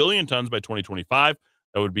 4.6 billion tons by 2025.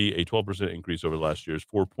 That would be a 12% increase over last year's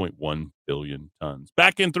 4.1 billion tons.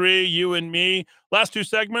 Back in 3, you and me. Last 2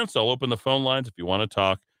 segments, I'll open the phone lines if you want to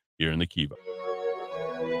talk. here in the Kiva.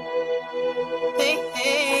 Hey,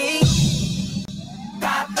 hey.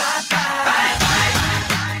 Bye, bye, bye.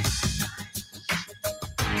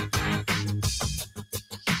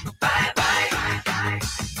 Bye, bye.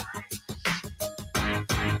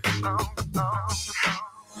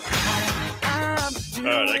 All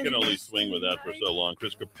right, I can only swing with that for so long.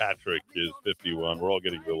 Chris Kirkpatrick is 51. We're all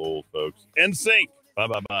getting real old, folks. NSYNC. Bye,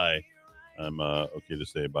 bye, bye. I'm okay to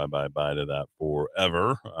say bye, bye, bye to that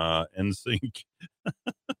forever. NSYNC.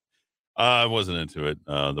 I wasn't into it.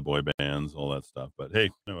 The boy bands, all that stuff. But hey,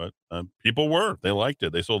 you know what? People were. They liked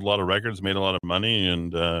it. They sold a lot of records, made a lot of money,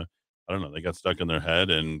 and I don't know. They got stuck in their head.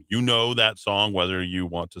 And you know that song, whether you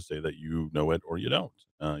want to say that you know it or you don't.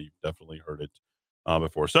 You've definitely heard it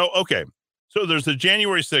before. So, okay. So there's the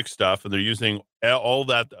January 6th stuff, and they're using all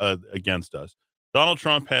that against us. Donald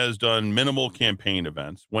Trump has done minimal campaign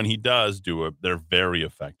events. When he does do it, they're very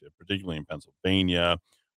effective, particularly in Pennsylvania,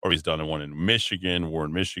 or he's done one in Michigan, war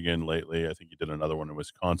in Michigan lately. I think he did another one in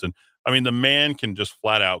Wisconsin. I mean, the man can just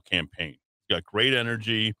flat out campaign. He's got great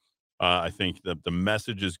energy. I think that the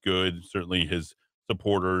message is good. Certainly his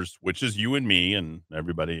supporters, which is you and me and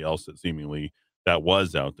everybody else that seemingly that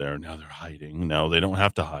was out there. Now they're hiding. Now they don't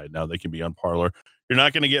have to hide. Now they can be on Parler. You're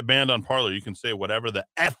not going to get banned on Parler. You can say whatever the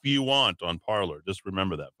F you want on Parler. Just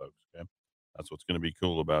remember that, folks. Okay. That's what's going to be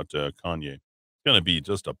cool about Kanye. It's going to be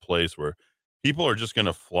just a place where people are just going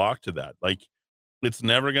to flock to that. Like, it's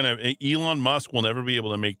never going to, Elon Musk will never be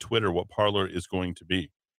able to make Twitter what Parler is going to be.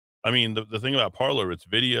 I mean, the thing about Parler, it's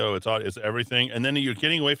video, it's audio, it's everything. And then you're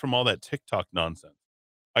getting away from all that TikTok nonsense.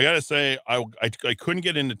 I got to say, I couldn't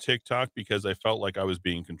get into TikTok because I felt like I was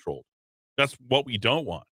being controlled. That's what we don't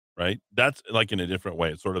want, right? That's like in a different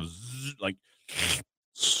way. It's sort of like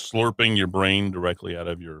slurping your brain directly out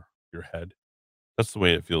of your head. That's the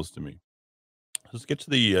way it feels to me. Let's get to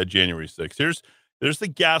the January 6th. There's the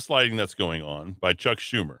gaslighting that's going on by Chuck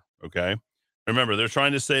Schumer, okay? Remember, they're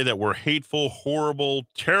trying to say that we're hateful, horrible,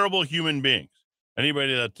 terrible human beings.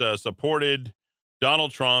 Anybody that supported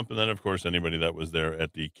Donald Trump, and then, of course, anybody that was there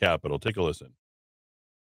at the Capitol. Take a listen.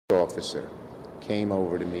 Officer came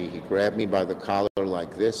over to me. He grabbed me by the collar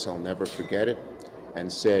like this, I'll never forget it,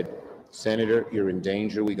 and said, "Senator, you're in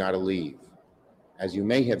danger. We got to leave." As you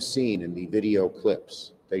may have seen in the video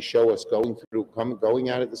clips, they show us going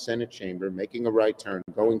out of the Senate chamber, making a right turn,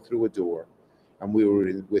 going through a door, and we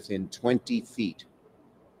were within 20 feet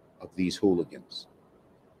of these hooligans.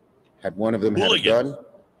 Had one of them had a gun,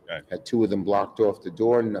 had two of them blocked off the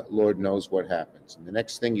door, and Lord knows what happens. And the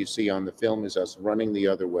next thing you see on the film is us running the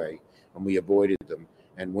other way, and we avoided them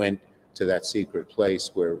and went to that secret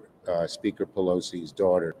place where Speaker Pelosi's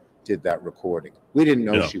daughter did that recording. We didn't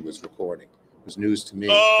know she was recording. It was news to me.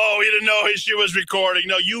 Oh, you didn't know she was recording.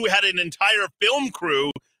 No, you had an entire film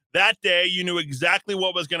crew that day. You knew exactly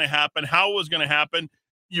what was going to happen, how it was going to happen.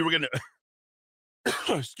 You were going to,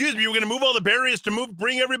 excuse me, you were going to move all the barriers to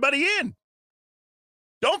bring everybody in.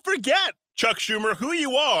 Don't forget, Chuck Schumer, who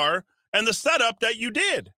you are and the setup that you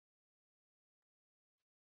did.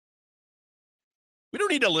 We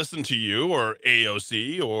don't need to listen to you or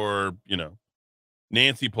AOC or,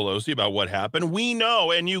 Nancy Pelosi about what happened. We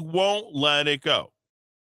know, and you won't let it go.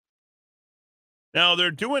 Now,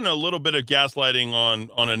 they're doing a little bit of gaslighting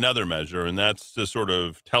on another measure, and that's to sort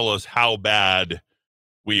of tell us how bad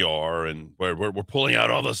we are, and we're pulling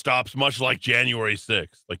out all the stops, much like January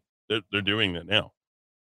 6th. Like, they're doing that now.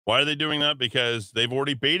 Why are they doing that? Because they've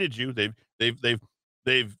already baited you. They've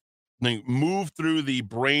moved through the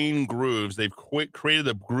brain grooves. They've created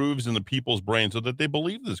the grooves in the people's brain so that they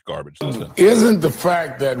believe this garbage. Isn't the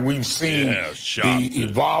fact that we've seen the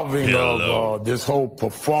evolving of this whole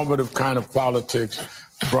performative kind of politics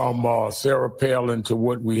from Sarah Palin to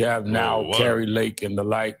what we have now, Carrie Lake and the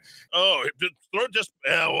like? Oh,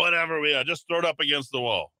 whatever. Just throw it up against the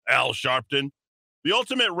wall. Al Sharpton, the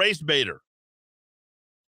ultimate race baiter.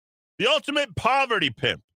 The ultimate poverty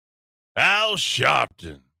pimp, Al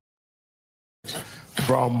Sharpton.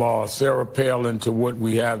 From Sarah Palin to what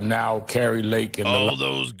we have now, Carrie Lake and all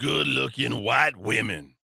those good-looking white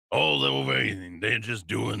women, all over everything. They're just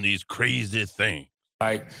doing these crazy things.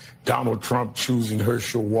 Like Donald Trump choosing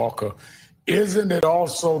Herschel Walker. Isn't it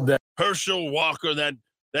also that Herschel Walker, that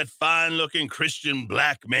fine-looking Christian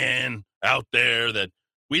black man out there that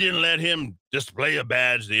we didn't let him display a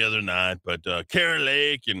badge the other night, but Carrie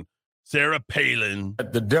Lake and Sarah Palin.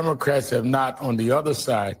 The Democrats have not, on the other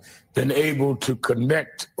side, been able to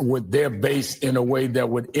connect with their base in a way that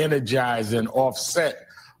would energize and offset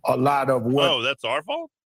a lot of what... Oh, that's our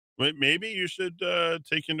fault? Maybe you should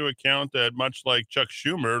take into account that, much like Chuck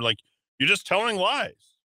Schumer, like, you're just telling lies.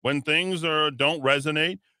 When things don't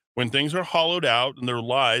resonate, when things are hollowed out and they're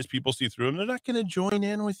lies, people see through them, they're not going to join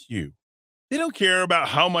in with you. They don't care about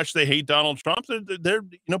how much they hate Donald Trump.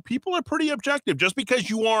 People are pretty objective. Just because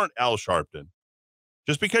you aren't Al Sharpton,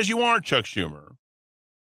 just because you aren't Chuck Schumer,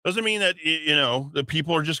 doesn't mean that, the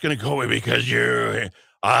people are just going to go away because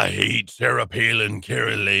I hate Sarah Palin,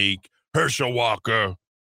 Carrie Lake, Herschel Walker.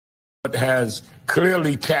 It has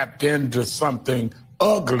clearly tapped into something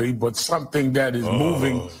ugly, but something that is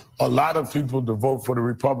moving a lot of people to vote for the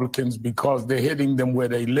Republicans because they're hitting them where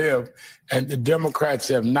they live. And the Democrats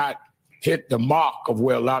have not hit the mark of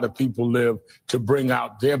where a lot of people live to bring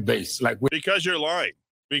out their base. Because you're lying.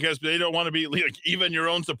 Because they don't want to be, even your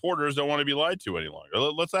own supporters don't want to be lied to any longer.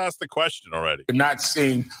 Let's ask the question already. We're not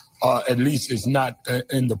seeing, at least it's not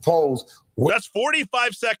in the polls. That's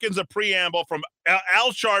 45 seconds of preamble from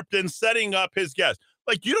Al Sharpton setting up his guest.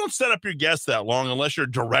 You don't set up your guest that long unless you're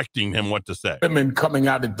directing him what to say. Women coming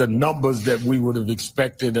out at the numbers that we would have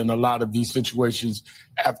expected in a lot of these situations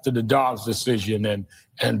after the Dobbs decision,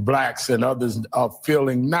 and blacks and others are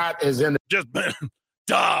feeling not as in just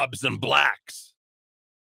Dobbs and blacks.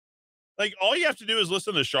 All you have to do is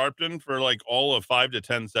listen to Sharpton for all of 5 to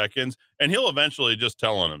 10 seconds, and he'll eventually just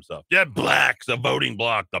tell on himself. Yeah, blacks, the voting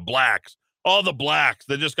bloc, the blacks, all the blacks,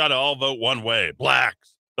 they just got to all vote one way.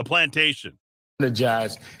 Blacks, the plantation.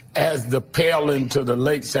 Energized as the Pale into the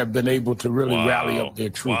Lakes have been able to really rally up their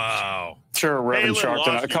troops. Wow. Sure, Reverend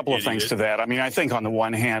Sharpton, a couple of idiot. things to that. I mean, I think on the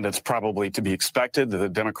one hand, it's probably to be expected that the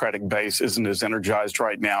Democratic base isn't as energized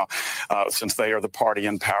right now since they are the party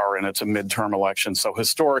in power and it's a midterm election. So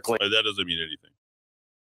historically... That doesn't mean anything.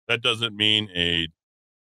 That doesn't mean a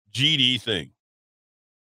GD thing.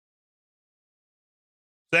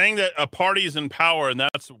 Saying that a party is in power and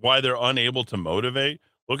that's why they're unable to motivate,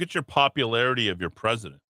 look at your popularity of your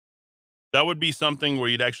president. That would be something where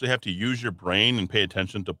you'd actually have to use your brain and pay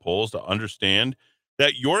attention to polls to understand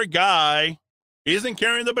that your guy isn't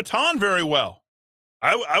carrying the baton very well.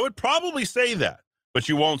 I would probably say that, but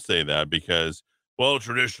you won't say that because, well,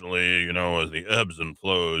 traditionally, as the ebbs and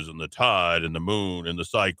flows and the tide and the moon and the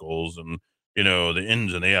cycles and, the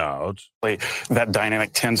ins and the outs. That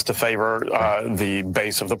dynamic tends to favor the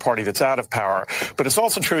base of the party that's out of power. But it's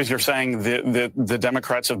also true, as you're saying, the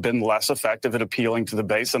Democrats have been less effective at appealing to the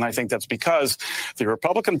base. And I think that's because the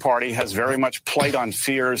Republican Party has very much played on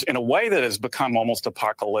fears in a way that has become almost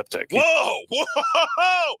apocalyptic. Whoa!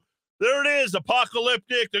 There it is,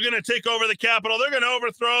 apocalyptic. They're going to take over the Capitol. They're going to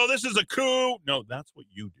overthrow. This is a coup. No, that's what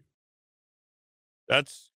you do.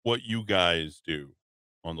 That's what you guys do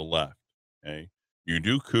on the left. Okay, you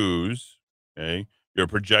do coups. Okay, you're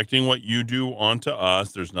projecting what you do onto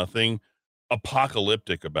us. There's nothing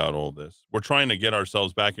apocalyptic about all this. We're trying to get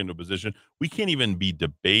ourselves back into a position we can't even be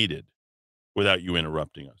debated without you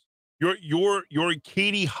interrupting us. Your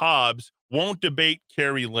Katie Hobbs won't debate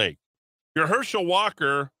Carrie Lake. Your Herschel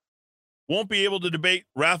Walker won't be able to debate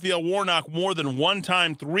Raphael Warnock more than one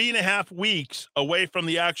time, 3.5 weeks away from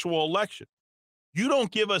the actual election. You don't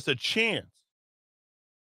give us a chance.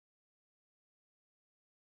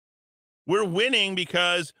 We're winning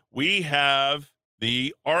because we have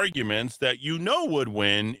the arguments that would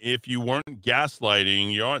win if you weren't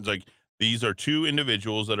gaslighting your audience. These are two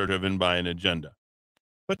individuals that are driven by an agenda.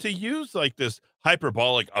 But to use this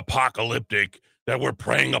hyperbolic apocalyptic that we're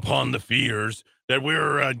preying upon the fears that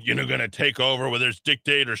we're going to take over where there's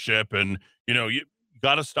dictatorship and you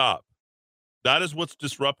got to stop. That is what's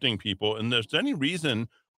disrupting people. And there's any reason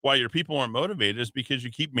why your people aren't motivated is because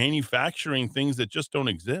you keep manufacturing things that just don't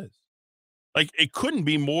exist. It couldn't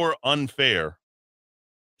be more unfair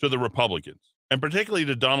to the Republicans, and particularly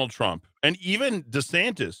to Donald Trump, and even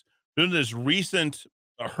DeSantis, during this recent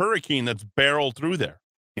hurricane that's barreled through there.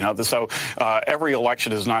 So every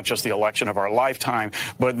election is not just the election of our lifetime,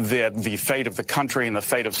 but the fate of the country and the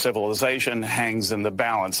fate of civilization hangs in the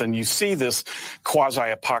balance. And you see this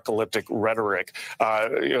quasi-apocalyptic rhetoric. I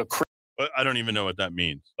don't even know what that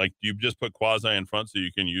means. You just put quasi in front so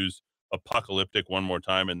you can use apocalyptic one more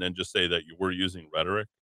time and then just say that we're using rhetoric.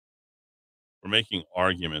 We're making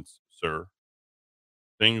arguments, sir.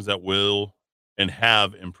 Things that will and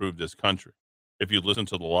have improved this country. If you listen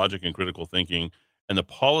to the logic and critical thinking and the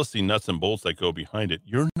policy nuts and bolts that go behind it,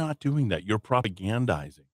 you're not doing that. You're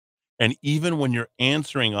propagandizing. And even when you're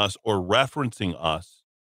answering us or referencing us,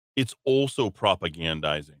 it's also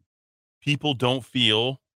propagandizing. People don't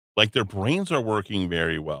feel like their brains are working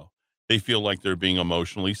very well. They feel like they're being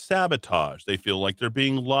emotionally sabotaged. They feel like they're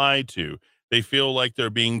being lied to. They feel like they're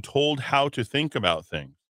being told how to think about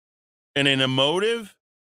things in an emotive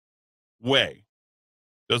way.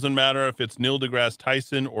 Doesn't matter if it's Neil deGrasse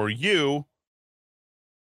Tyson or you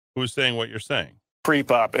who's saying what you're saying.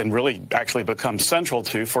 creep up and really actually become central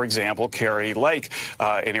to, for example, Kari Lake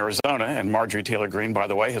in Arizona. And Marjorie Taylor Greene, by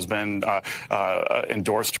the way, has been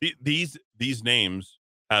endorsed. These names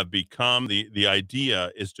have become, the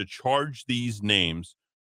idea is to charge these names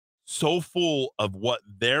so full of what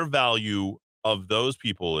their value of those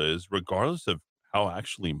people is, regardless of how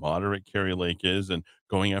actually moderate Kari Lake is, and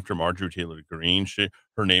going after Marjorie Taylor Greene.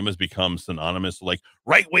 Her name has become synonymous, like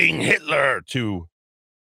right-wing Hitler, to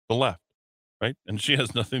the left. Right? And she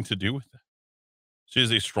has nothing to do with it. She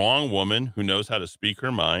is a strong woman who knows how to speak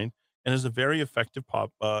her mind and is a very effective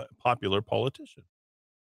popular politician.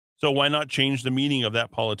 So why not change the meaning of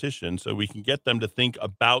that politician so we can get them to think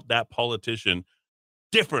about that politician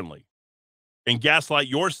differently and gaslight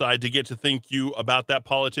your side to get to think you about that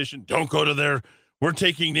politician? Don't go to their, we're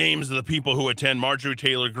taking names of the people who attend Marjorie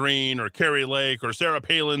Taylor Greene or Kari Lake or Sarah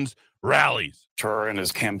Palin's rallies. Her and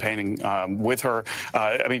is campaigning with her.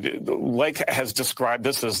 I mean, Lake has described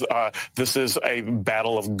this as this is a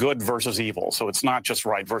battle of good versus evil. So it's not just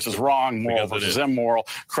right versus wrong, moral versus immoral,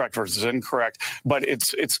 correct versus incorrect, but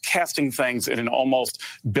it's casting things in an almost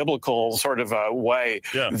biblical sort of a way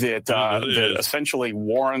that essentially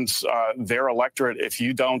warns their electorate: if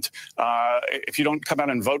you don't come out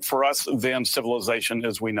and vote for us, then civilization,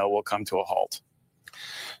 as we know, will come to a halt.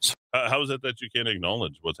 How is it that you can't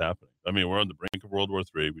acknowledge what's happening? I mean, we're on the brink of World War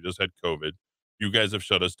III. We just had COVID. You guys have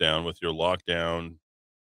shut us down with your lockdown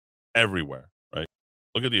everywhere, right?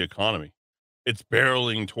 Look at the economy. It's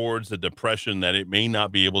barreling towards the depression that it may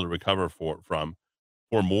not be able to recover from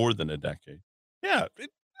for more than a decade. Yeah, it's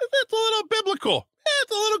a little biblical. Yeah,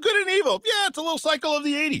 it's a little good and evil. Yeah, it's a little cycle of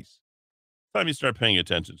the 80s. Time you start paying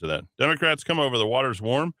attention to that. Democrats, come over. The water's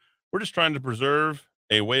warm. We're just trying to preserve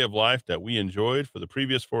a way of life that we enjoyed for the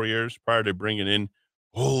previous 4 years prior to bringing in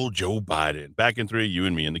old Joe Biden. Back in 3, you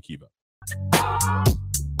and me in the Kiva.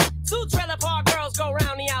 2 trailer park girls go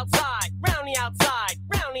round the outside, round the outside,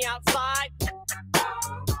 round the outside.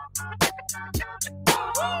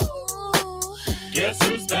 Guess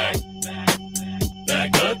who's back?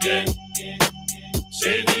 Back again.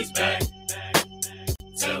 Shady's back.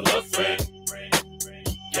 Tell a friend.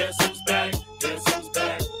 Guess who's back? Guess who's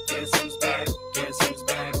back? Guess who's back? Guess who's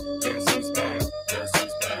back? Guess who's back? Guess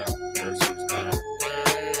who's back? Guess who's back?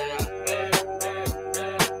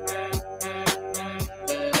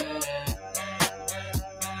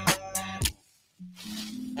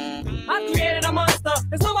 I created a monster,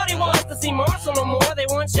 cause nobody wants to see Marshall no more. They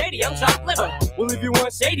want Shady, I'm chopped liver. Well, if you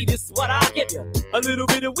want Shady, this is what I'll give you. A little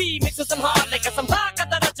bit of weed mixed with some hard liquor, some vodka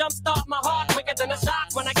that'll jumpstart my heart quicker than a shock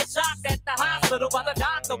when I get shocked at the hospital by the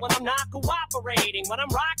doctor when I'm not cooperating, when I'm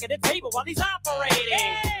rocking the table while he's operating.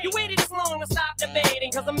 Hey! You waited this long to stop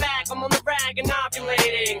debating, cause I'm back, I'm on the rag and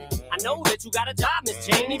ovulating. I know that you got a job, Miss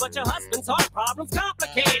Cheney, but your husband's heart problem's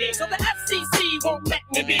complicating. So the FCC won't let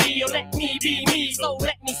me be, or let me be me, so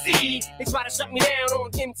let me see. They try to shut me down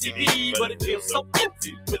on MTV, but it feels so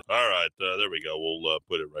empty. All right, there we go. We'll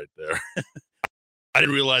put it right there. I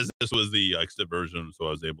didn't realize this was the exit version, so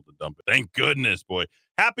I was able to dump it. Thank goodness, boy.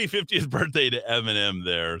 Happy 50th birthday to Eminem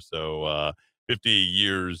there. So 50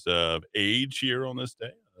 years of age here on this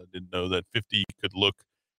day. I didn't know that 50 could look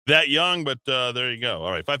that young, but there you go.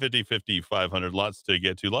 All right, 550, 50, 500. Lots to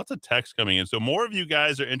get to. Lots of text coming in. So more of you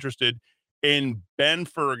guys are interested in Ben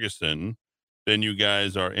Ferguson than you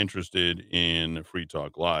guys are interested in Free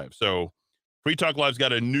Talk Live. So Free Talk Live's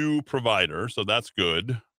got a new provider, so that's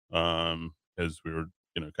good. As we were,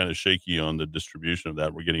 kind of shaky on the distribution of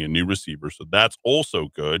that, we're getting a new receiver, so that's also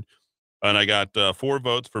good. And I got 4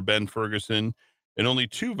 votes for Ben Ferguson and only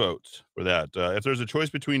 2 votes for that. If there's a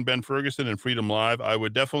choice between Ben Ferguson and Freedom Live, I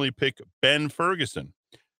would definitely pick Ben Ferguson.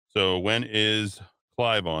 So when is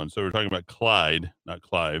Clive on? So we're talking about Clyde, not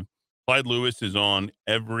Clive. Clyde Lewis is on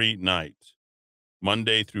every night,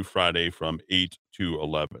 Monday through Friday from 8 to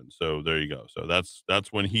 11. So there you go. So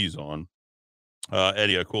that's when he's on.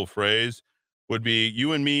 Eddie, a cool phrase would be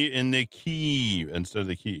you and me in the key instead of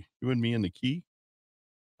the key. You and me in the key?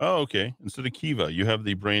 Oh, okay. Instead of Kiva, you have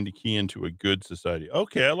the brain to key into a good society.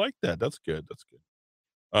 Okay, I like that. That's good. That's good.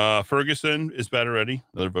 Ferguson is better, Eddie.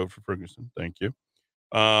 Another vote for Ferguson. Thank you.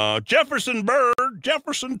 Jefferson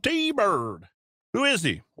T. Bird. Who is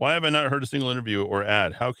he? Why have I not heard a single interview or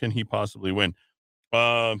ad? How can he possibly win?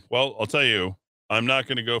 Well, I'll tell you, I'm not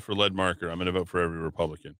going to go for lead marker. I'm going to vote for every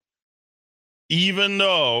Republican. Even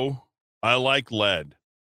though I like lead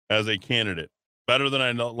as a candidate better than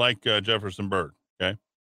I like Jefferson Bird. Okay.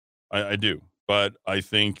 I do. But I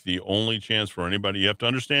think the only chance for anybody, you have to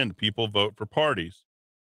understand, people vote for parties.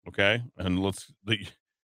 Okay. And the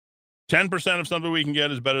 10% of something we can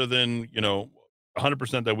get is better than,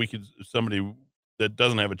 100% that we could, somebody that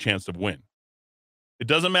doesn't have a chance to win. It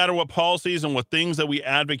doesn't matter what policies and what things that we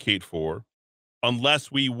advocate for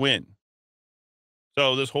unless we win.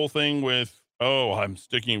 So this whole thing with, I'm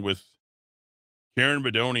sticking with Karen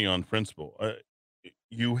Bedoni on principle.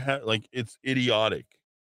 You have it's idiotic.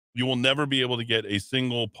 You will never be able to get a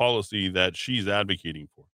single policy that she's advocating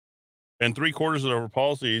for. And 3/4 of her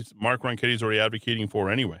policies, Mark Ronchetti's already advocating for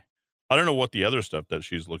anyway. I don't know what the other stuff that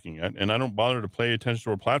she's looking at, and I don't bother to pay attention to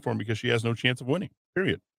her platform because she has no chance of winning,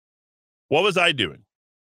 period. What was I doing?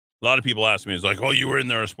 A lot of people ask me, it's like, you were in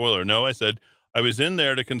there a spoiler. No, I said, I was in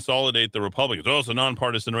there to consolidate the Republicans. It's a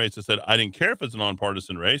nonpartisan race. I said, I didn't care if it's a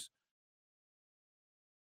nonpartisan race.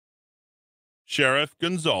 Sheriff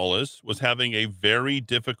Gonzalez was having a very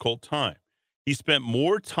difficult time. He spent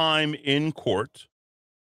more time in court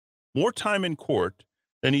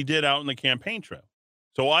than he did out in the campaign trail.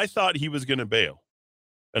 So I thought he was going to bail,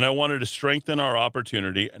 and I wanted to strengthen our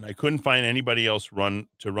opportunity, and I couldn't find anybody else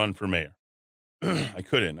to run for mayor. I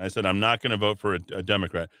couldn't. I said, I'm not going to vote for a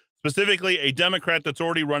Democrat, specifically a Democrat that's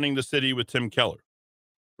already running the city with Tim Keller.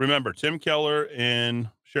 Remember, Tim Keller and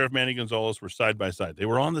Sheriff Manny Gonzalez were side by side. They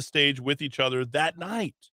were on the stage with each other that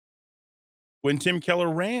night when Tim Keller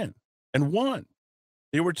ran and won.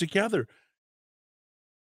 They were together.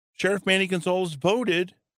 Sheriff Manny Gonzalez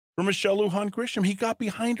voted for Michelle Lujan Grisham. He got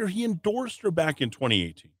behind her. He endorsed her back in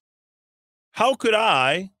 2018. How could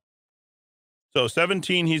I? So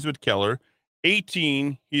 17, he's with Keller.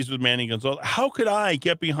 18, he's with Manny Gonzalez. How could I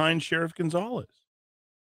get behind Sheriff Gonzalez?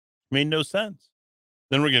 Made no sense.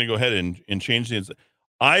 Then we're going to go ahead and change things.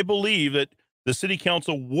 I believe that the city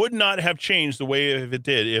council would not have changed the way it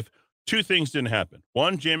did if two things didn't happen.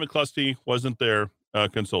 One, Jay McCluskey wasn't their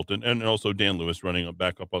consultant, and also Dan Lewis running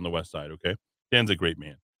back up on the west side, okay? Dan's a great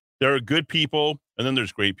man. There are good people, and then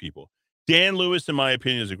there's great people. Dan Lewis, in my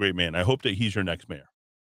opinion, is a great man. I hope that he's your next mayor,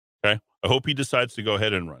 okay? I hope he decides to go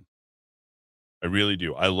ahead and run. I really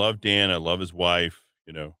do. I love Dan. I love his wife.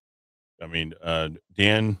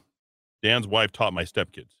 Dan's wife taught my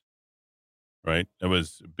stepkids, right? That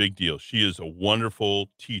was a big deal. She is a wonderful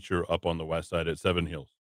teacher up on the west side at Seven Hills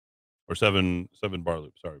or Seven Bar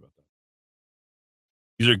Loop. Sorry about that.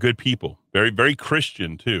 These are good people. Very, very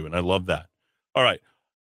Christian too. And I love that. All right.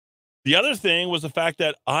 The other thing was the fact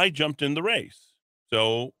that I jumped in the race.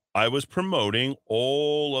 So I was promoting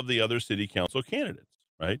all of the other city council candidates,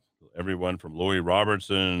 right? Everyone from Lori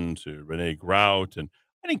Robertson to Renee Grout. And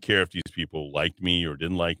I didn't care if these people liked me or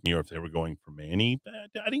didn't like me or if they were going for Manny.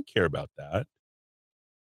 I didn't care about that.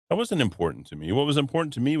 That wasn't important to me. What was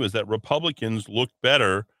important to me was that Republicans looked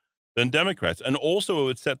better than Democrats. And also it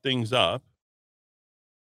would set things up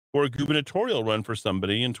for a gubernatorial run for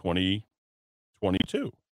somebody in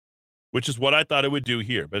 2022, which is what I thought it would do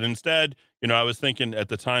here. But instead, I was thinking at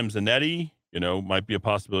the time Zanetti, might be a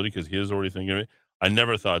possibility because he is already thinking of it. I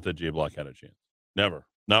never thought that Jay Block had a chance. Never.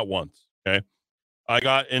 Not once. Okay. I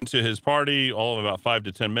got into his party all of about 5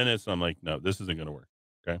 to 10 minutes. And I'm like, no, this isn't going to work.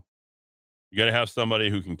 Okay. You got to have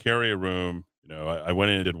somebody who can carry a room. I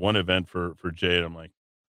went in and did one event for Jay. And I'm like,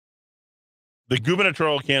 the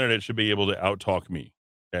gubernatorial candidate should be able to out-talk me.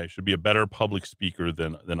 Okay. Should be a better public speaker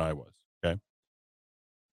than I was. Okay.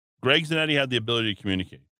 Greg Zanetti had the ability to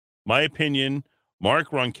communicate. My opinion,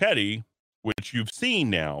 Mark Ronchetti, which you've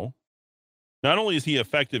seen now, not only is he an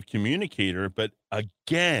effective communicator, but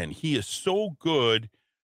again, he is so good,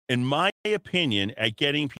 in my opinion, at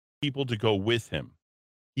getting people to go with him.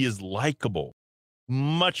 He is likable,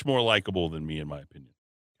 much more likable than me, in my opinion.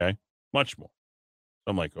 Okay? Much more.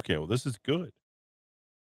 So I'm like, okay, well, this is good.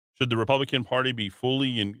 Should the Republican Party be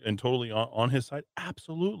fully and totally on his side?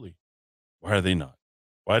 Absolutely. Why are they not?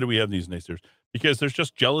 Why do we have these naysayers? Because there's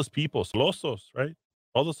just jealous people, solosos, right?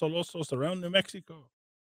 All the solosos around New Mexico.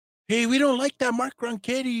 Hey, we don't like that Mark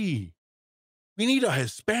Ronchetti. We need a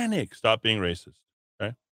Hispanic. Stop being racist,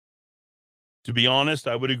 okay? To be honest,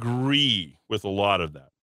 I would agree with a lot of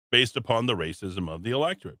that based upon the racism of the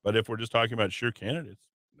electorate. But if we're just talking about sheer candidates,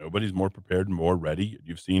 nobody's more prepared and more ready.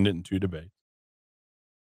 You've seen it in 2 debates.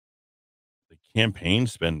 The campaign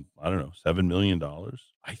spent, $7 million.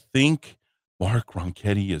 I think Mark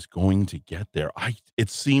Ronchetti is going to get there. It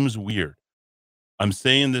seems weird. I'm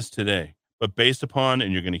saying this today. But based upon,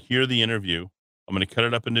 and you're going to hear the interview, I'm going to cut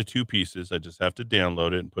it up into 2 pieces. I just have to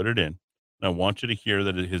download it and put it in. And I want you to hear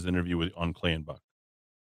that his interview on Clay and Buck.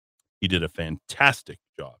 He did a fantastic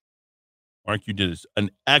job. Mark, you did an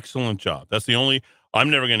excellent job. I'm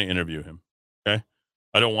never going to interview him. Okay.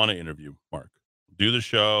 I don't want to interview Mark. Do the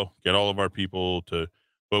show, get all of our people to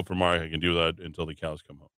vote for Mark. I can do that until the cows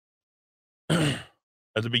come home.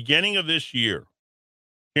 At the beginning of this year,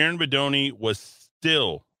 Karen Bedoni was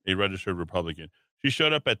still a registered Republican. She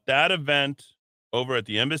showed up at that event over at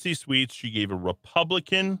the Embassy Suites. She gave a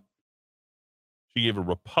Republican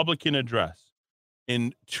address.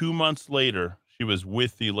 And 2 months later, she was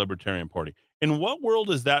with the Libertarian Party. In what world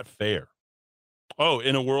is that fair? Oh,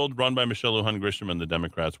 in a world run by Michelle Lujan Grisham and the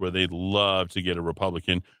Democrats, where they'd love to get a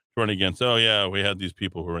Republican to run against. Oh, yeah, we had these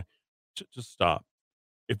people who were. Just stop.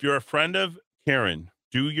 If you're a friend of Karen,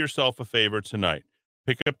 do yourself a favor tonight.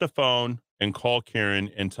 Pick up the phone and call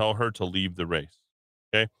Karen and tell her to leave the race.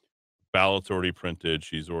 Okay? Ballot's already printed.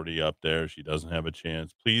 She's already up there. She doesn't have a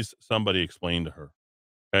chance. Please, somebody explain to her.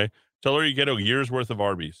 Okay? Tell her you get a year's worth of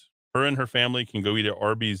Arby's. Her and her family can go eat at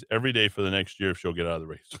Arby's every day for the next year if she'll get out of the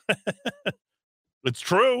race. It's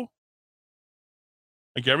true.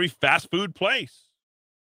 Like every fast food place.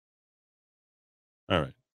 All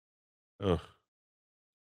right. Ugh.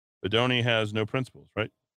 Bedoni has no principles,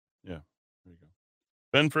 right? Yeah. There you go.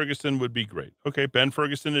 Ben Ferguson would be great. Okay, Ben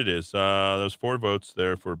Ferguson it is. There's 4 votes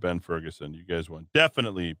there for Ben Ferguson. You guys won.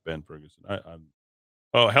 Definitely Ben Ferguson.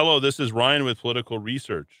 Oh, hello. This is Ryan with Political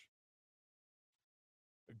Research.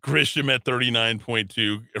 Grisham at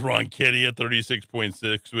 39.2, Ronchetti at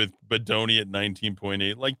 36.6, with Bedoni at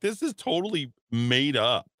 19.8. Like, this is totally made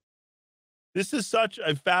up. This is such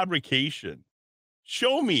a fabrication.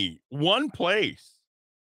 Show me one place.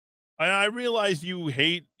 I realize you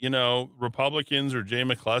hate, Republicans or Jay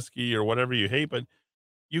McCluskey or whatever you hate, but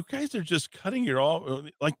you guys are just cutting your all.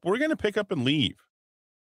 Like, we're going to pick up and leave.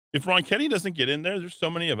 If Ronchetti doesn't get in there's so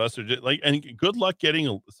many of us are just like, and good luck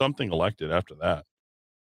getting something elected after that.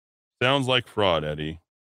 Sounds like fraud, Eddie.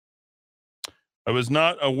 I was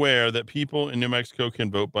not aware that people in New Mexico can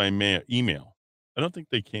vote by email. I don't think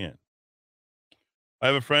they can. I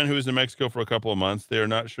have a friend who was in Mexico for a couple of months. They are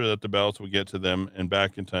not sure that the ballots will get to them and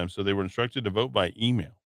back in time, so they were instructed to vote by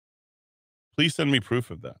email. Please send me proof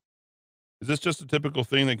of that. Is this just a typical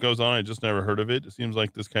thing that goes on? I just never heard of it. It seems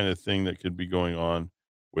like this kind of thing that could be going on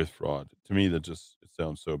with fraud. To me, it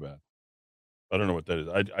sounds so bad. I don't know what that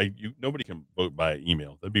is. Nobody can vote by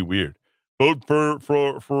email. That'd be weird. Vote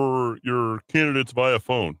for your candidates via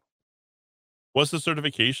phone. What's the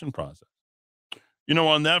certification process?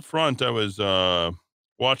 On that front, I was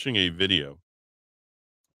watching a video.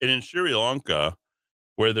 And in Sri Lanka,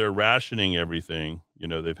 where they're rationing everything,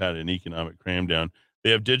 they've had an economic cram down.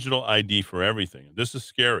 They have digital ID for everything. This is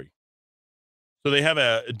scary. So they have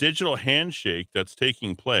a digital handshake that's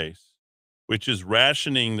taking place, which is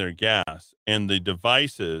rationing their gas, and the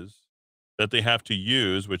devices that they have to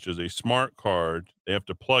use, which is a smart card, they have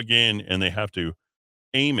to plug in and they have to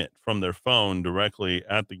aim it from their phone directly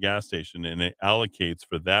at the gas station, and it allocates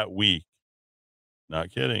for that week. Not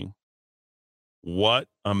kidding. What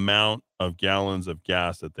amount of gallons of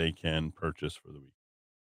gas that they can purchase for the week.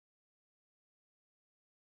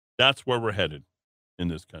 That's where we're headed in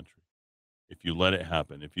this country. If you let it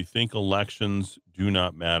happen, if you think elections do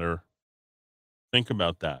not matter, think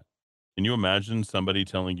about that. Can you imagine somebody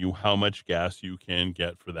telling you how much gas you can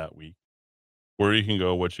get for that week? Where you can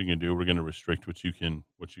go, what you can do. We're going to restrict what you can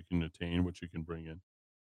attain, what you can bring in.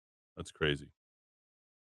 That's crazy.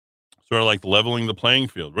 Sort of like leveling the playing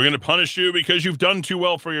field. We're going to punish you because you've done too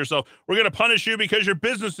well for yourself. We're going to punish you because your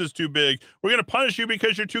business is too big. We're going to punish you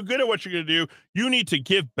because you're too good at what you're going to do. You need to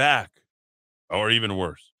give back, or even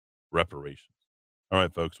worse, reparations. All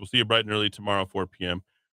right, folks. We'll see you bright and early tomorrow, 4 p.m.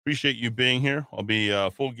 Appreciate you being here. I'll be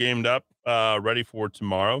full gamed up, ready for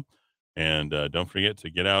tomorrow. And don't forget to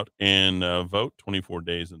get out and vote. 24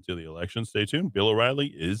 days until the election. Stay tuned. Bill O'Reilly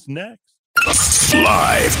is next.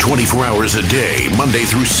 Live 24 hours a day, Monday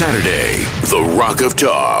through Saturday. The Rock of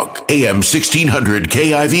Talk, AM 1600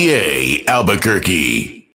 KIVA, Albuquerque.